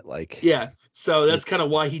get it. So that's kind of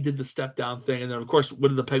why he did the step down thing. And then, of course, what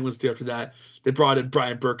did the Penguins do after that? They brought in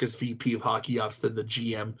Brian Burke as VP of hockey ops, then the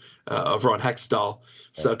GM of Ron Hextall.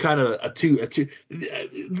 So kind of a two.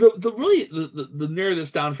 The narrow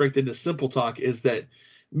this down, Frank, into simple talk is that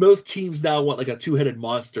most teams now want like a two-headed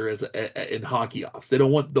monster in hockey ops. They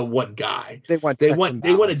don't want the one guy. They want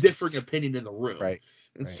a differing opinion in the room. Right.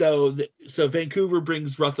 And so Vancouver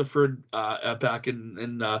brings Rutherford back,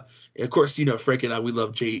 and of course, Frank and I, we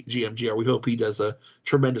love GMGR. We hope he does a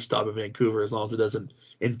tremendous job in Vancouver as long as it doesn't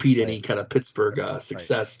impede any kind of Pittsburgh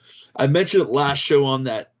success. Right. I mentioned it last show on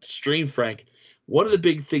that stream, Frank. One of the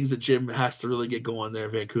big things that Jim has to really get going there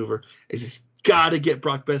in Vancouver is he's got to get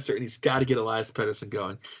Brock Besser and he's got to get Elias Pettersson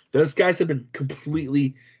going. Those guys have been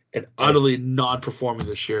completely and utterly non-performing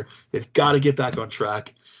this year. They've got to get back on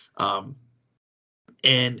track.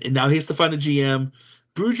 And now he has to find a GM.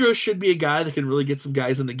 Boudreau should be a guy that can really get some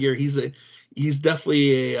guys in the gear. He's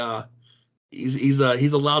definitely a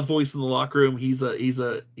loud voice in the locker room. He's a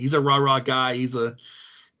rah-rah guy. We've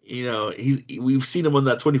seen him on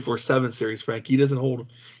that 24/7 series, Frank. He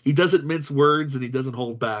doesn't mince words and he doesn't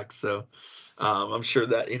hold back. So I'm sure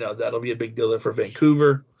that that'll be a big deal there for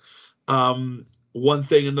Vancouver. Another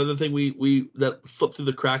thing we that slipped through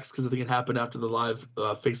the cracks because I think it happened after the live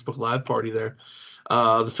Facebook Live party there.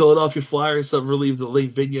 The Philadelphia Flyers have relieved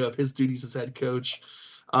Alain Vigneault of his duties as head coach.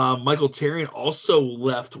 Michael Therrien also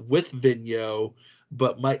left with Vigneault,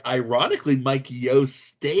 but ironically, Mike Yeo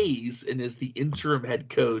stays and is the interim head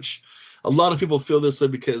coach. A lot of people feel this way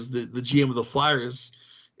because the GM of the Flyers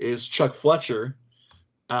is Chuck Fletcher,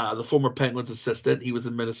 the former Penguins assistant. He was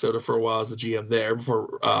in Minnesota for a while as the GM there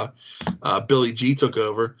before Billy G took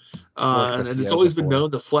over. And it's always been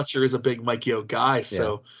known that Fletcher is a big Mike Yeo guy.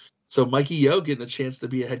 So Mikey Yeo getting a chance to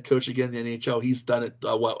be a head coach again in the NHL. He's done it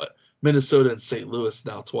Minnesota and St. Louis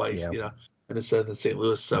now twice. Minnesota and St.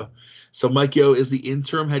 Louis. So Mike Yeo is the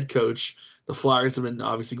interim head coach. The Flyers have been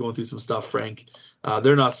obviously going through some stuff, Frank.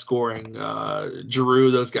 They're not scoring. Giroux,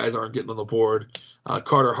 those guys aren't getting on the board.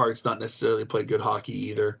 Carter Hart's not necessarily played good hockey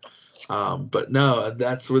either. But no,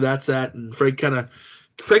 that's where that's at. And Frank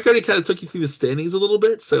already kind of took you through the standings a little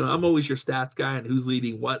bit. So I'm always your stats guy and who's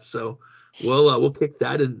leading what. So we'll kick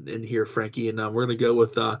that in here, Frankie, and we're gonna go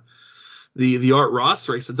with the Art Ross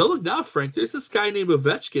race. And don't look now, Frank. There's this guy named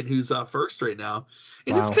Ovechkin who's first right now,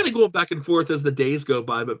 and it's kind of going back and forth as the days go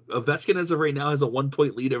by. But Ovechkin, as of right now, has a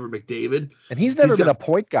 1-point lead over McDavid, and he's never been a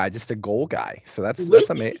point guy, just a goal guy. So that's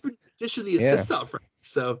amazing. He's been dishing the assists out, Frank.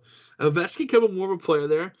 So Ovechkin becoming more of a player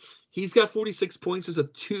there. He's got 46 points. There's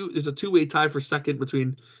a two-way tie for second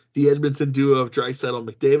between the Edmonton duo of Draisaitl and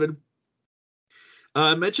McDavid.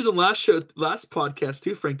 I mentioned in last podcast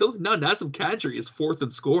too, Frank. Now Nazem Kadri is fourth in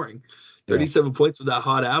scoring, 37 points with that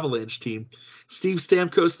hot Avalanche team. Steve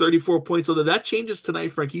Stamkos 34 points. Although that changes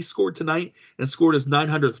tonight, Frank. He scored tonight and scored his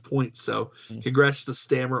 900th point. So congrats to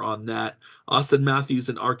Stammer on that. Austin Matthews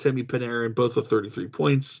and Artemi Panarin both with 33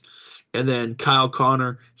 points. And then Kyle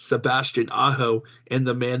Connor, Sebastian Aho, and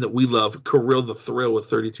the man that we love, Kirill the Thrill, with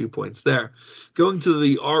 32 points there. Going to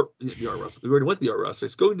the Art Russell. We already went to the Art Russell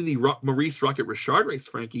race. Going to the Maurice Rocket Richard race,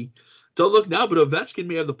 Frankie. Don't look now, but Ovechkin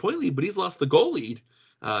may have the point lead, but he's lost the goal lead.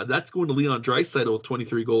 That's going to Leon Draisaitl with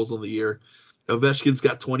 23 goals on the year. Ovechkin's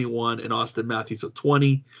got 21, and Austin Matthews with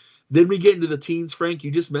 20. Then we get into the teens, Frank.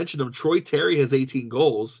 You just mentioned him. Troy Terry has 18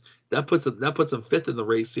 goals. That puts him fifth in the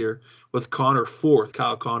race here, with Connor fourth.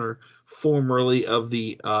 Kyle Connor, formerly of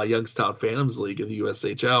the Youngstown Phantoms League of the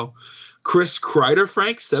USHL. Chris Kreider,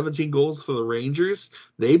 Frank, 17 goals for the Rangers.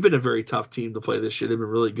 They've been a very tough team to play this year. They've been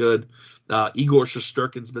really good. Igor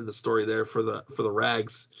Shesterkin's been the story there for the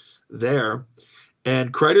Rags there.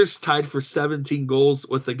 And Kreider's tied for 17 goals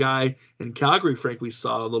with the guy in Calgary, Frank, we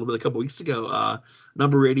saw a couple weeks ago.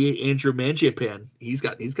 Number 88, Andrew Mangiapane. He's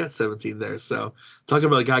got 17 there. So talking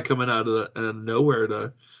about a guy coming out of nowhere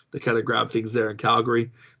to kind of grab things there in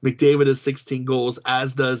Calgary. McDavid has 16 goals,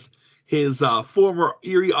 as does his former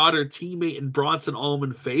Erie Otter teammate and Bronson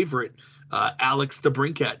Allman favorite, Alex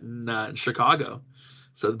DeBrincat in Chicago.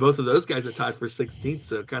 So both of those guys are tied for 16th.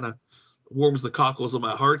 So kind of warms the cockles of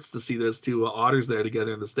my hearts to see those two Otters there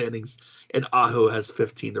together in the standings. And Aho has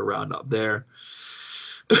 15 to round up there.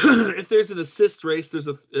 If there's an assist race, it's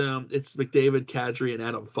McDavid, Kadri, and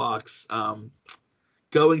Adam Fox.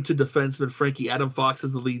 Going to defenseman, Frankie, Adam Fox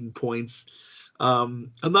is the lead in points.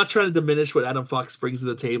 I'm not trying to diminish what Adam Fox brings to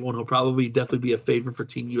the table, and he'll definitely be a favorite for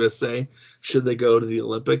Team USA should they go to the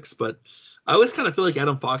Olympics. But I always kind of feel like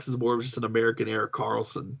Adam Fox is more of just an American Erik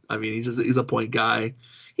Karlsson. I mean, he's a point guy.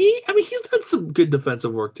 He's done some good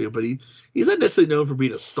defensive work too, but he's not necessarily known for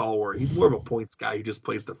being a stalwart. He's more of a points guy who just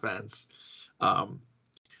plays defense.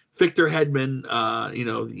 Victor Hedman,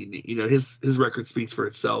 his record speaks for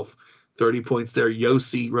itself. 30 points there.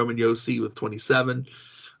 Roman Josi with 27.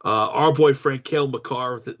 Our boy Frank Cale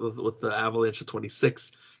Makar with the Avalanche at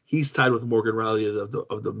 26. He's tied with Morgan Riley of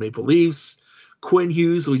the Maple Leafs. Quinn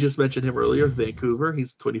Hughes, we just mentioned him earlier, Vancouver.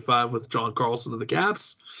 He's 25 with John Carlson of the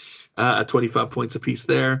Caps at 25 points apiece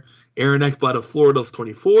there. Aaron Ekblad of Florida with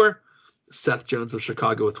 24. Seth Jones of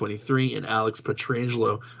Chicago with 23. And Alex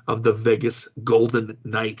Pietrangelo of the Vegas Golden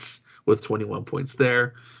Knights with 21 points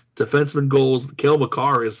there. Defenseman goals, Cale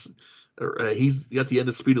Makar he's got the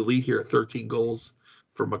undisputed lead here at 13 goals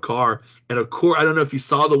for Makar. And of course, I don't know if you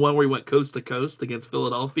saw the one where he went coast to coast against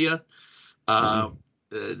Philadelphia.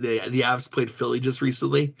 The Avs played Philly just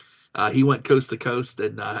recently. He went coast to coast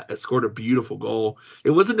and scored a beautiful goal.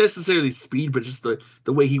 It wasn't necessarily speed, but just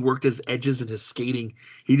the way he worked his edges and his skating.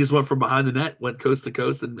 He just went from behind the net, went coast to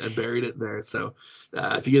coast, and buried it in there. So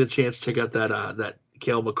if you get a chance, check out that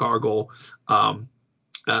Cale Makar goal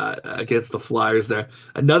against the Flyers there.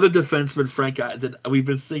 Another defenseman, Frank, that we've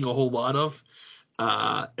been seeing a whole lot of,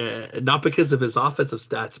 not because of his offensive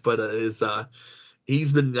stats, but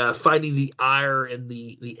he's been fighting the ire and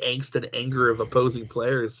the angst and anger of opposing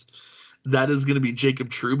players. That is going to be Jacob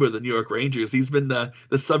Trouba of the New York Rangers. He's been the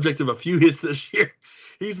subject of a few hits this year.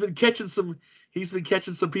 He's been catching some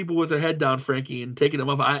people with their head down, Frankie, and taking them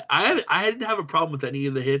off. I didn't have a problem with any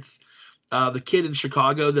of the hits. The kid in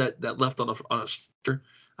Chicago that left on a stretcher,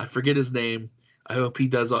 I forget his name. I hope he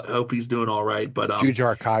does. I hope he's doing all right. But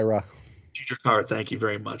Jujhar Khaira. Thank you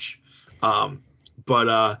very much.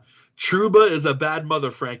 But Trouba is a bad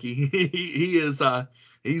mother, Frankie. He is.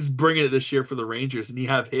 He's bringing it this year for the Rangers, and you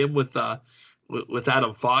have him with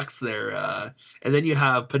Adam Fox there, and then you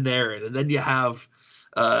have Panarin, and then you have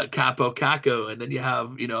Capo Caco, and then you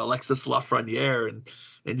have Alexis Lafreniere,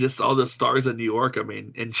 and just all the stars in New York. I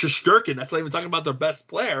mean, and Shesterkin. That's not even talking about their best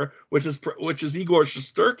player, which is Igor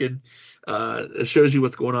Shesterkin. It shows you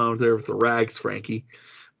what's going on there with the Rags, Frankie.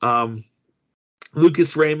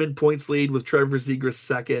 Lucas Raymond points lead with Trevor Zegras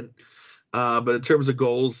second. But in terms of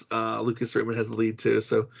goals, Lucas Raymond has the lead too.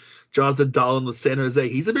 So Jonathan Dahlen with San Jose.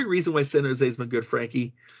 He's a big reason why San Jose's been good,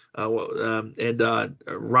 Frankie. And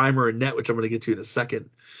Reimer and Net, which I'm going to get to in a second.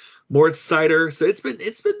 Moritz Seider. So it's been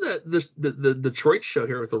the Detroit show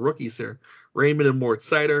here with the rookies here. Raymond and Moritz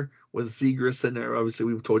Seider with Zegras in there. Obviously,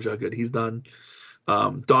 we've told you how good he's done.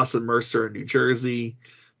 Dawson Mercer in New Jersey.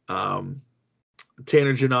 Tanner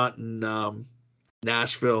Janot in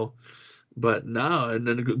Nashville. But no, and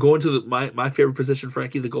then going to my favorite position,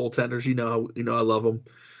 Frankie, the goaltenders. I love them.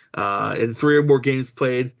 In 3 or more games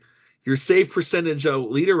played, your save percentage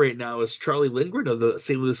leader right now is Charlie Lindgren of the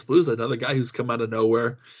St. Louis Blues, another guy who's come out of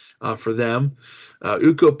nowhere for them.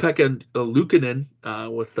 Ukko-Pekka Luukkonen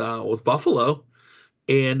with Buffalo,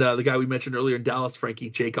 and the guy we mentioned earlier in Dallas, Frankie,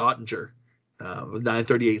 Jake Ottinger, with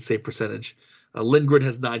 938 save percentage. Lindgren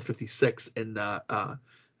has 956, and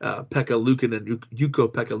Pekka Luukkonen, Ukko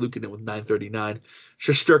Pekka Luukkonen with 939.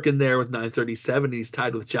 Shesterkin there with 937. He's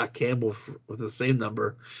tied with Jack Campbell with the same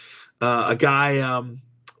number. The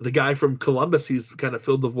guy from Columbus, he's kind of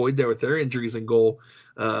filled the void there with their injuries in goal.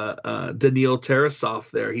 Daniil Tarasov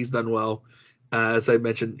there, he's done well. As I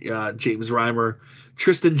mentioned, James Reimer,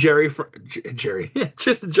 Tristan Jarry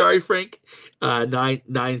Frank,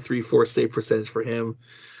 934 save percentage for him.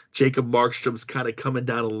 Jacob Markstrom's kind of coming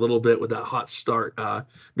down a little bit with that hot start.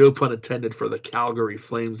 No pun intended for the Calgary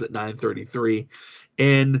Flames at 933.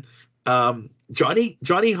 And Johnny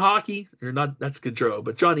Hockey, or not, that's Gaudreau,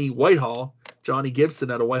 but Johnny Whitehall, Johnny Gibson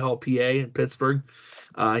out of Whitehall, PA in Pittsburgh.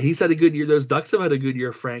 He's had a good year. Those Ducks have had a good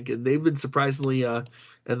year, Frank, and they've been surprisingly and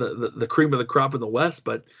the cream of the crop in the West.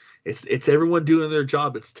 But it's everyone doing their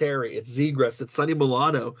job. It's Terry, it's Zegras, it's Sonny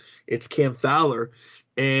Milano, it's Cam Fowler,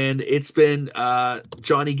 and it's been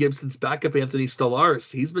Johnny Gibson's backup, Anthony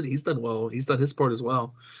Stolarz. He's done well. He's done his part as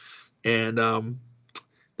well. And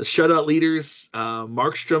the shutout leaders,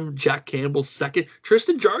 Markstrom, Jack Campbell second.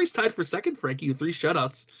 Tristan Jarry's tied for second, Frankie, with 3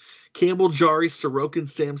 shutouts. Campbell, Jarry, Sorokin,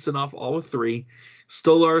 Samsonov, all with 3.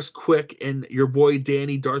 Stolarz, Quick, and your boy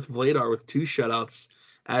Danny Darth Vladar with 2 shutouts,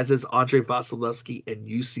 as is Andre Vasilevsky and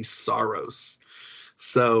UC Saros.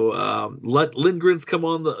 So Lindgren's come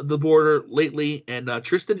on the border lately, and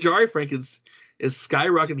Tristan Jarry, Frank, is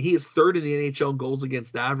skyrocketing. He is 3rd in the NHL in goals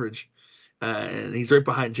against average. And he's right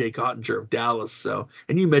behind Jake Ottinger of Dallas. So,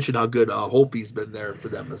 and you mentioned how good Holtby's been there for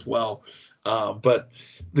them as well. But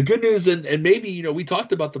the good news, and maybe we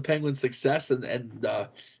talked about the Penguins' success and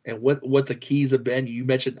what the keys have been. You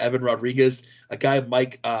mentioned Evan Rodriguez, a guy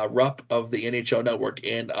Mike Rupp of the NHL Network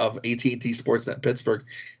and of AT&T Sportsnet Pittsburgh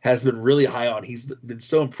has been really high on. He's been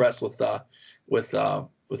so impressed with the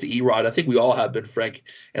Erod. I think we all have been, Frank.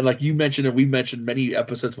 And like you mentioned, and we mentioned many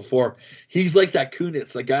episodes before, he's like that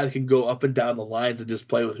Kunitz, the guy that can go up and down the lines and just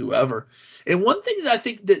play with whoever. And one thing that I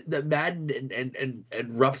think that Madden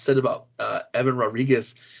and Rupp said about Evan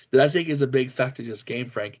Rodriguez that I think is a big factor in this game,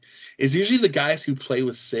 Frank, is usually the guys who play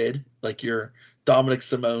with Sid, like your Dominic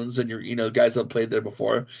Simones and your guys that have played there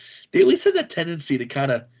before, they always had that tendency to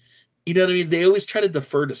kind of, what I mean? They always try to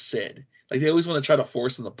defer to Sid. Like they always want to try to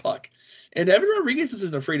force in the puck. And Evan Rodriguez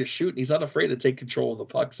isn't afraid to shoot, and he's not afraid to take control of the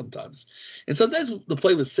puck sometimes. And sometimes the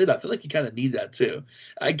play with Sid, I feel like you kind of need that too.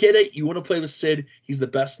 I get it. You want to play with Sid. He's the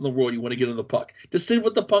best in the world. You want to get on the puck. Does Sid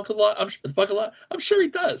with the puck a lot? I'm sure he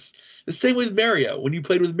does. The same with Mario. When you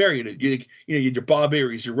played with Mario, you had your Bob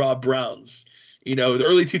Aries, your Rob Browns. The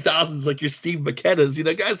early 2000s, like your Steve McKenna's.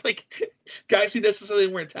 Guys who necessarily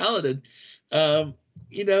weren't talented.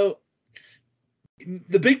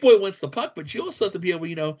 The big boy wants the puck, but you also have to be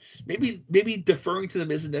able, maybe deferring to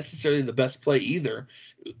them isn't necessarily the best play either,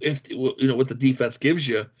 if what the defense gives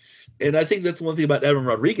you. And I think that's one thing about Evan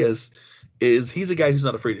Rodriguez is he's a guy who's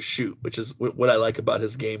not afraid to shoot, which is what I like about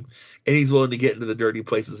his game. And he's willing to get into the dirty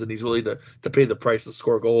places, and he's willing to pay the price to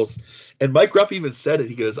score goals. And Mike Rupp even said it.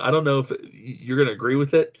 He goes, I don't know if you're going to agree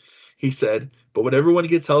with it. He said, but when everyone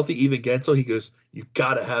gets healthy, even Gensel, he goes, you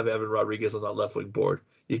got to have Evan Rodriguez on that left wing board.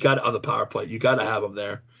 You got it on the power play. You got to have him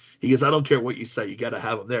there. He goes, I don't care what you say. You got to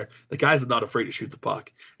have him there. The guy's not afraid to shoot the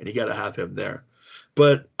puck, and you got to have him there.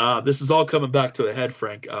 But this is all coming back to a head,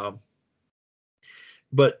 Frank.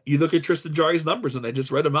 But you look at Tristan Jarry's numbers, and I just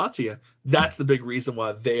read them out to you. That's the big reason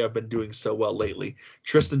why they have been doing so well lately.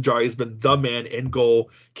 Tristan Jarry has been the man in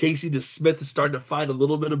goal. Casey DeSmith is starting to find a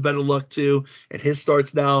little bit of better luck, too, and his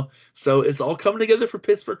starts now. So it's all coming together for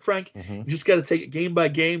Pittsburgh, Frank. Mm-hmm. You just got to take it game by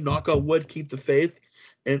game, knock on wood, keep the faith,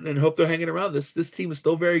 and hope they're hanging around. This team is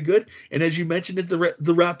still very good. And as you mentioned,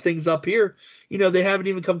 to wrap things up here, they haven't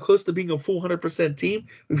even come close to being a full 100% team.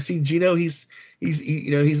 We've seen Gino. He's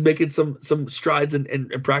making some strides in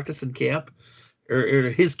practice in camp,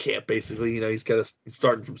 or his camp basically. He's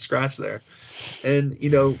starting from scratch there. And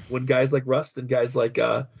when guys like Rust and guys like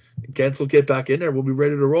Gensel get back in there, we'll be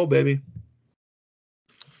ready to roll, baby.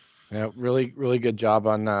 Yeah, really, really good job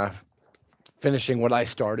on finishing what I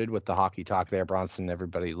started with the hockey talk there, Bronson.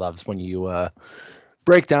 Everybody loves when you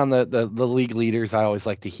break down the league leaders. I always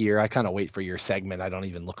like to hear. I kind of wait for your segment. I don't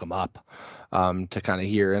even look them up to kind of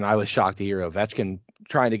hear. And I was shocked to hear Ovechkin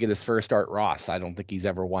trying to get his first Art Ross. I don't think he's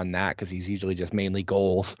ever won that because he's usually just mainly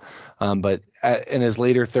goals. But in his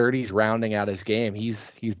later 30s, rounding out his game,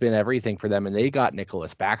 he's been everything for them. And they got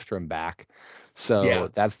Nicholas Backstrom back. So yeah,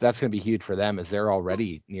 that's going to be huge for them as they're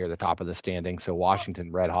already near the top of the standing. So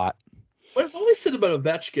Washington red hot. What I've always said about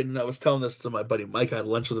Ovechkin, and I was telling this to my buddy Mike, I had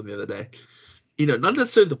lunch with him the other day, not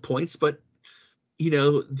necessarily the points, but,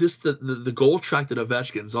 just the goal track that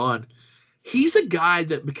Ovechkin's on. He's a guy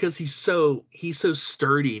that, because he's so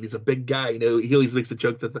sturdy and he's a big guy, he always makes a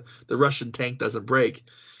joke that the Russian tank doesn't break.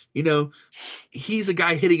 You know, he's a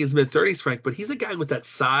guy hitting his mid-30s, Frank, but he's a guy with that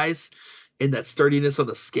size and that sturdiness on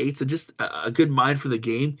the skates and just a good mind for the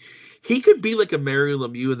game. He could be like a Mario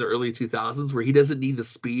Lemieux in the early 2000s where he doesn't need the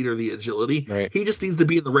speed or the agility. Right. He just needs to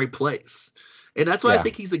be in the right place. And that's why I Yeah.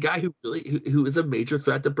 think he's a guy who is a major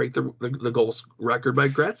threat to break the goals record by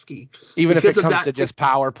Gretzky. Even if Because it of comes that- to just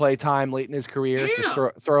power play time late in his career, Yeah. just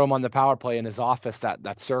throw him on the power play in his office,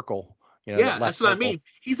 that circle. You know, Yeah, that left that's what I circle. mean.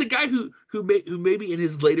 He's a guy who maybe in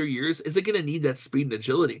his later years isn't going to need that speed and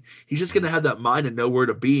agility. He's just going to have that mind and know where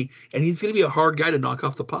to be, and he's going to be a hard guy to knock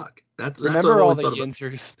off the puck. That's what I've Remember all always the thought about.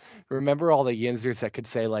 Yinzers? Remember all the Yinzers that could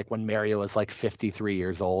say, like, when Mario was like 53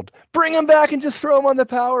 years old, bring him back and just throw him on the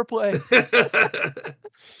power play.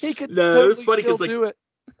 He could No, it's totally funny still 'cause, like, do it.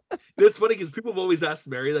 It's funny because people have always asked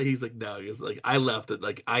Mary that. He's like, no, he's like, I left it.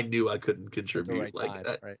 Like, I knew I couldn't At the contribute. right Like,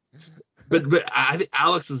 time, right? but I think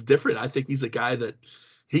Alex is different. I think he's a guy that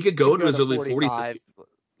he could go He'd into his to early 40s 45,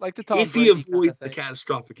 like the Tom if he Brady kinda avoids the thing.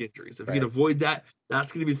 catastrophic injuries. If he Right. can avoid that,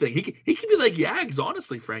 that's going to be the thing. He could be like Yags,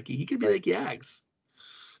 honestly, Frankie. He could be Right. like Yags.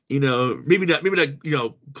 You know, maybe not, you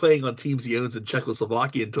know, playing on teams he owns in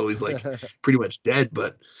Czechoslovakia until he's like pretty much dead.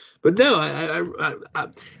 But no,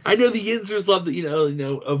 I know the Yinzers love that. You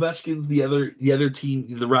know, Ovechkin's the other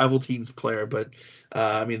team, the rival team's player. But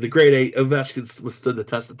I mean, the grade 8 Ovechkin withstood the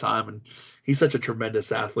test of time, and he's such a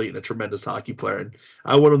tremendous athlete and a tremendous hockey player. And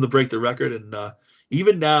I want him to break the record. And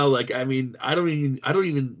even now, like, I mean, I don't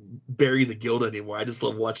even bury the guilt anymore. I just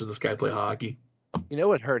love watching this guy play hockey. You know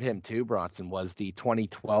what hurt him too, Bronson, was the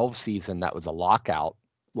 2012 season that was a lockout,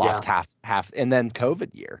 lost half, and then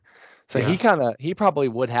COVID year. So Yeah. he probably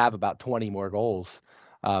would have about 20 more goals.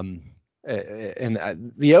 And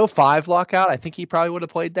the 05 lockout, I think he probably would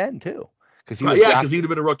have played then too, because he was Yeah, because he would have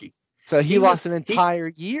been a rookie. so he was- lost an entire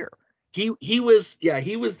year. He was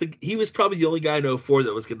probably the only guy in 04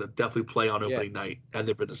 that was going to definitely play on opening night and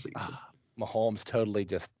the finish season. Mahomes totally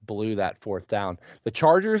just blew that fourth down. The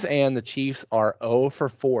Chargers and the Chiefs are 0 for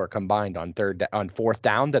 4 combined on fourth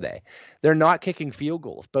down today. They're not kicking field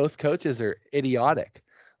goals. Both coaches are idiotic.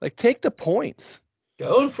 Like, take the points.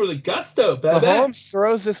 Going for the gusto, baby. Mahomes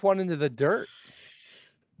throws this one into the dirt.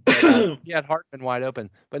 But, he had Hartman wide open.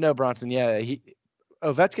 But no, Bronson,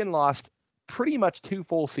 Ovechkin lost pretty much 2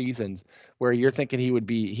 full seasons where you're thinking he would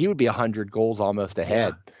be 100 goals almost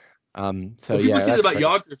ahead. So people say that's about crazy.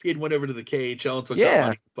 Yager if he had went over to the KHL and took that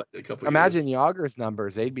money, but a couple Imagine years. Yager's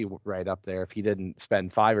numbers; they'd be right up there if he didn't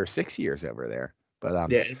spend 5 or 6 years over there. But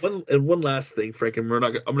Yeah, and one last thing, Frank, and I'm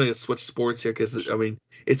going to switch sports here because I mean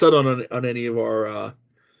it's not on any of our.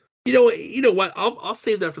 You know what? I'll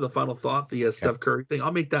save that for the final thought. The Steph Curry thing.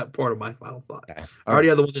 I'll make that part of my final thought. Okay. I already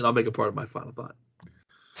have the one thing. I'll make it part of my final thought.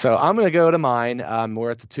 So I'm going to go to mine.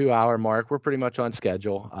 We're at the 2-hour mark. We're pretty much on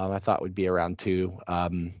schedule. I thought we'd be around 2.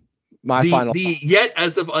 The yet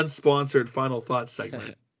as of unsponsored final thoughts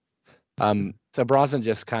segment. So Bronson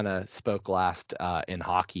just kind of spoke last in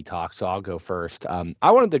hockey talk, so I'll go first. I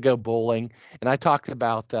wanted to go bowling, and I talked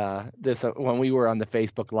about this when we were on the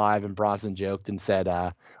Facebook Live, and Bronson joked and said,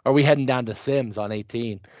 "Are we heading down to Sims on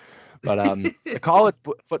 18?" But the college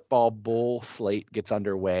football bowl slate gets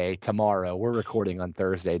underway tomorrow. We're recording on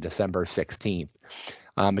Thursday, December 16th.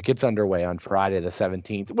 It gets underway on Friday the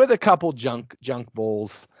 17th with a couple junk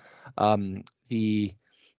bowls. The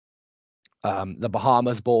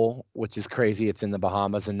Bahamas Bowl, which is crazy. It's in the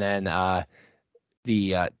Bahamas. And then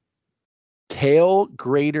the Tail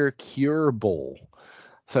Grader Cure Bowl.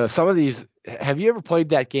 So some of these, have you ever played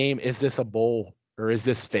that game? Is this a bowl or is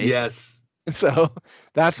this fake? Yes. So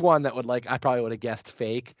that's one that I probably would have guessed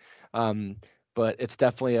fake. But it's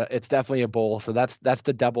definitely a bowl. So that's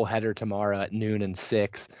the double header tomorrow at noon and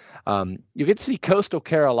 6. You get to see Coastal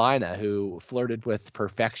Carolina, who flirted with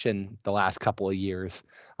perfection the last couple of years,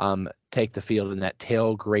 take the field in that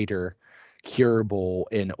Tail Grader Cure Bowl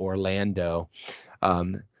in Orlando.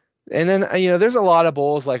 And then there's a lot of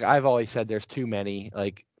bowls. Like I've always said, there's too many.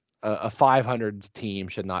 Like a 500 team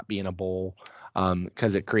should not be in a bowl.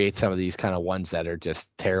 Because it creates some of these kind of ones that are just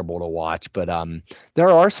terrible to watch. But there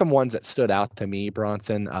are some ones that stood out to me,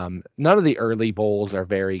 Bronson. None of the early bowls are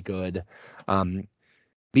very good.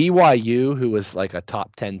 BYU, who was like a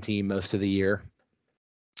top 10 team most of the year,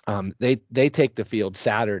 they take the field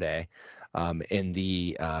Saturday in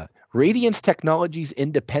the Radiance Technologies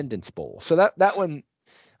Independence Bowl. So that one,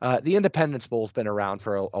 the Independence Bowl has been around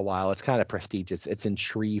for a while. It's kind of prestigious. It's in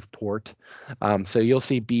Shreveport. So you'll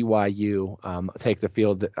see BYU take the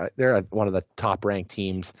field. They're one of the top-ranked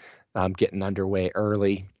teams getting underway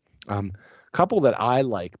early. A couple that I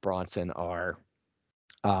like, Bronson, are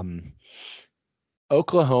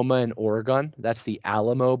Oklahoma and Oregon. That's the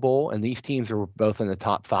Alamo Bowl, and these teams are both in the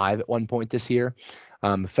top 5 at one point this year.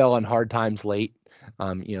 fell on hard times late.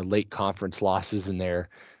 Late conference losses in their,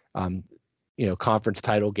 conference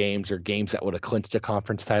title games or games that would have clinched a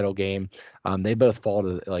conference title game. They both fall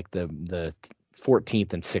to like the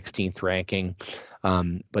 14th and 16th ranking.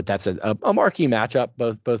 But that's a marquee matchup.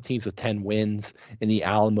 Both teams with 10 wins in the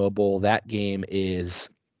Alamo Bowl. That game is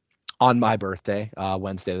on my birthday,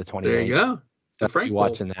 Wednesday the 28th. There you go. The Frank Bowl.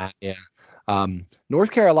 Watching that, yeah.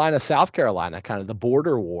 North Carolina, South Carolina, kind of the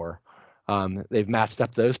border war. They've matched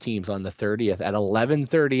up those teams on the 30th at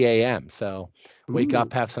 11:30 a.m. So wake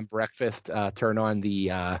up, have some breakfast, turn on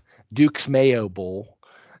the Duke's Mayo Bowl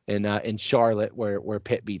in Charlotte, where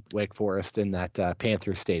Pitt beat Wake Forest in that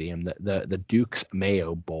Panther Stadium, the Duke's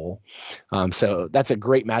Mayo Bowl. So that's a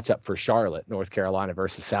great matchup for Charlotte, North Carolina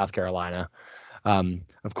versus South Carolina.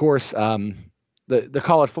 Of course, the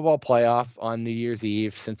college football playoff on New Year's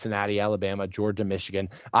Eve, Cincinnati, Alabama, Georgia, Michigan.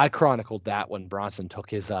 I chronicled that when Bronson took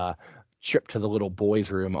his trip to the little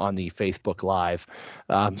boys' room on the Facebook Live.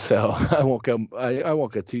 So I won't go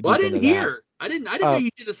too deep. Well, I didn't hear. I didn't know you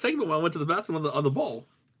did a segment when I went to the bathroom on the bowl.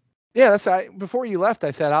 Yeah, before you left,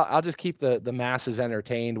 I said I'll just keep the masses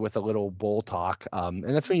entertained with a little bowl talk. And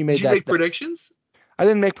that's when you made Did you make predictions? I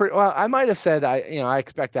didn't make well. I might have said I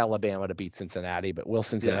expect Alabama to beat Cincinnati, but will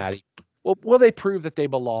Cincinnati? Yeah. Will they prove that they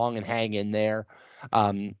belong and hang in there?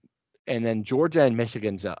 And then Georgia and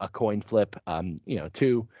Michigan's a coin flip.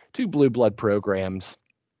 Two blue blood programs.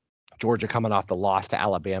 Georgia coming off the loss to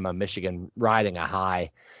Alabama, Michigan riding a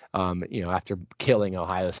high. After killing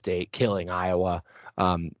Ohio State, killing Iowa.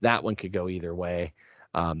 That one could go either way.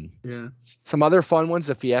 Some other fun ones.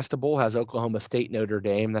 The Fiesta Bowl has Oklahoma State, Notre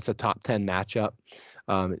Dame. That's a top 10 matchup.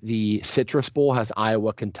 The Citrus Bowl has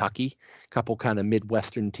Iowa, Kentucky, a couple kind of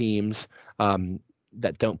Midwestern teams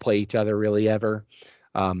that don't play each other really ever.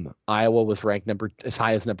 Iowa was ranked as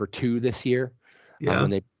high as number 2 this year.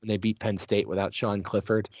 When they beat Penn State without Sean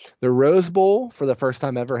Clifford. The Rose Bowl for the first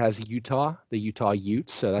time ever has the Utah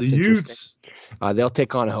Utes. So that's interesting. They'll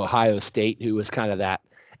take on Ohio State, who was kind of that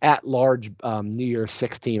at-large New Year's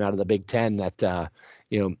Six team out of the Big Ten that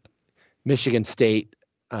Michigan State,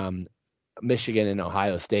 Michigan and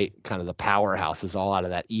Ohio State, kind of the powerhouses all out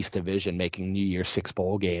of that East Division, making New Year's Six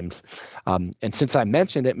bowl games. And since I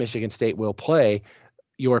mentioned it, Michigan State will play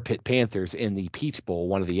your Pitt Panthers in the Peach Bowl,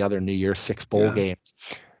 one of the other New Year's Six bowl games.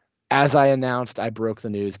 As I announced, I broke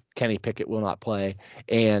the news. Kenny Pickett will not play,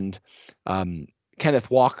 and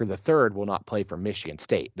Kenneth Walker III will not play for Michigan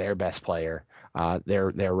State, their best player,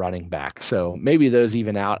 their running back. So maybe those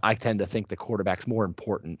even out. I tend to think the quarterback's more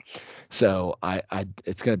important. So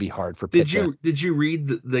it's going to be hard for Pitt. Did you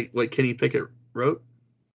read what Kenny Pickett wrote?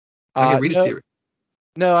 I can read it to you.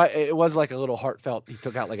 No, it was like a little heartfelt. He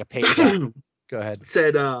took out like a page. Go ahead.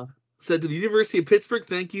 Said to the University of Pittsburgh,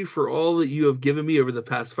 thank you for all that you have given me over the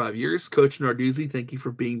past 5 years. Coach Narduzzi, thank you for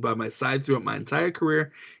being by my side throughout my entire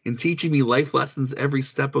career and teaching me life lessons every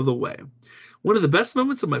step of the way. One of the best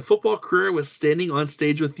moments of my football career was standing on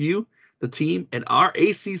stage with you, the team, and our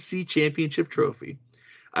ACC championship trophy.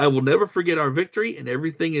 I will never forget our victory and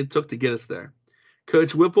everything it took to get us there.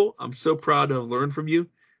 Coach Whipple, I'm so proud to have learned from you.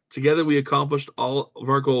 Together we accomplished all of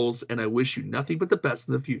our goals, and I wish you nothing but the best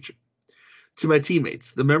in the future. To my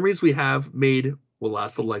teammates, the memories we have made will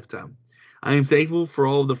last a lifetime. I am thankful for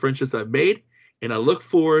all of the friendships I've made, and I look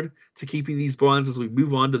forward to keeping these bonds as we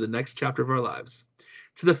move on to the next chapter of our lives.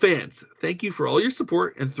 To the fans, thank you for all your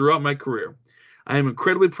support and throughout my career. I am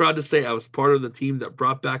incredibly proud to say I was part of the team that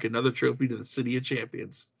brought back another trophy to the City of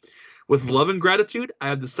Champions. With love and gratitude, I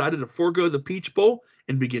have decided to forego the Peach Bowl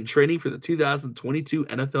and begin training for the 2022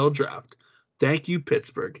 NFL Draft. Thank you,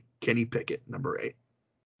 Pittsburgh. Kenny Pickett, number 8.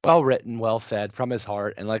 Well written, well said, from his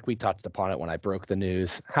heart. And like we touched upon it when I broke the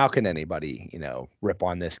news, how can anybody, rip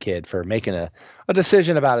on this kid for making a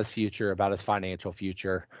decision about his future, about his financial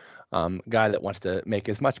future? Guy that wants to make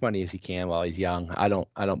as much money as he can while he's young. I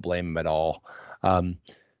don't blame him at all.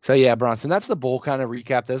 So yeah, Bronson, that's the bowl kind of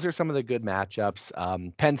recap. Those are some of the good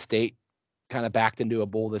matchups. Penn State kind of backed into a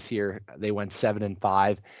bowl this year. They went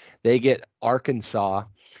 7-5. They get Arkansas,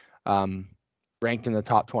 ranked in the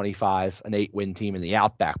top 25, an 8-win team in the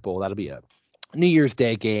Outback Bowl. That'll be a New Year's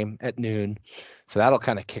Day game at noon. So that'll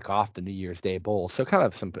kind of kick off the New Year's Day Bowl. So kind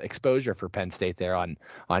of some exposure for Penn State there on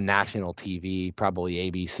national TV,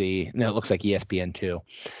 probably ABC. No, it looks like ESPN too.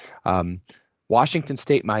 Washington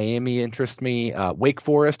State, Miami interest me. Wake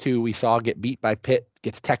Forest, who we saw get beat by Pitt,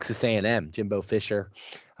 gets Texas A&M, Jimbo Fisher.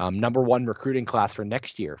 Number 1 recruiting class for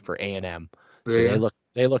next year for A&M. So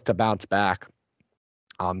they look to bounce back.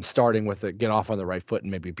 Starting with get off on the right foot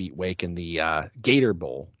and maybe beat Wake in the Gator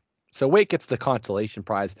Bowl. So Wake gets the consolation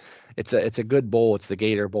prize. It's a good bowl. It's the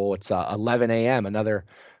Gator Bowl. It's 11 a.m. Another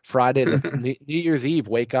Friday, New Year's Eve.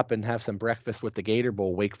 Wake up and have some breakfast with the Gator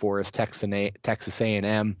Bowl. Wake Forest, Texas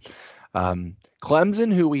A&M.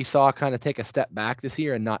 Clemson, who we saw kind of take a step back this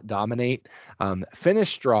year and not dominate,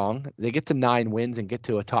 finished strong. They get to 9 wins and get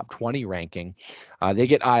to a top 20 ranking. They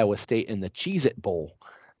get Iowa State in the Cheez-It Bowl.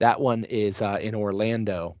 That one is in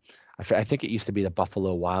Orlando. I think it used to be the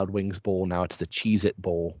Buffalo Wild Wings Bowl. Now it's the Cheez-It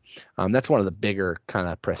Bowl. That's one of the bigger kind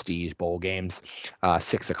of prestige bowl games.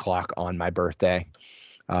 6 o'clock on my birthday.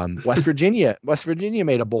 West Virginia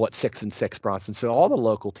made a bowl at 6-6, Bronson. So all the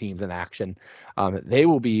local teams in action. They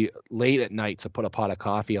will be late at night to put a pot of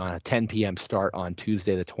coffee on a 10 p.m. start on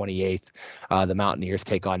Tuesday the 28th. The Mountaineers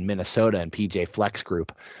take on Minnesota and PJ Flex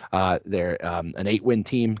Group. They're an 8-win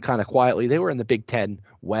team, kind of quietly. They were in the Big Ten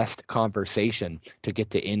West conversation to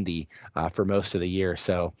get to Indy for most of the year.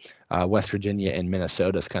 So West Virginia and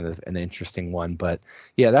Minnesota is kind of an interesting one. But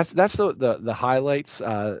yeah, that's the highlights.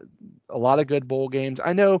 A lot of good bowl games.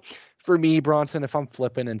 I know for me, Bronson, if I'm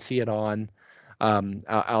flipping and see it on,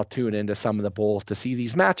 I'll tune into some of the bowls to see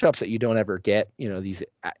these matchups that you don't ever get, these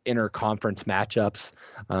inter-conference matchups,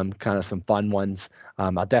 kind of some fun ones.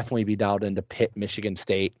 I'll definitely be dialed into Pitt, Michigan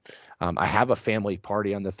State. I have a family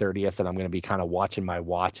party on the 30th that I'm going to be kind of watching my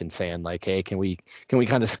watch and saying like, hey, can we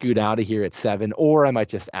kind of scoot out of here at 7? Or I might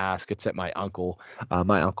just ask. It's at my uncle.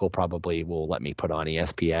 My uncle probably will let me put on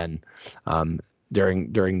ESPN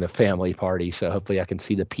during the family party. So hopefully I can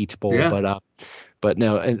see the Peach Bowl. Yeah. But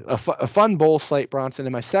no, a fun bowl slate, Bronson.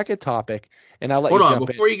 And my second topic, and I'll let you jump in. Hold on,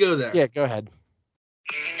 before you go there. Yeah, go ahead.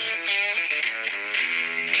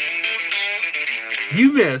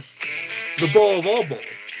 You missed the bowl of all bowls.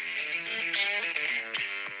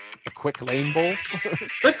 The Quick Lane Bowl?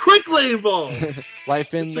 The Quick Lane Bowl!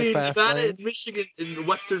 Life in the fast lane. Nevada and Michigan, in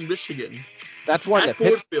Western Michigan. That's one that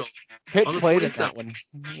Pitt's played in that one.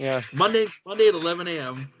 Yeah. Monday at 11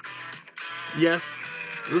 a.m. Yes.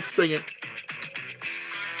 Let's sing it.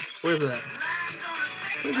 Where's that?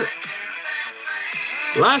 Where's it?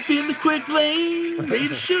 Life in the quick lane,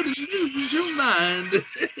 made sure to use your mind.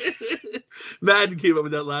 Madden came up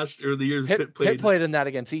with that last year. The year Pitt played in that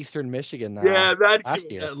against Eastern Michigan. Madden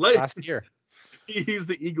last year. He used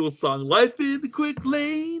the Eagles song, "Life in the Quick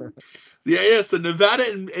Lane." So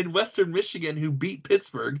Nevada and Western Michigan, who beat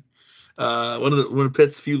Pittsburgh, one of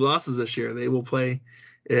Pitt's few losses this year, they will play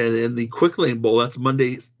in the Quick Lane Bowl. That's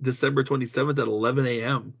Monday, December 27th at 11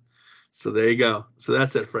 a.m. So there you go. So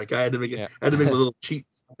that's it, Frank. I had to make a little cheat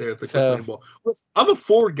there at the Quick Lane Bowl. I'm a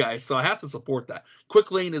Ford guy, so I have to support that.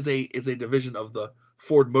 Quick Lane is a division of the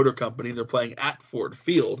Ford Motor Company. They're playing at Ford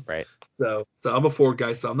Field. Right. So I'm a Ford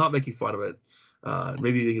guy, so I'm not making fun of it.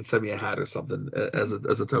 Maybe they can send me a hat or something as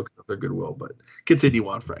a token of their goodwill. But continue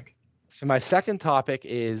on, Frank. So my second topic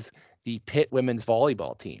is the Pitt women's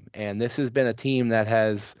volleyball team, and this has been a team that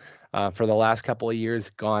has, for the last couple of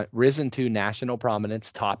years, risen to national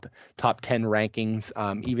prominence, top 10 rankings,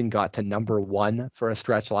 even got to number 1 for a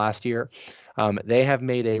stretch last year. They have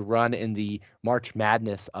made a run in the March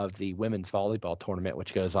Madness of the women's volleyball tournament,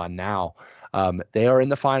 which goes on now. They are in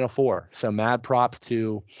the Final Four, so mad props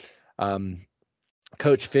to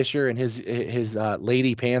Coach Fisher and his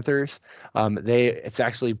Lady Panthers. It's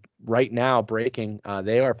actually right now breaking.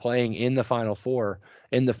 They are playing in the Final Four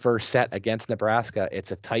in the first set against Nebraska.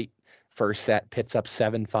 It's a tight first set. Pitt's up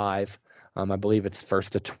 7-5. I believe it's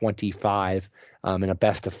first to 25 in a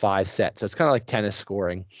best of 5 set. So it's kind of like tennis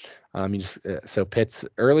scoring. So Pitt's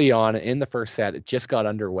early on in the first set, it just got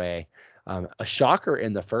underway. A shocker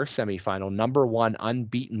in the first semifinal, number 1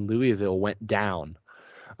 unbeaten Louisville went down.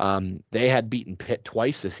 They had beaten Pitt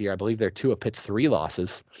twice this year. I believe they're 2 of Pitt's 3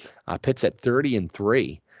 losses. Pitt's at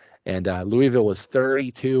 30-3, and Louisville was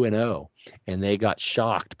 32-0, and they got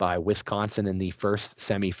shocked by Wisconsin in the first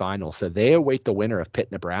semifinal. So they await the winner of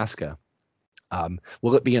Pitt, Nebraska.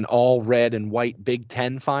 Will it be an all red and white Big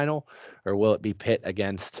Ten final, or will it be Pitt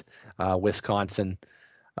against Wisconsin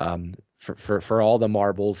for all the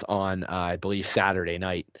marbles on, I believe, Saturday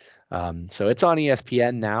night? So it's on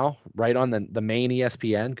ESPN now, right on the main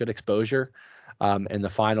ESPN, good exposure. And the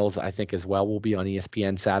finals, I think, as well, will be on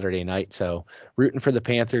ESPN Saturday night. So rooting for the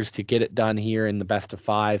Panthers to get it done here in the best of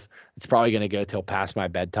 5. It's probably going to go till past my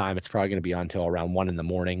bedtime. It's probably going to be on till around 1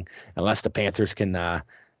 a.m, unless the Panthers can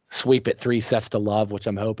sweep it 3-0, which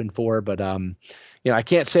I'm hoping for. But, I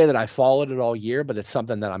can't say that I followed it all year, but it's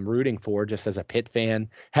something that I'm rooting for just as a Pitt fan.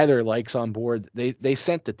 Heather Likes on board. They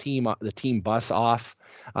sent the team bus off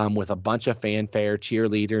with a bunch of fanfare,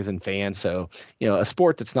 cheerleaders, and fans. So, a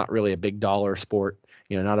sport that's not really a big dollar sport,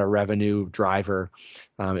 not a revenue driver.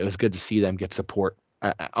 It was good to see them get support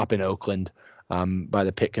up in Oakland. by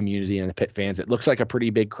the Pitt community and the Pitt fans. It looks like a pretty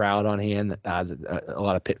big crowd on hand. A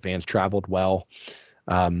lot of Pitt fans traveled well.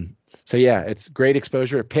 So yeah, it's great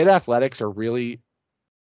exposure. Pitt athletics are really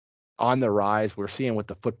on the rise. We're seeing what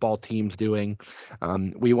the football team's doing.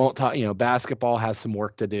 We won't talk, basketball has some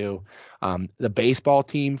work to do. The baseball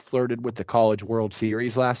team flirted with the College World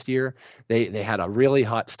Series last year. They had a really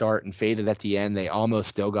hot start and faded at the end. They almost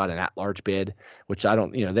still got an at-large bid, which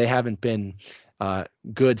they haven't been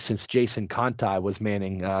good since Jason Conti was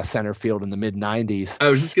manning center field in the mid-90s. I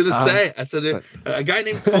was just going to say, I said a guy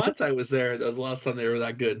named Conti was there. That was the last time they were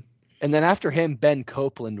that good. And then after him, Ben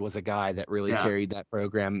Copeland was a guy that really carried that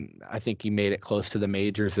program. I think he made it close to the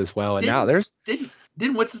majors as well. And now there's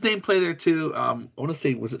didn't what's his name play there too? I want to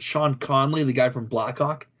say, was it Sean Conley, the guy from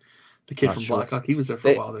Blackhawk, the kid from Blackhawk? He was there for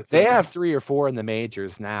a while. They have 3 or 4 in the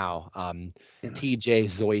majors now. TJ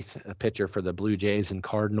Zoith, a pitcher for the Blue Jays and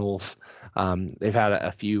Cardinals. They've had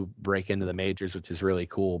a few break into the majors, which is really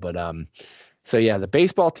cool. But so yeah, the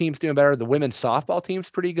baseball team's doing better. The women's softball team's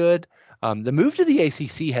pretty good. The move to the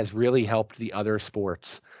ACC has really helped the other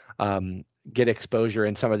sports get exposure.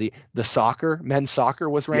 In some of the soccer, men's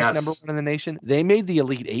soccer was ranked number 1 in the nation. They made the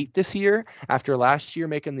Elite 8 this year after last year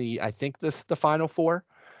making the Final Four.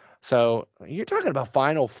 So you're talking about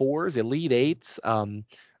Final Fours, Elite 8s,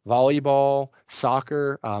 volleyball,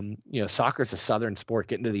 soccer. Soccer's a Southern sport.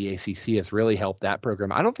 Getting to the ACC has really helped that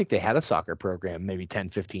program. I don't think they had a soccer program maybe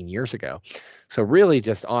 10, 15 years ago. So really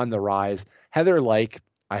just on the rise. Heather Lyke,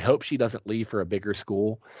 I hope she doesn't leave for a bigger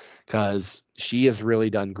school because she has really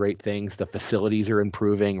done great things. The facilities are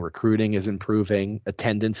improving, recruiting is improving,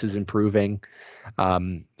 attendance is improving.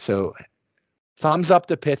 So thumbs up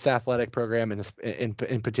to Pitt's athletic program, and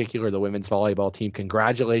in particular the women's volleyball team.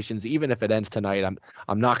 Congratulations, even if it ends tonight.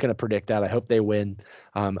 I'm not going to predict that. I hope they win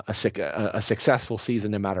a successful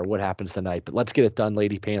season no matter what happens tonight. But let's get it done,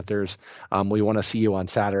 Lady Panthers. We want to see you on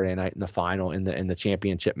Saturday night in the final in the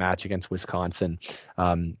championship match against Wisconsin.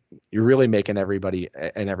 You're really making everybody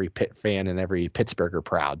and every Pitt fan and every Pittsburgher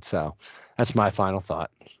proud. So that's my final thought.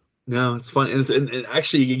 No, it's fun, and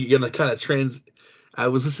actually you're going to kind of I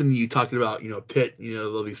was listening to you talking about, Pitt,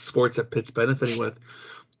 all these sports that Pitt's benefiting with.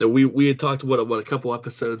 That we had talked what a couple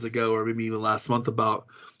episodes ago, or maybe even last month, about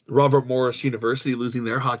Robert Morris University losing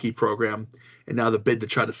their hockey program, and now the bid to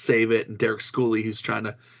try to save it. And Derek Schooley, who's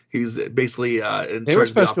basically in they were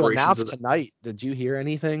supposed to announce tonight. Did you hear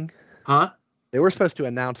anything? Huh? They were supposed to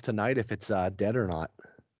announce tonight if it's dead or not.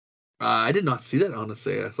 I did not see that,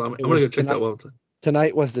 honestly. So I'm going to go check that one.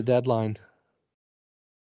 Tonight was the deadline.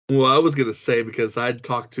 Well, I was gonna say, because I'd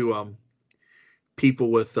talked to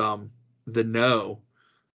people with the know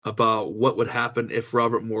about what would happen if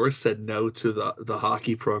Robert Morris said no to the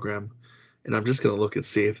hockey program, and I'm just gonna look and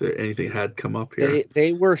see if anything had come up here.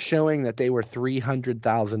 They were showing that they were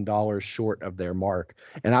 $300,000 short of their mark,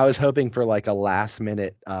 and I was hoping for like a last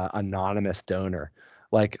minute anonymous donor,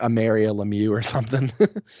 like a Mario Lemieux or something.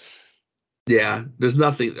 Yeah, there's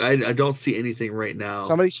nothing. I don't see anything right now.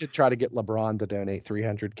 Somebody should try to get LeBron to donate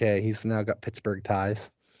 $300K. He's now got Pittsburgh ties.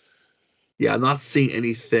 Yeah, I'm not seeing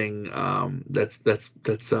anything. That's.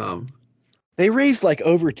 They raised like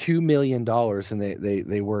over $2 million, and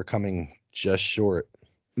they were coming just short.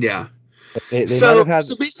 Yeah. They so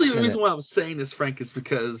basically, the reason why I was saying this, Frank, is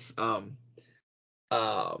because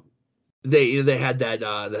they had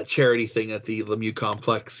that charity thing at the Lemieux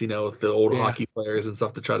complex, with the old hockey players and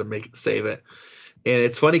stuff to try to save it. And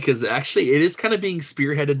it's funny because actually it is kind of being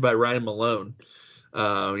spearheaded by Ryan Malone.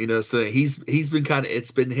 So he's been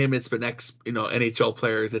it's been him, it's been NHL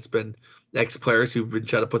players, it's been ex-players who've been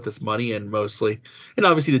trying to put this money in mostly. And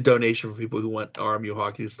obviously the donation for people who want RMU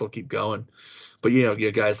hockey to still keep going. But you have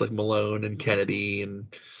guys like Malone and Kennedy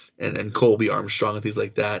and Colby Armstrong and things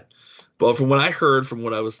like that. But from what I heard, from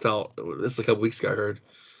what I was told, this is a couple weeks ago, I heard,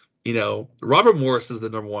 Robert Morris is the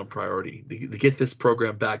number one priority to get this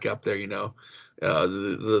program back up there.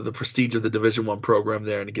 The prestige of the Division I program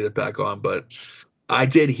there and to get it back on. But I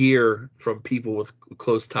did hear from people with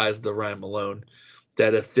close ties to Ryan Malone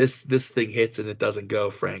that if this thing hits and it doesn't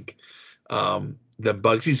go, Frank, then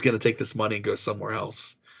Bugsy's going to take this money and go somewhere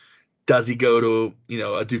else. Does he go to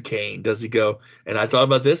a Duquesne? Does he go? And I thought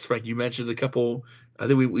about this, Frank. You mentioned a couple. I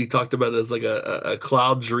think we talked about it as like a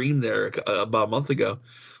cloud dream there about a month ago.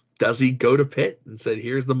 Does he go to Pitt and say,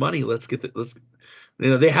 "Here's the money.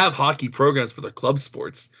 They have hockey programs for their club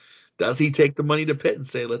sports. Does he take the money to Pitt and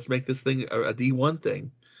say, let's make this thing a D1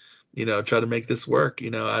 thing? Try to make this work.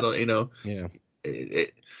 I don't. Yeah.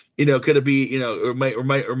 Could it be? Or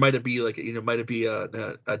might it be like might it be a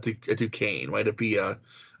Duquesne? Might it be a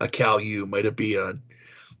Cal U? Might it be a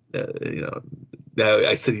Now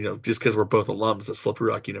I said, just because we're both alums at Slippery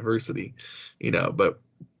Rock University, but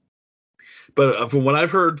from what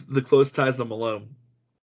I've heard, the close ties to Malone,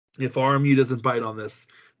 if RMU doesn't bite on this,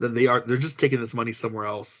 then they're just taking this money somewhere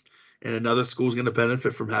else, and another school is going to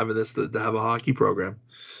benefit from having this to have a hockey program.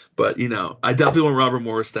 But I definitely want Robert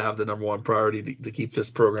Morris to have the number one priority to keep this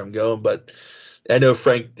program going. But I know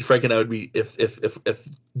Frank and I would be if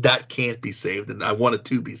that can't be saved, and I want it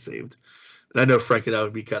to be saved. And I know Frank and I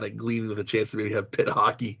would be kind of gleaning with a chance to maybe have Pitt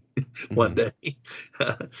hockey one day.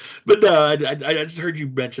 But no, I just heard you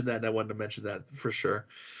mention that, and I wanted to mention that for sure.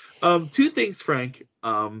 Two things, Frank.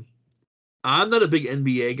 I'm not a big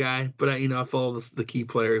NBA guy, but I follow the key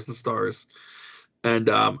players, the stars, and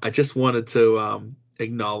I just wanted to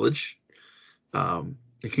acknowledge and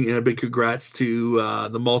a big congrats to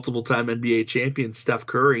the multiple-time NBA champion Steph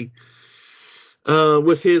Curry.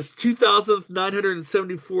 With his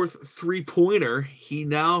 2,974th three-pointer, he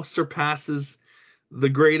now surpasses the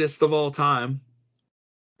greatest of all time,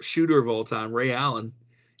 shooter of all time, Ray Allen,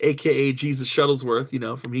 a.k.a. Jesus Shuttlesworth,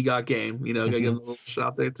 from He Got Game. Gotta give him a little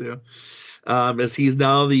shot there, too. As he's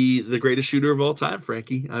now the greatest shooter of all time,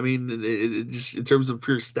 Frankie. I mean, it just in terms of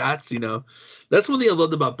pure stats, that's one thing I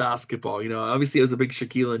loved about basketball. Obviously I was a big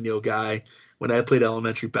Shaquille O'Neal guy. When I played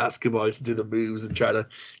elementary basketball, I used to do the moves and try to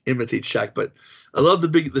imitate Shaq. But I love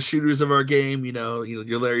the shooters of our game.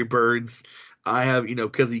 Your Larry Birds. I have,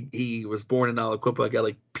 because he was born in Aliquippa, I got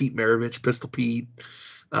like Pete Maravich, Pistol Pete,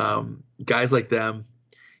 guys like them.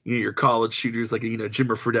 Your college shooters like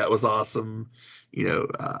Jimmer Fredette was awesome.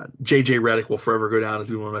 JJ Redick will forever go down as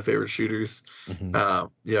being one of my favorite shooters.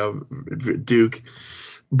 Duke.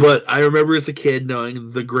 But I remember as a kid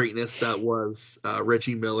knowing the greatness that was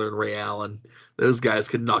Reggie Miller and Ray Allen. Those guys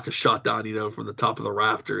could knock a shot down, from the top of the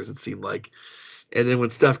rafters, it seemed like. And then when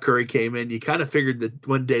Steph Curry came in, you kind of figured that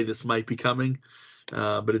one day this might be coming.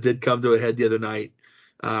 But it did come to a head the other night.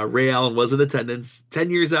 Ray Allen was in attendance 10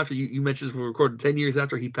 years after you mentioned this when we recorded, 10 years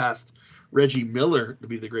after he passed Reggie Miller to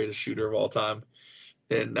be the greatest shooter of all time.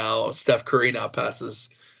 And now Steph Curry now passes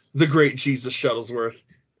the great Jesus Shuttlesworth,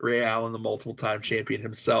 Ray Allen, the multiple-time champion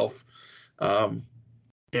himself. So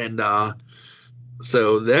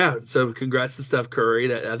congrats to Steph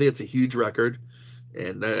Curry. I think it's a huge record,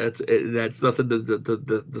 and that's nothing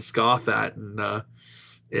to scoff at.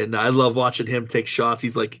 And I love watching him take shots.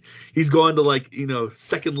 He's going to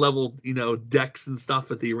second level, decks and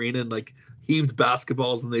stuff at the arena and heaved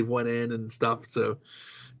basketballs and they went in and stuff. So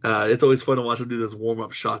it's always fun to watch him do those warm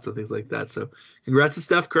up shots and things like that. So congrats to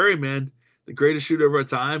Steph Curry, man, the greatest shooter of our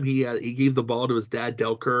time. He gave the ball to his dad,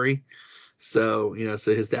 Del Curry. So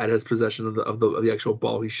so his dad has possession of the actual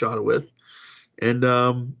ball he shot it with, and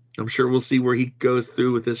I'm sure we'll see where he goes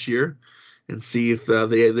through with this year. And see if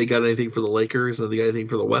they got anything for the Lakers and they got anything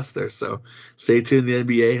for the West there. So stay tuned in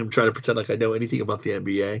the NBA. I'm trying to pretend like I know anything about the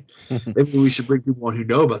NBA. Maybe we should bring people on who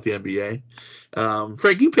know about the NBA.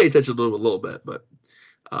 Frank, you pay attention a little bit, but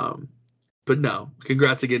no.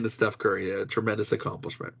 Congrats again to Steph Curry. A tremendous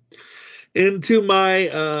accomplishment. And to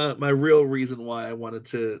my my real reason why I wanted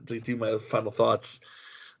to do my final thoughts.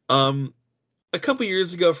 A couple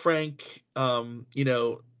years ago, Frank,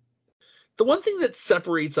 the one thing that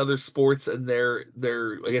separates other sports and their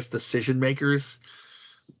I guess decision makers,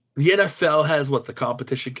 the NFL has the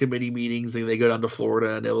competition committee meetings, and they go down to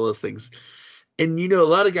Florida and all those things. And a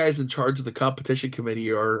lot of guys in charge of the competition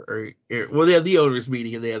committee are they have the owners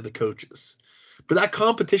meeting and they have the coaches. But that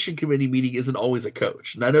competition committee meeting isn't always a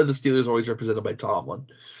coach. And I know the Steelers are always represented by Tomlin.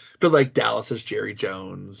 But Dallas has Jerry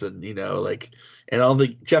Jones, and and I don't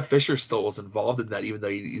think Jeff Fisher still was involved in that, even though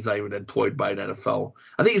he's not even employed by an NFL.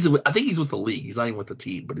 I think he's with the league. He's not even with the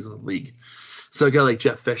team, but he's in the league. So a guy like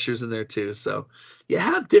Jeff Fisher's in there too. So you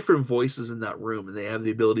have different voices in that room, and they have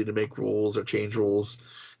the ability to make rules or change rules.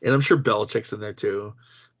 And I'm sure Belichick's in there too.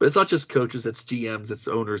 But it's not just coaches; it's GMs, it's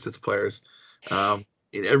owners, it's players. And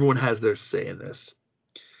everyone has their say in this.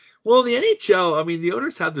 Well, the NHL, I mean, the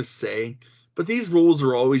owners have their say. But these rules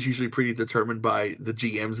are always usually pretty determined by the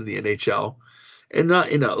GMs in the NHL, and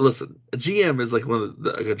not listen. A GM is one of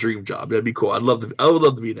a dream job. That'd be cool. I would love to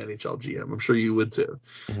be an NHL GM. I'm sure you would too.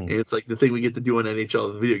 Mm-hmm. And it's the thing we get to do in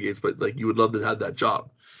NHL, the video games. But you would love to have that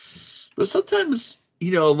job. But sometimes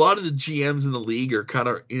a lot of the GMs in the league are kind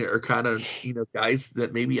of guys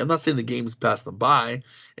that maybe, I'm not saying the game's passed them by,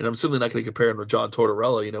 and I'm certainly not going to compare him to John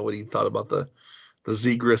Tortorella. What he thought about the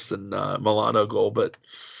Zegras and Milano goal, but.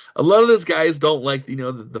 A lot of those guys don't like,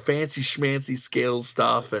 the fancy schmancy scales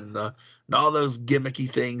stuff and all those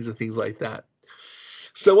gimmicky things and things like that.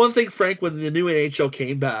 So one thing, Frank, when the new NHL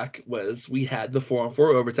came back was we had the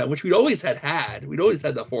 4-on-4 overtime, which we'd always had. We'd always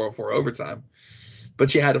had the 4-on-4 overtime,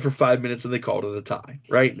 but you had it for 5 minutes and they called it a tie,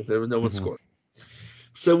 right? If there was no one scored.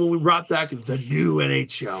 So when we brought back the new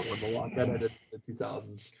NHL, when the lockout ended in the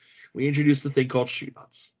 2000s, we introduced the thing called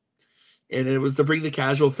shootouts. And it was to bring the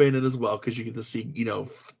casual fan in as well, because you get to see,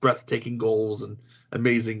 breathtaking goals and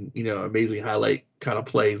amazing highlight kind of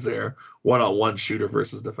plays there, one-on-one shooter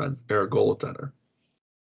versus defense or goaltender.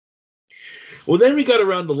 Well, then we got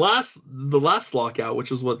around the last lockout,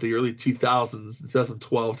 which was the early 2000s,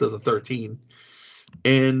 2012, 2013,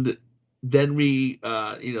 and then we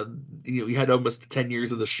we had almost 10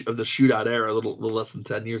 years of the shootout era, a little less than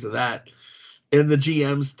 10 years of that. And the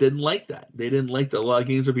GMs didn't like that. They didn't like that a lot of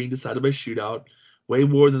games are being decided by shootout, way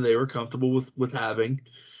more than they were comfortable with having.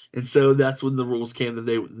 And so that's when the rules came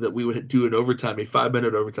that we would do an overtime, a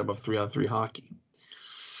 5-minute overtime of 3-on-3 hockey.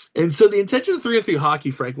 And so the intention of 3-on-3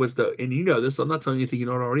 hockey, Frank, was and you know this, I'm not telling you anything you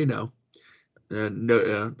don't already know. And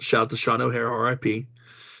shout out to Sean O'Hara, R.I.P.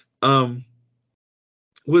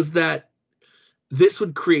 Was that this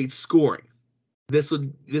would create scoring. This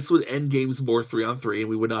would end games more 3-on-3, and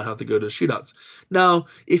we would not have to go to shootouts. Now,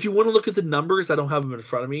 if you want to look at the numbers, I don't have them in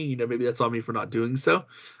front of me. Maybe that's on me for not doing so.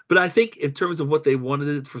 But I think in terms of what they wanted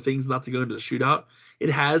it for things not to go into the shootout,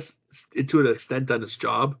 it has, to an extent, done its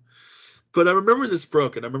job. But I remember this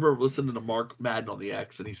broke, and I remember listening to Mark Madden on the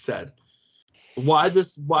X, and he said, why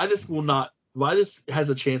this has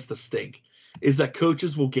a chance to stink is that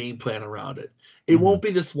coaches will game plan around it. It won't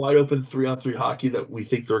be this wide open 3-on-3 hockey that we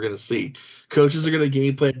think they're going to see. Coaches are going to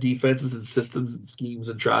game plan defenses and systems and schemes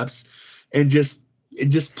and traps and just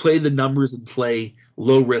play the numbers and play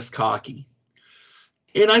low risk hockey.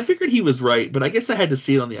 And I figured he was right, but I guess I had to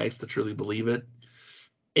see it on the ice to truly believe it.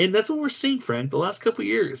 And that's what we're seeing, Frank, the last couple of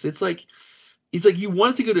years. It's like you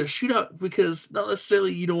wanted to go to a shootout because not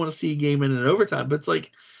necessarily you don't want to see a game in an overtime, but it's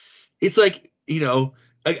like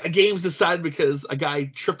a game's decided because a guy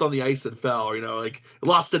tripped on the ice and fell, or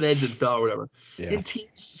lost an edge and fell, or whatever. Yeah. In teams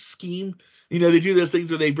scheme, they do those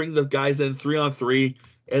things where they bring the guys in 3-on-3,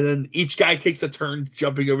 and then each guy takes a turn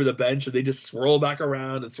jumping over the bench, and they just swirl back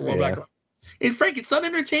around and swirl back around. And Frank, it's not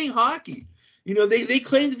entertaining hockey. They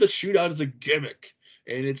claim that the shootout is a gimmick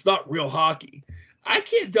and it's not real hockey. I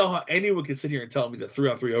can't tell how anyone can sit here and tell me that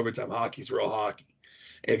 3-on-3 overtime hockey is real hockey.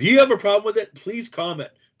 If you have a problem with it, please comment.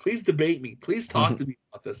 Please debate me. Please talk to me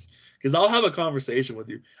about this, because I'll have a conversation with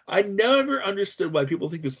you. I never understood why people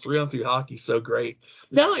think this 3-on-3 hockey is so great.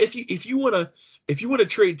 Now, if you want to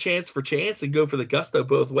trade chance for chance and go for the gusto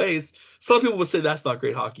both ways, some people will say that's not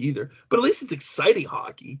great hockey either. But at least it's exciting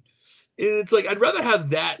hockey. And it's like I'd rather have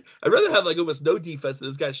that. I'd rather have almost no defense than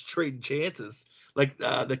this guy's trading chances. Like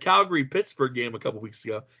the Calgary-Pittsburgh game a couple weeks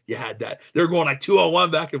ago, you had that. They're going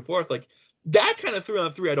 2-on-1 back and forth. That kind of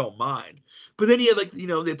 3-on-3 I don't mind. But then you had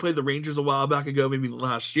they played the Rangers a while back ago, maybe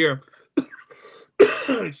last year.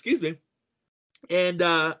 Excuse me. And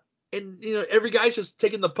every guy's just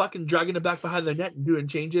taking the puck and dragging it back behind the net and doing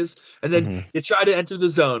changes. And then you try to enter the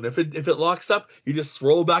zone. If it locks up, you just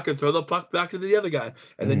roll back and throw the puck back to the other guy.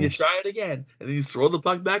 And then you try it again. And then you throw the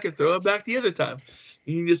puck back and throw it back the other time.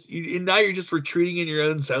 And now you're just retreating in your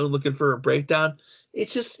own zone looking for a breakdown.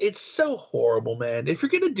 It's so horrible, man. If you're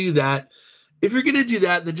gonna do that,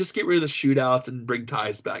 then just get rid of the shootouts and bring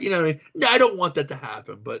ties back. I don't want that to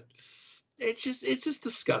happen, but it's just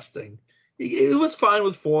disgusting. It was fine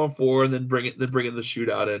with 4-on-4 and then bringing the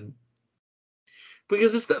shootout in,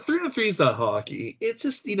 because it's that 3-on-3 is not hockey. It's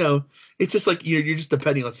just it's just like you're just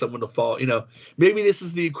depending on someone to fall. Maybe this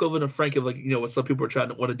is the equivalent of Frank of what some people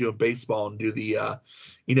are want to do in baseball and do the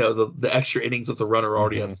the extra innings with the runner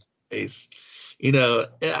already on base. I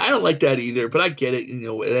don't like that either, but I get it.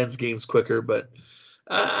 It ends games quicker, but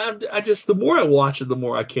I just, the more I watch it, the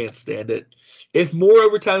more I can't stand it. If more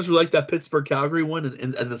overtimes were like that Pittsburgh Calgary one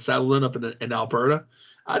and the saddle in up in Alberta,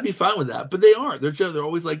 I'd be fine with that. But they aren't. They're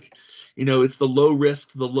always it's the low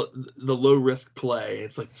risk, the low risk play.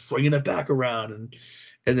 It's like swinging it back around,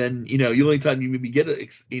 and then the only time you maybe get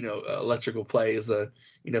electrical play is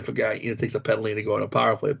if a guy takes a penalty to go on a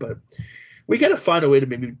power play, but. We got to find a way to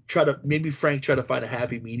maybe Frank try to find a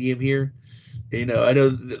happy medium here. I know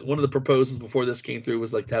that one of the proposals before this came through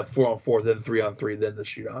was to have 4-on-4, then 3-on-3, then the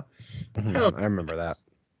shootout. I remember that.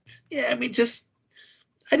 Yeah, I just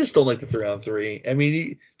don't like the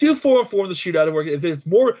 3-on-3. Do 4-on-4 in the shootout and work. If it's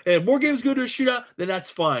more games go to a shootout, then that's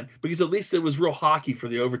fine, because at least it was real hockey for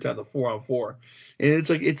the overtime, the 4-on-4. And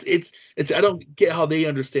it's I don't get how they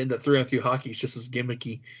understand that 3-on-3 hockey is just as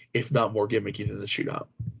gimmicky, if not more gimmicky, than the shootout.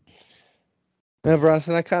 Now,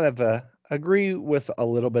 Bronson, I kind of agree with a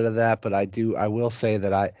little bit of that, but I will say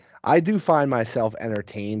that I do find myself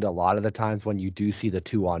entertained a lot of the times when you do see the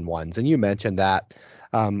 2-on-1s. And you mentioned that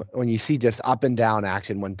when you see just up and down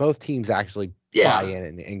action, when both teams actually buy Yeah.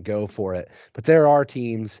 in and go for it. But there are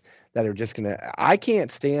teams that are just gonna. I can't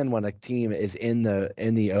stand when a team is in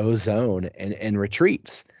the O zone and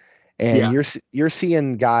retreats, and Yeah. you're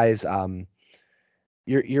seeing guys.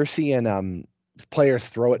 You're seeing players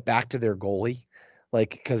throw it back to their goalie,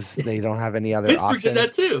 like because they don't have any other Pittsburgh option. did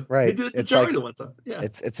that too. Right. They did it to It's like Jarry the one time. Yeah.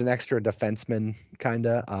 it's an extra defenseman kind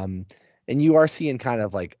of. And you are seeing kind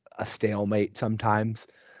of like a stalemate sometimes.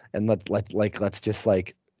 And let's just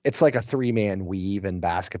like it's like a 3-man weave in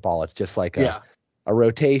basketball. It's just like Yeah. a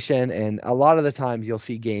rotation, and a lot of the times you'll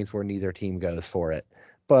see games where neither team goes for it.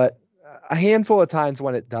 But a handful of times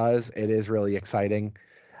when it does, it is really exciting.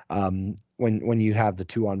 When you have the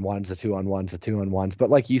 2-on-1s, the 2-on-1s, the 2-on-1s. But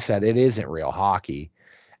like you said, it isn't real hockey.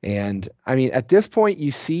 And I mean, at this point,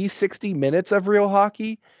 you see 60 minutes of real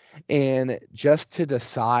hockey, and just to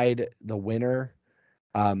decide the winner,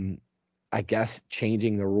 I guess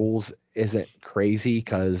changing the rules isn't crazy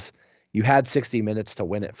because you had 60 minutes to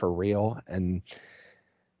win it for real, and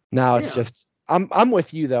now it's Yeah. just I'm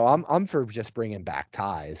with you though. I'm for just bringing back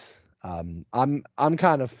ties. I'm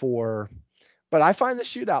kind of for, but I find the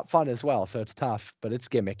shootout fun as well. So it's tough, but it's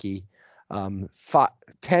gimmicky.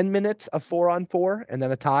 10 minutes of 4-on-4 and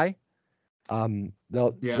then a tie.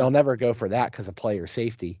 They'll never go for that because of player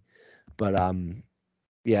safety. But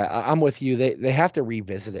yeah, I'm with you. They have to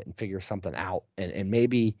revisit it and figure something out, and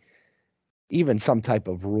maybe even some type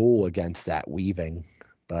of rule against that weaving.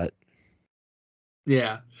 But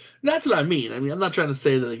Yeah, that's what I mean. I mean, I'm not trying to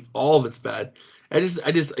say that like, all of it's bad. As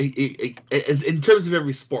in terms of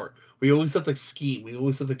every sport, we always have the scheme. We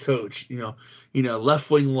always have the coach.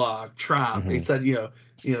 Left wing lock, trap. They said,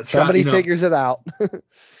 somebody figures it out.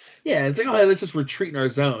 Yeah, it's like, oh, hey, let's just retreat in our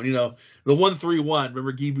zone. The 1-3-1.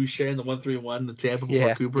 Remember Guy Boucher and the 1-3-1 in Tampa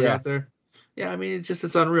before Cooper got there? Yeah, I mean,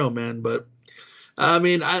 it's unreal, man. But I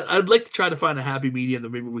mean, I'd like to try to find a happy medium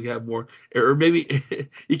that maybe we have more, or maybe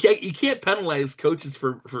you can't penalize coaches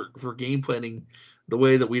for game planning the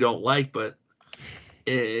way that we don't like, but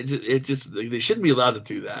it just like, they shouldn't be allowed to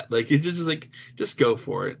do that. Like just go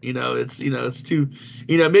for it. It's too,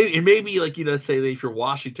 maybe like let's say that if you're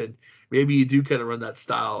Washington, maybe you do kind of run that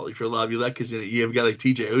style if you're Laviolette because you have a guy like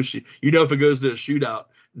TJ Oshie. If it goes to a shootout,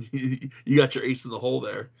 you got your ace in the hole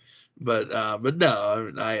there. But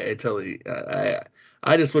no, I totally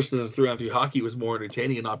I just wish that the 3-on-3 hockey was more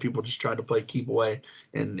entertaining and not people just trying to play keep away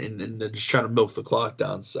and just trying to milk the clock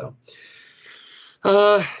down. So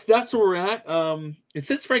that's where we're at. And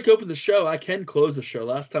since Frank opened the show, I can close the show.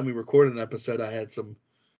 Last time we recorded an episode, I had some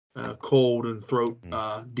cold and throat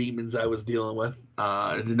demons I was dealing with.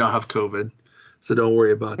 I did not have COVID, so don't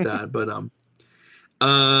worry about that. But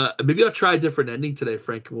maybe I'll try a different ending today,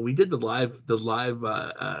 Frank. When we did the live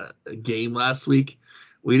game last week,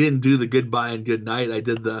 we didn't do the goodbye and good night.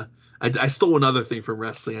 I stole another thing from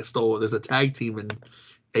wrestling. There's a tag team in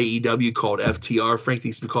AEW called FTR. Frank, they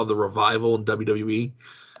used to be called the Revival in WWE.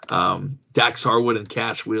 Dax Harwood and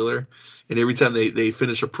Cash Wheeler. And every time they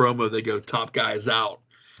finish a promo, they go, "Top guys out."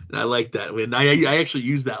 And I like that. And I actually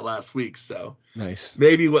used that last week. So nice.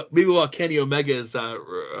 Maybe while Kenny Omega is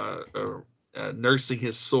nursing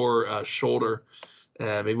his sore shoulder,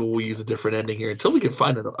 maybe we'll use a different ending here until we can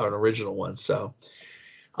find an original one. So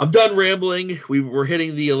I'm done rambling. We're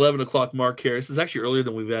hitting the 11 o'clock mark here. This is actually earlier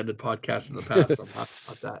than we've ended podcasts in the past. So I'm happy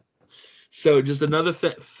about that. So just another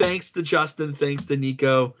thanks to Justin, thanks to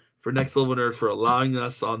Nico for Next Level Nerd for allowing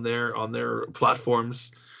us on their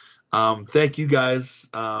platforms. Thank you guys.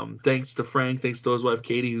 Thanks to Frank. Thanks to his wife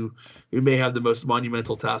Katie, who may have the most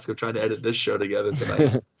monumental task of trying to edit this show together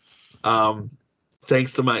tonight.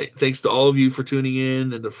 Thanks to all of you for tuning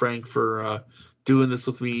in, and to Frank for doing this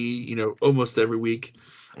with me. Almost every week.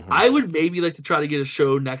 Mm-hmm. I would maybe like to try to get a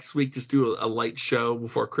show next week. Just do a light show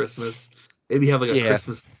before Christmas. Maybe have like a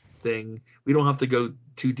Christmas thing. We don't have to go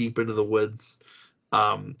too deep into the woods,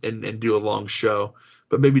 and do a long show.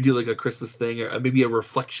 But maybe do like a Christmas thing, or maybe a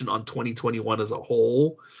reflection on 2021 as a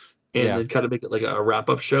whole, and then kind of make it like a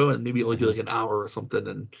wrap-up show, and maybe only do like an hour or something,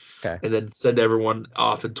 and then send everyone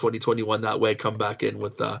off in 2021 that way. Come back in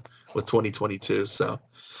with 2022. So,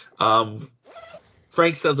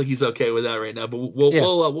 Frank sounds like he's okay with that right now, but we'll get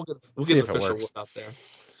an official one out there.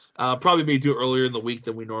 Probably maybe do it earlier in the week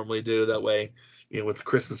than we normally do. That way, with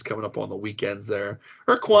Christmas coming up on the weekends there,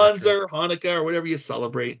 or Kwanzaa or Hanukkah or whatever you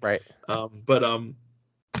celebrate. Right.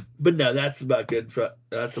 But no, that's about good.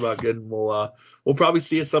 That's about good. And we'll probably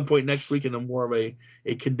see you at some point next week in a more of a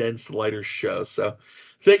condensed, lighter show. So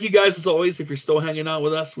thank you guys as always. If you're still hanging out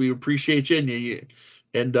with us, we appreciate you,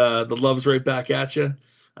 and the love's right back at you.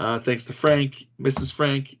 Thanks to Frank, Mrs.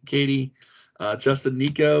 Frank, Katie, Justin,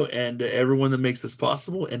 Nico, and everyone that makes this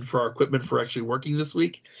possible, and for our equipment for actually working this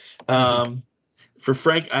week. For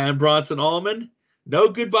Frank, I am Bronson Allman. No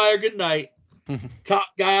goodbye or good night. Top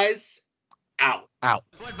guys, out.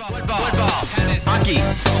 Football, tennis, hockey.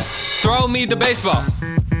 Throw me the baseball.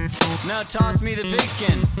 Now toss me the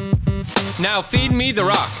pigskin. Now feed me the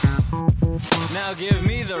rock. Now give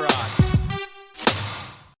me the rock.